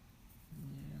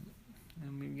 Yeah.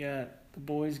 And we got the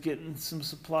boys getting some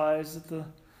supplies at the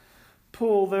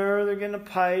pool there. They're getting a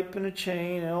pipe and a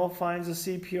chain. Elle finds a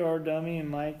CPR dummy, and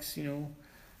Mike's, you know,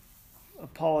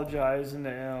 apologizing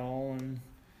to Elle and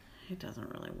It doesn't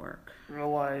really work.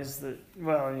 realize that,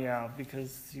 well, yeah,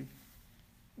 because he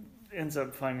ends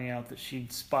up finding out that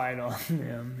she'd spied on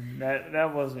them.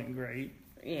 That wasn't great.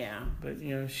 Yeah. But,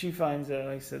 you know, she finds that,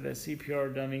 like I said, that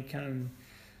CPR dummy kind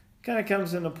of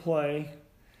comes into play.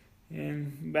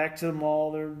 And back to the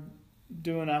mall, they're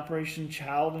doing Operation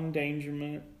Child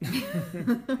Endangerment.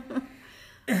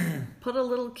 Put a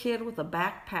little kid with a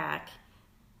backpack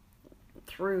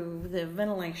through the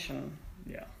ventilation.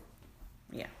 Yeah.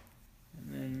 Yeah.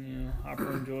 And then, you know,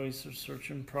 Hopper and Joyce are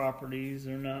searching properties.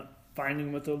 They're not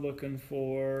finding what they're looking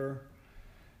for.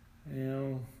 You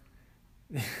know.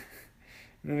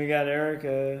 And then we got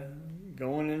Erica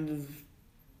getting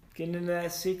into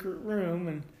that secret room,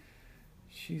 and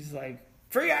she's like,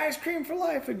 free ice cream for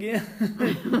life again.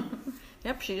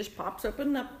 Yep, she just pops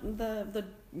open up the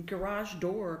garage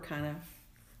door kind of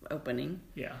opening.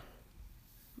 Yeah.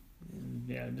 And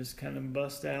yeah, just kind of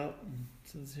bust out and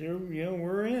says, here, you know,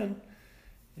 we're in.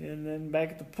 And then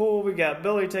back at the pool, we got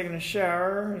Billy taking a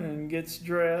shower and gets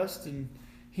dressed, and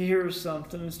he hears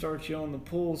something and starts yelling the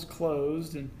pool's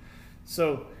closed. And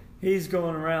so he's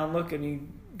going around looking. He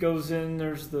goes in,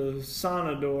 there's the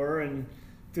sauna door, and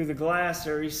through the glass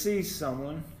there he sees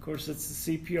someone. Of course, it's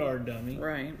the CPR dummy.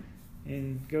 Right.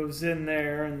 And goes in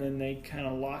there, and then they kind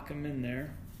of lock him in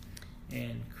there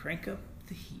and crank up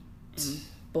the heat. And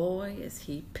boy, is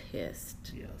he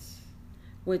pissed. Yes.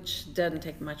 Which doesn't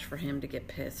take much for him to get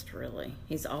pissed, really.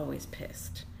 He's always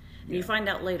pissed. And Yeah. you find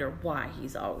out later why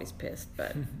he's always pissed,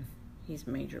 but he's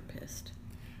major pissed.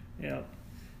 Yeah.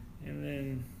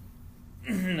 And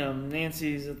then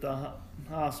Nancy's at the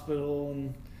hospital,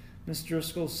 and Miss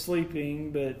Driscoll's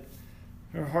sleeping, but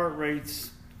her heart rate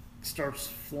starts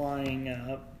flying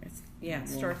up. It At one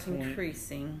starts point.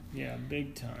 increasing. Yeah,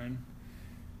 big time.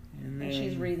 And then And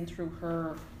she's reading through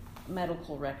her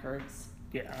medical records.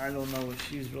 yeah, I don't know what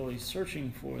she's really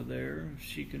searching for there, if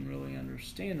she can really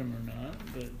understand them or not,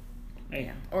 but hey,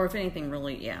 Yeah. Or if anything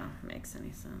really, makes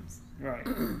any sense. right.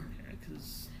 Yeah,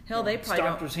 because Hell, they it's probably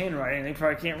don't. doctor's handwriting. They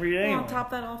probably can't read it anyway. Well, top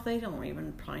that off, they don't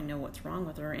even probably know what's wrong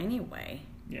with her anyway.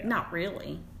 Yeah. Not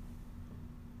really.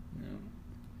 No.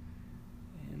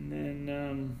 And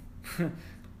then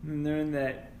when they're in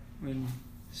that, when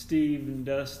Steve and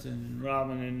Dustin and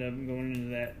Robin end up going into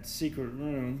that secret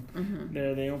room, Mm-hmm.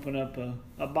 there they open up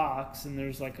a box, and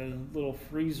there's like a little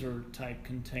freezer type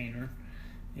container,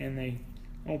 and they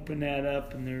open that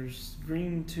up, and there's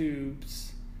green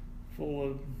tubes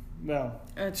full of, well,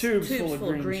 tubes full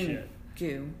of green shit.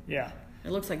 Goo. Yeah.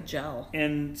 It looks like gel.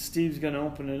 And Steve's going to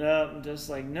open it up, and just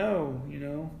like, no, you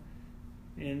know.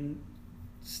 And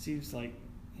Steve's like,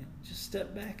 you know, just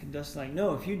step back. And Dustin's like,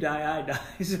 no, if you die, I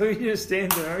die. So he just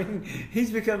stands there. I mean, he's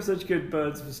become such good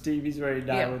buds with Steve. He's ready to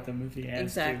die with him if he has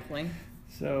Exactly. to.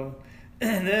 So,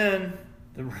 and then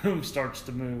the room starts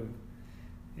to move.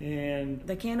 And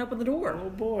They can't open the door. oh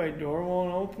boy, door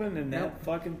won't open, and Nope. that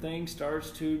fucking thing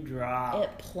starts to drop. It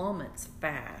plummets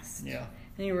fast. Yeah.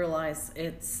 And you realize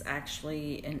it's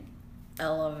actually an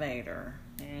elevator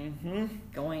Mm-hmm.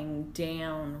 going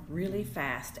down really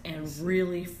fast and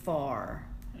really far.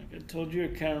 Like I told you,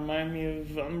 it kind of reminded me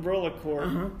of Umbrella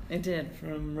Corp. It did.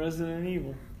 From Resident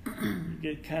Evil. You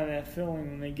get kind of that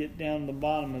feeling when they get down to the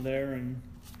bottom of there and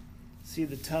see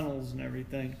the tunnels and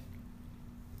everything.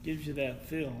 Gives you that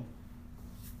feel.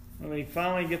 Well, they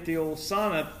finally get the old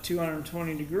sun up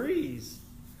 220 degrees.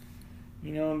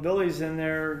 You know, and Billy's in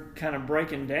there kind of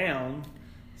breaking down,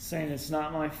 saying it's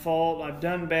not my fault. I've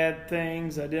done bad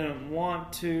things. I didn't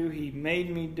want to. He made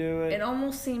me do it. It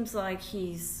almost seems like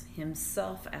he's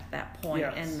himself at that point,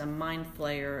 Yes. and the mind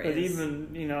flayer But is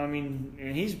even, you know, I mean,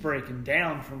 and he's breaking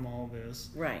down from all this.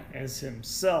 right. As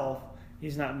himself,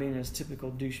 he's not being his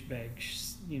typical douchebag,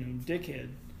 you know, dickhead.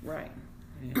 Right.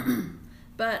 Yeah.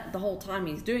 But the whole time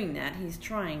he's doing that, he's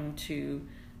trying to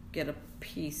get a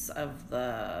piece of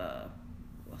the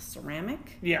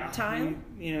ceramic Yeah, tile.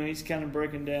 He's kind of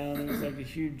breaking down. It's like a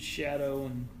huge shadow,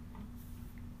 and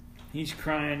he's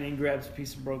crying. And he grabs a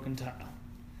piece of broken tile.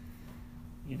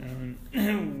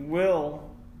 And Will,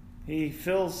 he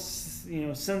feels,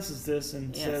 senses this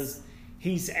and says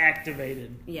he's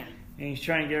activated. Yeah. And he's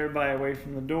trying to get everybody away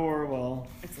from the door. Well,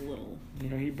 It's a little.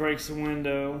 he breaks the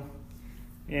window,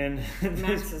 and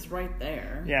Max is right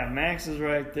there. Yeah, Max is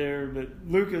right there, but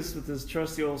Lucas with his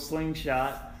trusty old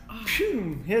slingshot.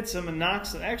 Hits him and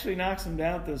knocks him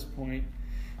down at this point.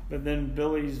 But then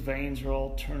Billy's veins are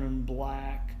all turning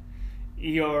black.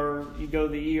 You go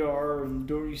to the ER and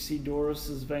you see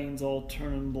Doris's veins all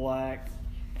turning black.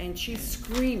 And she's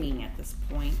screaming at this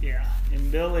point. Yeah,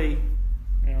 and Billy,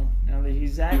 now that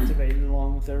he's activated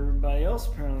along with everybody else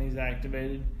apparently he's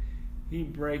activated, he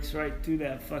breaks right through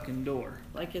that fucking door.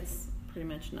 Like it's pretty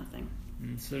much nothing.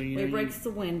 And so, He breaks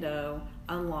the window,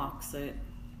 unlocks it.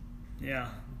 Yeah.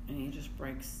 And he just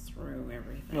breaks through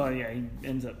everything. Well, yeah, he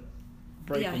ends up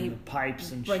breaking the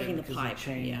pipes and shit because the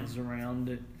chain is around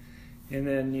it. And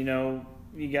then,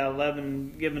 you got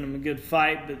Eleven giving him a good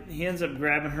fight, but he ends up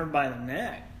grabbing her by the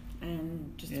neck.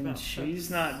 And she's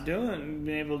not being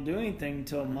able to do anything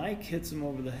until Mike hits him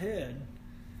over the head.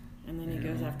 And then he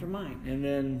goes after Mike. And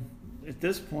then at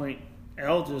this point,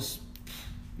 Elle just,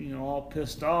 all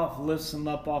pissed off, lifts him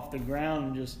up off the ground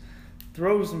and just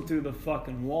throws him through the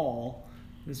fucking wall.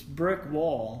 This brick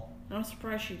wall. I'm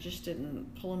surprised she just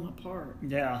didn't pull him apart.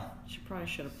 Yeah. She probably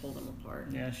should have pulled him apart.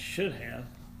 Yeah, she should have.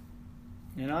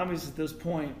 And obviously at this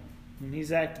point, when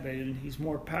he's activated, he's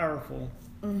more powerful.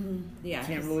 Mm-hmm. Yeah.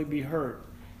 Can't really be hurt.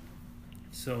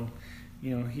 So,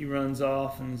 he runs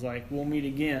off and is like, we'll meet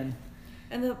again.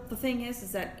 And the thing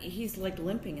is that he's like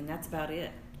limping and that's about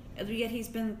it. And yet he's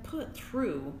been put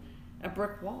through a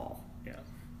brick wall. Yeah.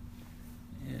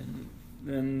 And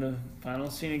then the final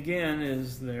scene again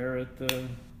is there at the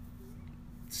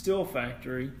steel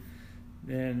factory.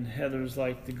 Then Heather's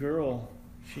like, the girl,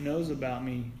 she knows about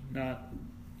me, not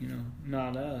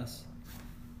us.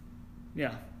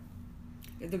 Yeah.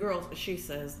 The girl, she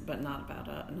says, but not about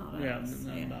us. Not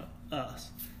about us.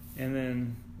 And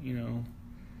then,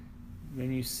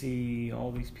 then you see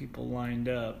all these people lined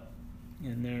up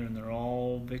in there, and they're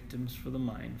all victims for the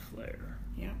mind flare.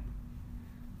 Yeah.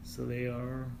 So they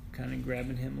are kind of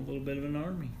grabbing him a little bit of an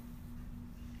army.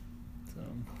 So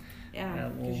yeah,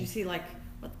 because you see the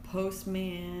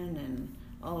postman and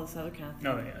all this other kind of thing.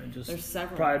 Oh yeah, just there's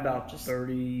several. Probably about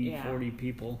 40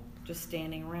 people just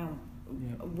standing around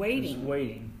waiting. Just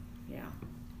waiting. Yeah.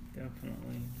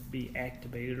 Definitely be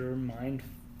activated or mind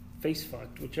face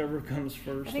fucked, whichever comes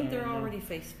first. I think they're already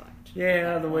face fucked.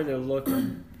 Yeah, the way they're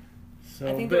looking. So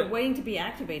I think they're waiting to be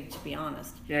activated, to be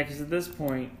honest. Yeah, because at this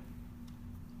point,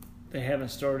 they haven't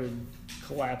started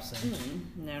collapsing.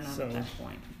 Mm-hmm. No, not at that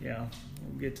point. Yeah,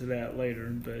 we'll get to that later,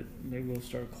 but they will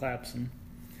start collapsing.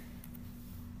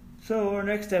 So our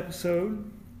next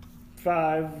episode,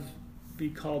 5, will be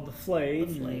called The Flayed.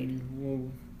 The Flayed.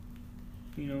 And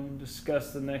we'll,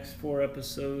 discuss the next 4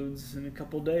 episodes in a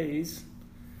couple days.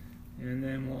 And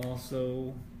then we'll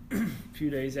also, a few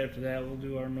days after that, we'll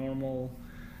do our normal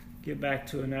get back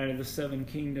to A Night of the Seven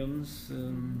Kingdoms.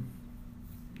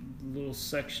 Little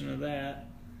section of that.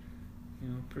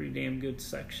 Pretty damn good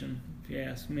section, if you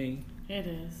ask me. It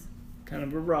is. Kind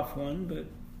of a rough one, but,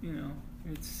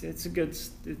 it's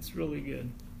really good.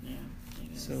 Yeah,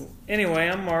 it is. So, anyway,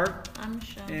 I'm Mark. I'm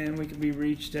Michelle. And we can be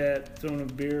reached at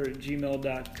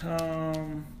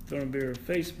throneofbeer@gmail.com, Throne of Beer at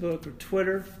Facebook or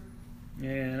Twitter.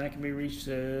 And I can be reached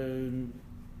on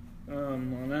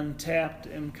Untapped,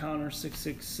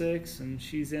 mconnor666, and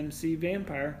she's MC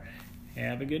Vampire.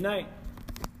 Have a good night.